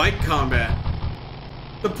this bike combat?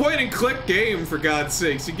 The point and click game, for God's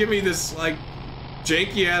sakes. You give me this, like,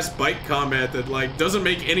 janky ass bike combat that, like, doesn't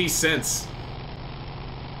make any sense.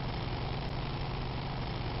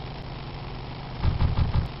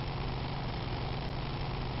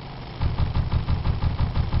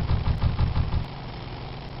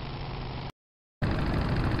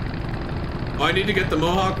 Oh, I need to get the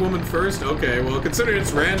Mohawk woman first? Okay, well, considering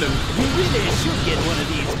it's random. You really should get one of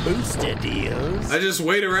these booster deals. I just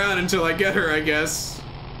wait around until I get her, I guess.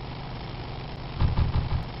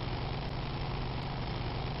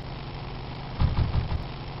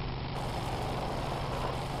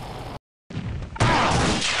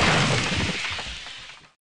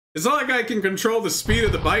 It's not like I can control the speed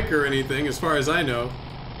of the bike or anything, as far as I know.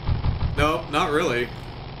 Nope, not really.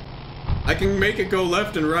 I can make it go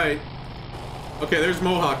left and right. Okay, there's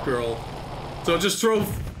Mohawk Girl. So just throw... What?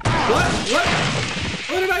 What?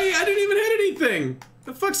 What did I didn't even hit anything!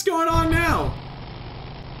 The fuck's going on now?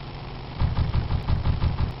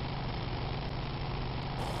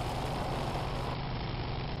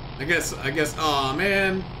 I guess, aw,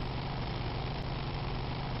 man.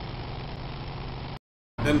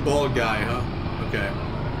 Then bald guy, huh? Okay.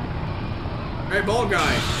 Hey, bald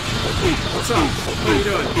guy. What's up? What are you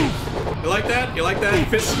doing? You like that? You like that?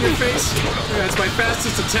 Fist in your face? Yeah, it's my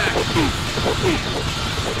fastest attack.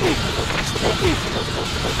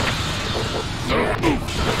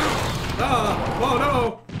 Ah! Oh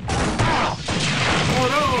no! Oh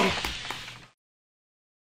no!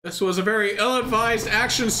 This was a very ill-advised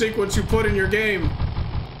action sequence you put in your game.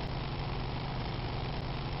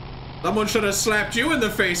 Someone should have slapped you in the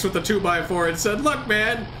face with the 2x4 and said, look,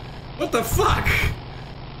 man, what the fuck?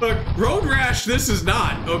 Look, Road Rash, this is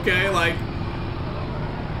not, okay? Like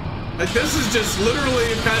this is just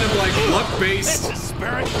literally kind of like luck-based.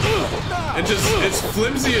 And just, it's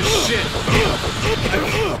flimsy as shit.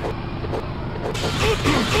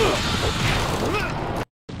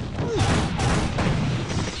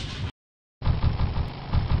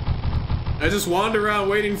 I just wander around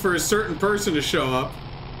waiting for a certain person to show up.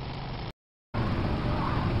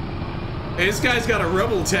 Hey, this guy's got a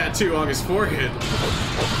rebel tattoo on his forehead.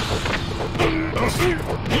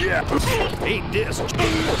 Yeah, eat this. You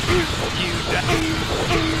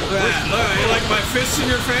you like my fist in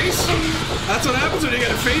your face? That's what happens when you get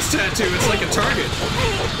a face tattoo. It's like a target.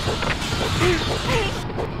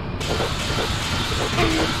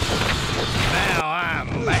 Now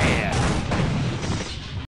I'm mad.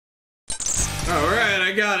 All right,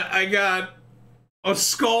 I got a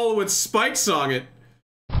skull with spikes on it.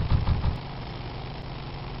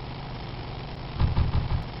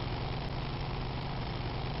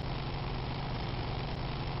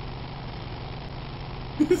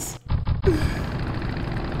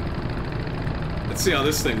 Let's see how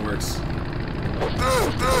this thing works.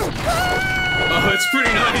 Oh, it's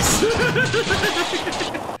pretty nice.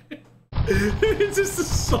 It's just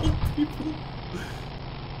assault people.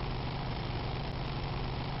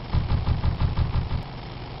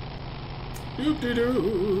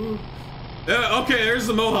 Doo-doo-doo. Okay, there's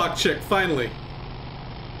the Mohawk chick, finally.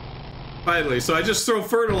 Finally, so I just throw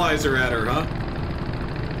fertilizer at her, huh?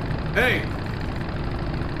 Hey!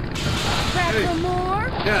 Back Hey. for more?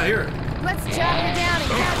 Yeah, here. Let's chop her down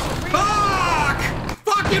and catch her. Fuck!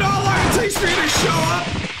 Fuck it all, it takes me to show up!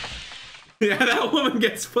 Yeah, that woman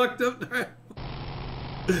gets fucked up there.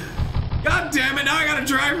 God damn it, now I gotta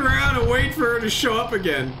drive around and wait for her to show up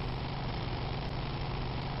again.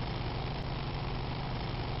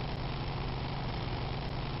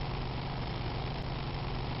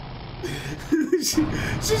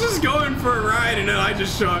 She's just going for a ride and then I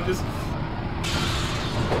just show up, just...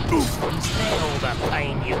 Is that all the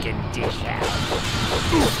pain you can dish out?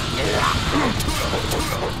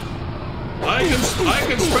 I can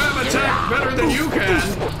spam attack better than you can.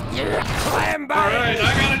 Alright,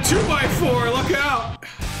 I got a 2x4, look out!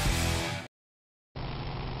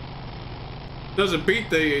 Doesn't beat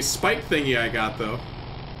the spike thingy I got though.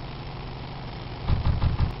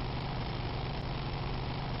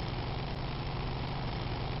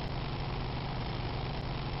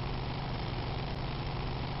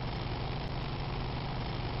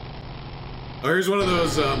 Oh, here's one of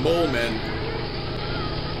those mole men.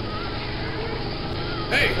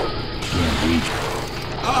 Hey!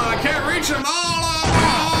 Oh, I can't reach him!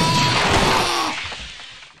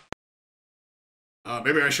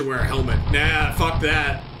 Maybe I should wear a helmet. Nah, fuck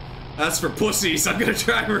that. That's for pussies. I'm gonna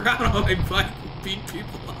drive around on my bike and beat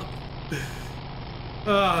people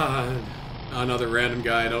up. Another random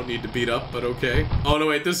guy I don't need to beat up, but okay. Oh, no,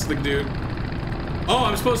 wait, this is the dude. Oh,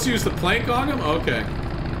 I'm supposed to use the plank on him? Okay.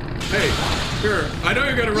 Hey, here, I know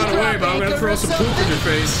you're gonna run away, but I'm gonna throw some poop in your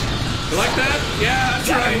face. You like that? Yeah, that's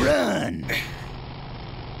right. Run!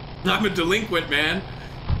 I'm a delinquent, man.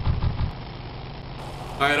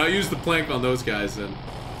 Alright, I'll use the plank on those guys then.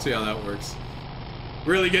 See how that works.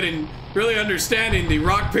 Really understanding the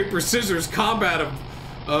rock, paper, scissors combat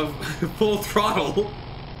of Full Throttle.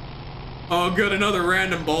 Oh, good, another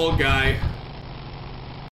random bald guy.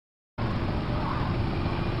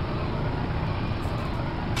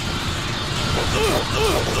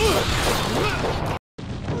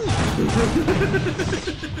 Oh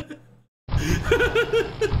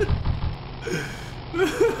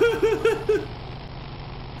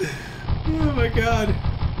my god.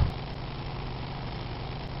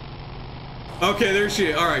 Okay, there she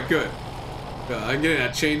is. Alright, good. I'm getting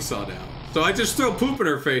that chainsaw now. So I just throw poop in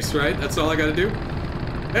her face, right? That's all I gotta do?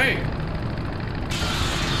 Hey!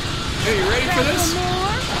 Hey, you ready for this?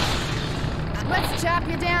 Let's chop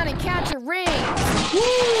you down and count your rings.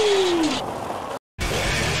 Woo!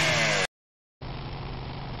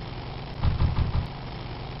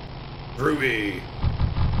 Ruby.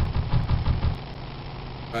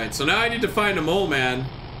 Alright, so now I need to find a mole man.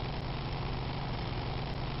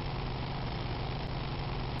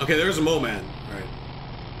 Okay, there's a mole man. Alright.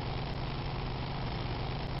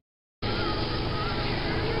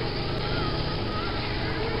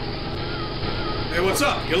 Hey, what's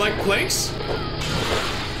up? You like planks?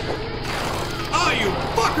 Oh, you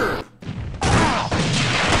fucker!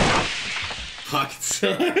 Fuck.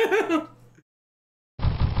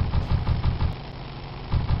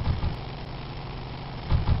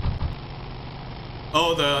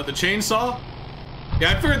 Oh, the chainsaw?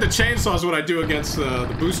 Yeah, I figured the chainsaw is what I do against the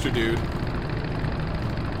booster dude.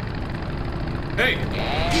 Hey,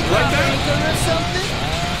 you like that?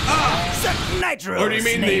 Ah! Nitro, or do you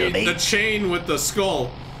mean the chain with the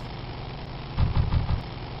skull?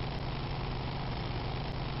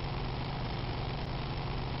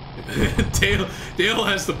 Dale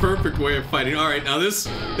has the perfect way of fighting. All right, now this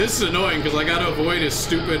is annoying because I gotta avoid his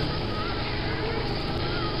stupid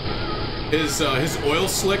his oil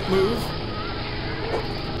slick move.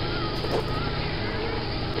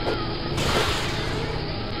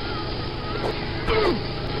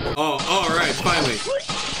 Oh, all right, finally.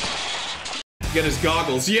 Get his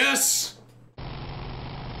goggles. Yes!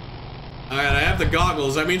 Alright, I have the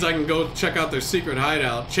goggles. That means I can go check out their secret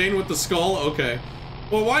hideout. Chain with the skull? Okay.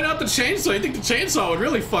 Well, why not the chainsaw? You think the chainsaw would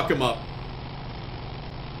really fuck him up?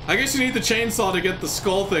 I guess you need the chainsaw to get the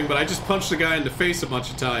skull thing, but I just punched the guy in the face a bunch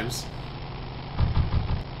of times.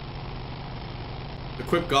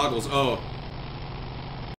 Equip goggles. Oh.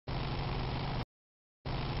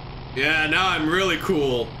 Yeah, now I'm really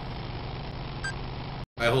cool.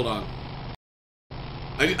 Alright, hold on.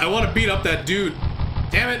 I want to beat up that dude.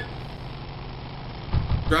 Damn it.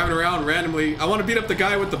 Driving around randomly. I want to beat up the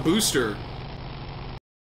guy with the booster.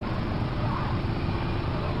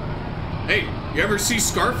 Hey, you ever see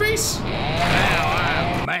Scarface?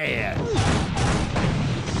 Now I'm mad.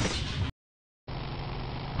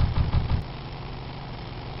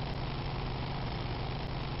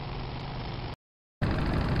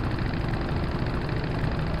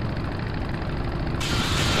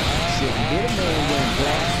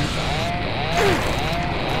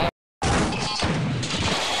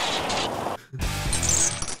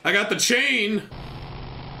 I got the chain.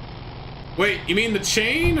 Wait, you mean the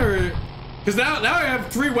chain or? Because now I have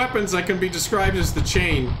 3 weapons that can be described as the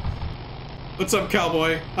chain. What's up,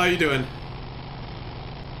 cowboy? How you doing?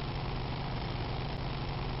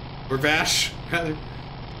 Or Vash? Oh,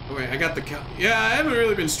 wait, I got the cow. Yeah, I haven't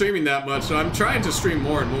really been streaming that much, so I'm trying to stream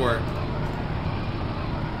more and more.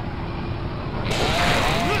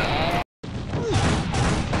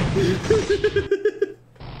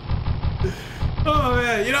 Oh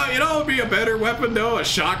man, you know what would be a better weapon though? A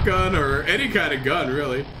shotgun or any kind of gun,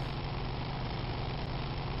 really.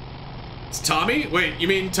 It's Tommy? Wait, you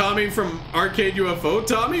mean Tommy from Arcade UFO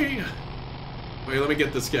Tommy? Wait, let me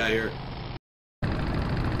get this guy here.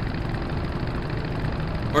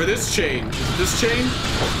 Or this chain. Is it this chain?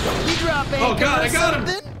 Oh god, I got him!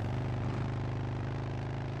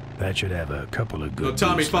 That should have a couple of good. Oh,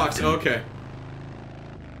 Tommy Fox, okay.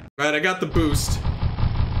 Right, I got the boost.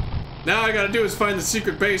 Now all I gotta do is find the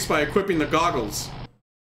secret base by equipping the goggles.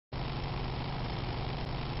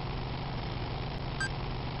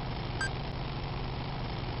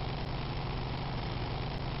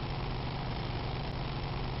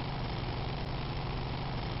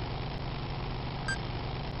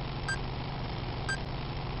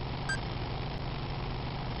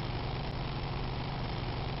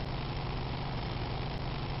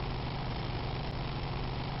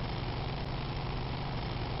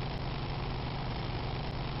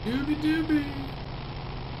 Doobie doobie.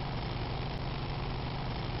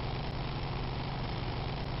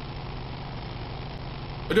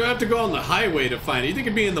 Or do I have to go on the highway to find it? You think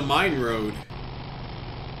it'd be in the mine road?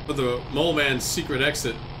 For the Mole Man's secret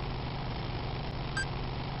exit.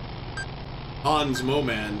 Hans Mole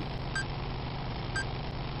Man.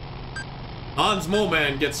 Hans Mole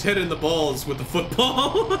Man gets hit in the balls with a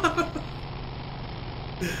football.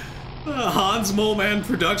 Hans Mole Man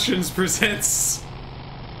Productions presents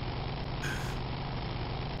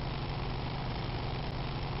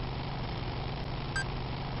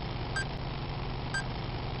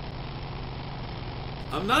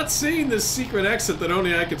I'm not seeing this secret exit that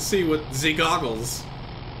only I can see with the goggles.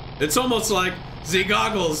 It's almost like the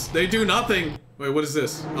goggles, they do nothing. Wait, what is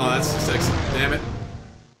this? Oh, that's this exit. Damn it.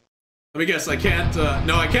 Let me guess, I can't,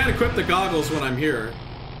 no, I can't equip the goggles when I'm here.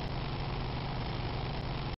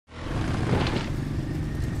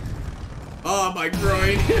 Oh, my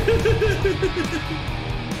groin.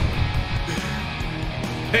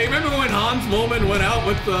 Hey, remember when Hans Moleman went out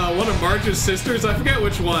with one of Marge's sisters? I forget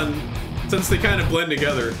which one, since they kind of blend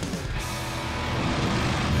together.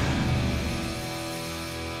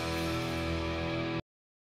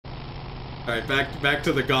 Alright, back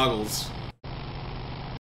to the goggles.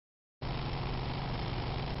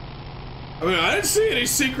 I mean, I didn't see any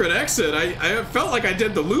secret exit. I felt like I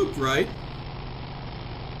did the loop, right?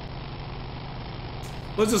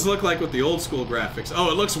 What does this look like with the old school graphics?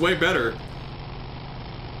 Oh, it looks way better.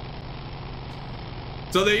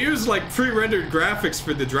 So they use like pre-rendered graphics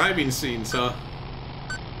for the driving scenes, huh?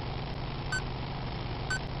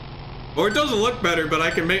 Or it doesn't look better, but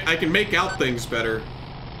I can make out things better.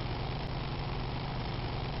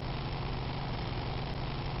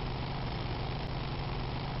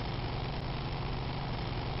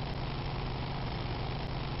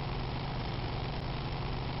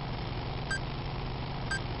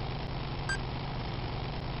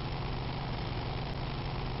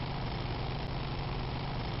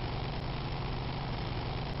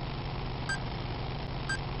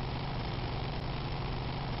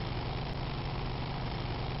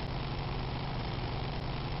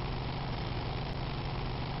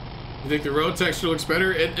 You think the road texture looks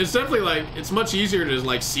better? It's definitely like, it's much easier to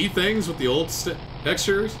like see things with the old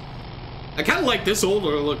textures. I kind of like this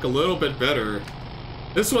older look a little bit better.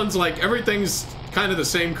 This one's like, everything's kind of the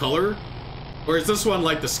same color. Whereas this one,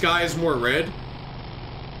 like the sky is more red.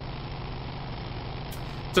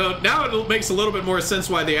 So now it makes a little bit more sense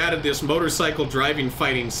why they added this motorcycle driving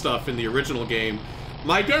fighting stuff in the original game.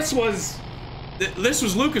 My guess was, this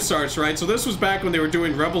was Lucasarts, right? So this was back when they were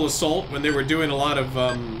doing Rebel Assault, when they were doing a lot of,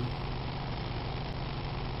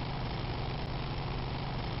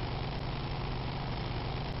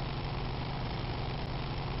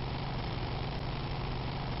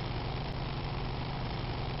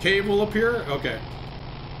 cave will appear? Okay.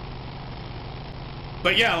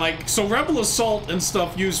 But yeah, like, so Rebel Assault and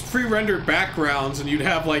stuff use pre-rendered backgrounds, and you'd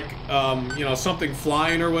have like, you know, something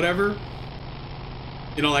flying or whatever.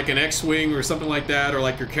 You know, like an X-Wing or something like that, or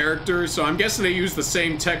like your character. So I'm guessing they used the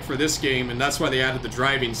same tech for this game, and that's why they added the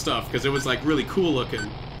driving stuff, because it was like really cool looking.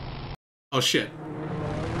 Oh shit.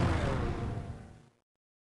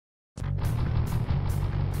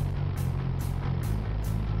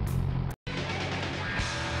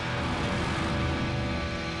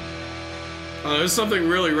 There's something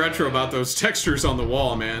really retro about those textures on the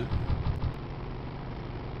wall, man.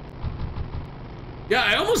 Yeah,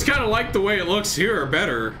 I almost kind of like the way it looks here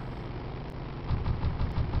better.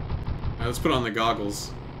 Alright, let's put on the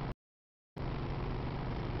goggles.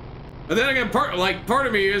 And then again, part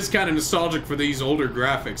of me is kind of nostalgic for these older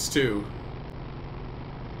graphics too.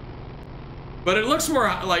 But it looks more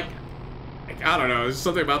like I don't know, there's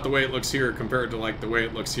something about the way it looks here compared to like the way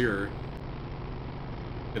it looks here.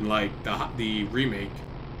 In like the remake.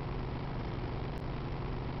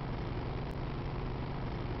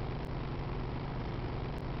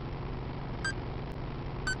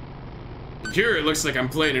 Here it looks like I'm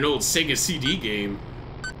playing an old Sega CD game.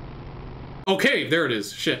 Okay, there it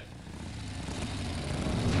is. Shit.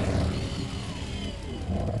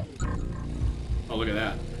 Oh, look at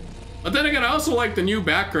that. But then again, I also like the new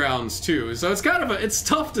backgrounds too. So it's kind of it's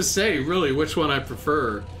tough to say really which one I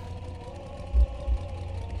prefer.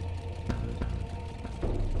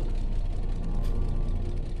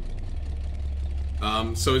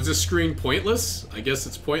 So is this screen pointless? I guess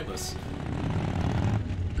it's pointless.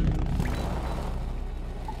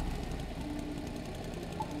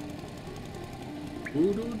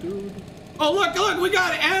 Oh look, we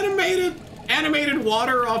got animated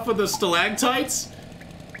water off of the stalactites,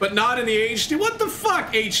 but not in the HD. What the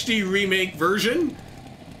fuck, HD remake version?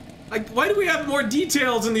 Like, why do we have more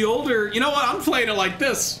details in the older? You know what? I'm playing it like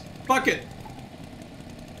this. Fuck it.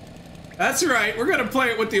 That's right, we're gonna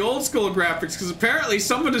play it with the old school graphics, because apparently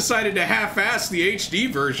someone decided to half-ass the HD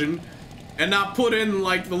version and not put in,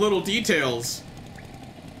 like, the little details.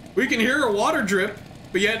 We can hear a water drip,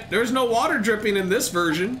 but yet there's no water dripping in this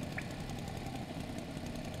version.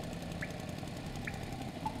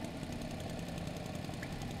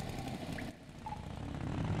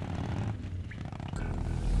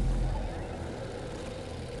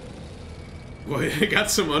 Boy, they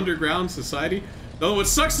got some underground society. Though what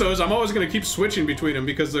sucks though is I'm always gonna keep switching between them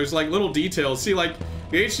because there's like little details. See, like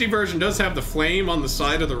the HD version does have the flame on the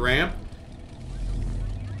side of the ramp.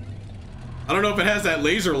 I don't know if it has that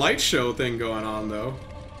laser light show thing going on though.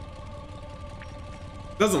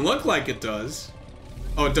 Doesn't look like it does.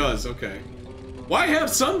 Oh, it does. Okay. Why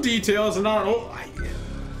have some details and not? Oh,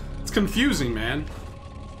 it's confusing, man.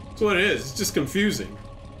 That's what it is. It's just confusing.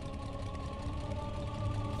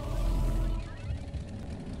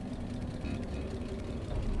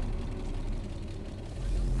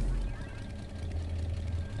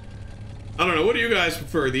 I don't know, what do you guys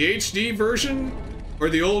prefer? The HD version or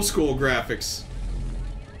the old school graphics?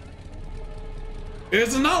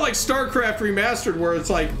 It's not like StarCraft Remastered where it's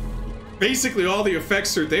like basically all the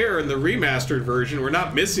effects are there in the remastered version. We're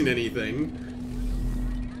not missing anything.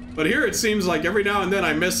 But here it seems like every now and then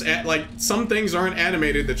I miss, like some things aren't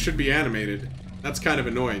animated that should be animated. That's kind of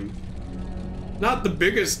annoying. Not the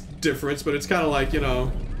biggest difference, but it's kind of like, you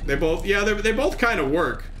know, they both, yeah, they both kind of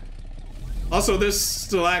work. Also, this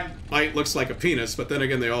stalagmite looks like a penis, but then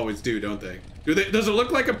again, they always do, don't they? Does it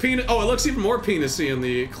look like a penis? Oh, it looks even more penis-y in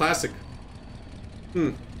the classic.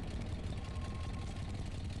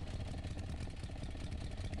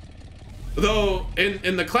 Though,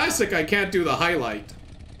 in the classic, I can't do the highlight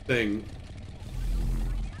thing.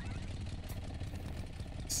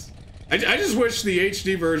 I just wish the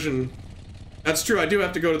HD version... That's true, I do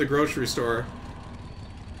have to go to the grocery store.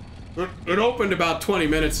 It opened about 20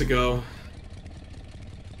 minutes ago.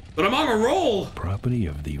 But I'm on a roll! Property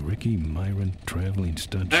of the Ricky Myron Traveling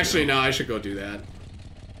Stunt Actually, no, I should go do that.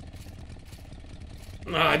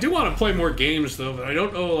 I do want to play more games, though, but I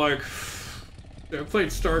don't know, like... I played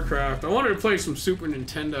StarCraft. I wanted to play some Super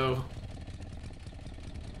Nintendo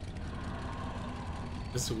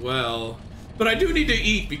as well. But I do need to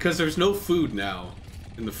eat because there's no food now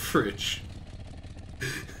in the fridge.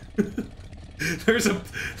 There's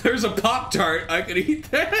a Pop-Tart. I could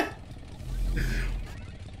eat that.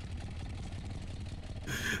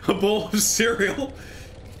 A bowl of cereal.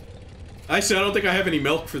 Actually, I don't think I have any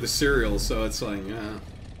milk for the cereal, so it's like, yeah.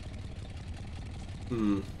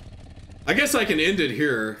 I guess I can end it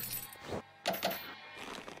here.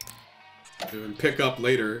 And pick up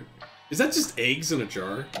later. Is that just eggs in a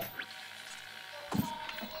jar?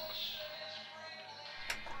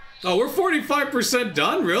 Oh, we're 45%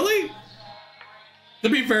 done? Really? To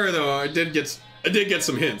be fair though, I did get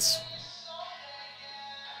some hints.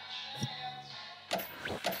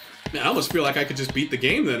 Man, I almost feel like I could just beat the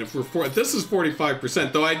game then if this is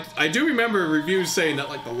 45%. Though I do remember reviews saying that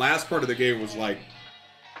like the last part of the game was like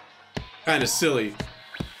kind of silly.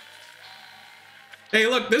 Hey,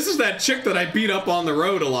 look, this is that chick that I beat up on the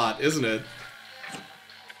road a lot, isn't it?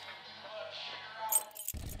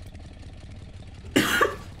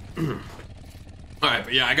 Alright,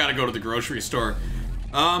 but yeah, I gotta go to the grocery store.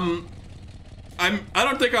 I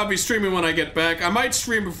don't think I'll be streaming when I get back. I might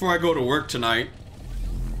stream before I go to work tonight.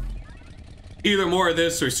 Either more of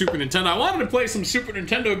this or Super Nintendo. I wanted to play some Super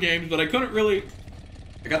Nintendo games, but I couldn't really...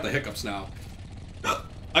 I got the hiccups now.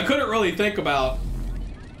 I couldn't really think about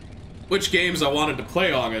which games I wanted to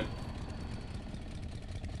play on it.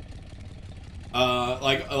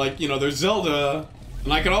 Like you know, there's Zelda,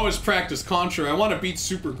 and I can always practice Contra. I want to beat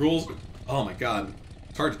Super Ghouls. Oh my god,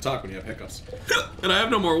 it's hard to talk when you have hiccups. And I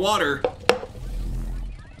have no more water.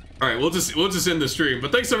 All right, we'll just end the stream.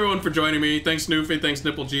 But thanks everyone for joining me. Thanks Newfie, thanks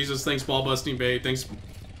Nipple Jesus, thanks Ball Busting Bay, thanks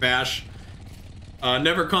Bash.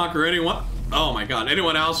 Never Conquer Anyone. Oh my god,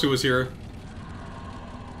 anyone else who was here.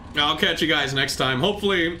 I'll catch you guys next time.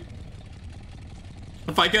 Hopefully,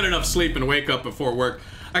 if I get enough sleep and wake up before work.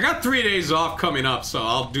 I got 3 days off coming up, so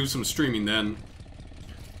I'll do some streaming then.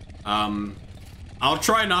 I'll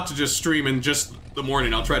try not to just stream in just the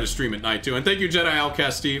morning. I'll try to stream at night too. And thank you, Jedi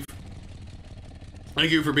Outcast Steve.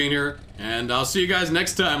 Thank you for being here, and I'll see you guys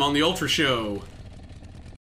next time on the Ultra Show.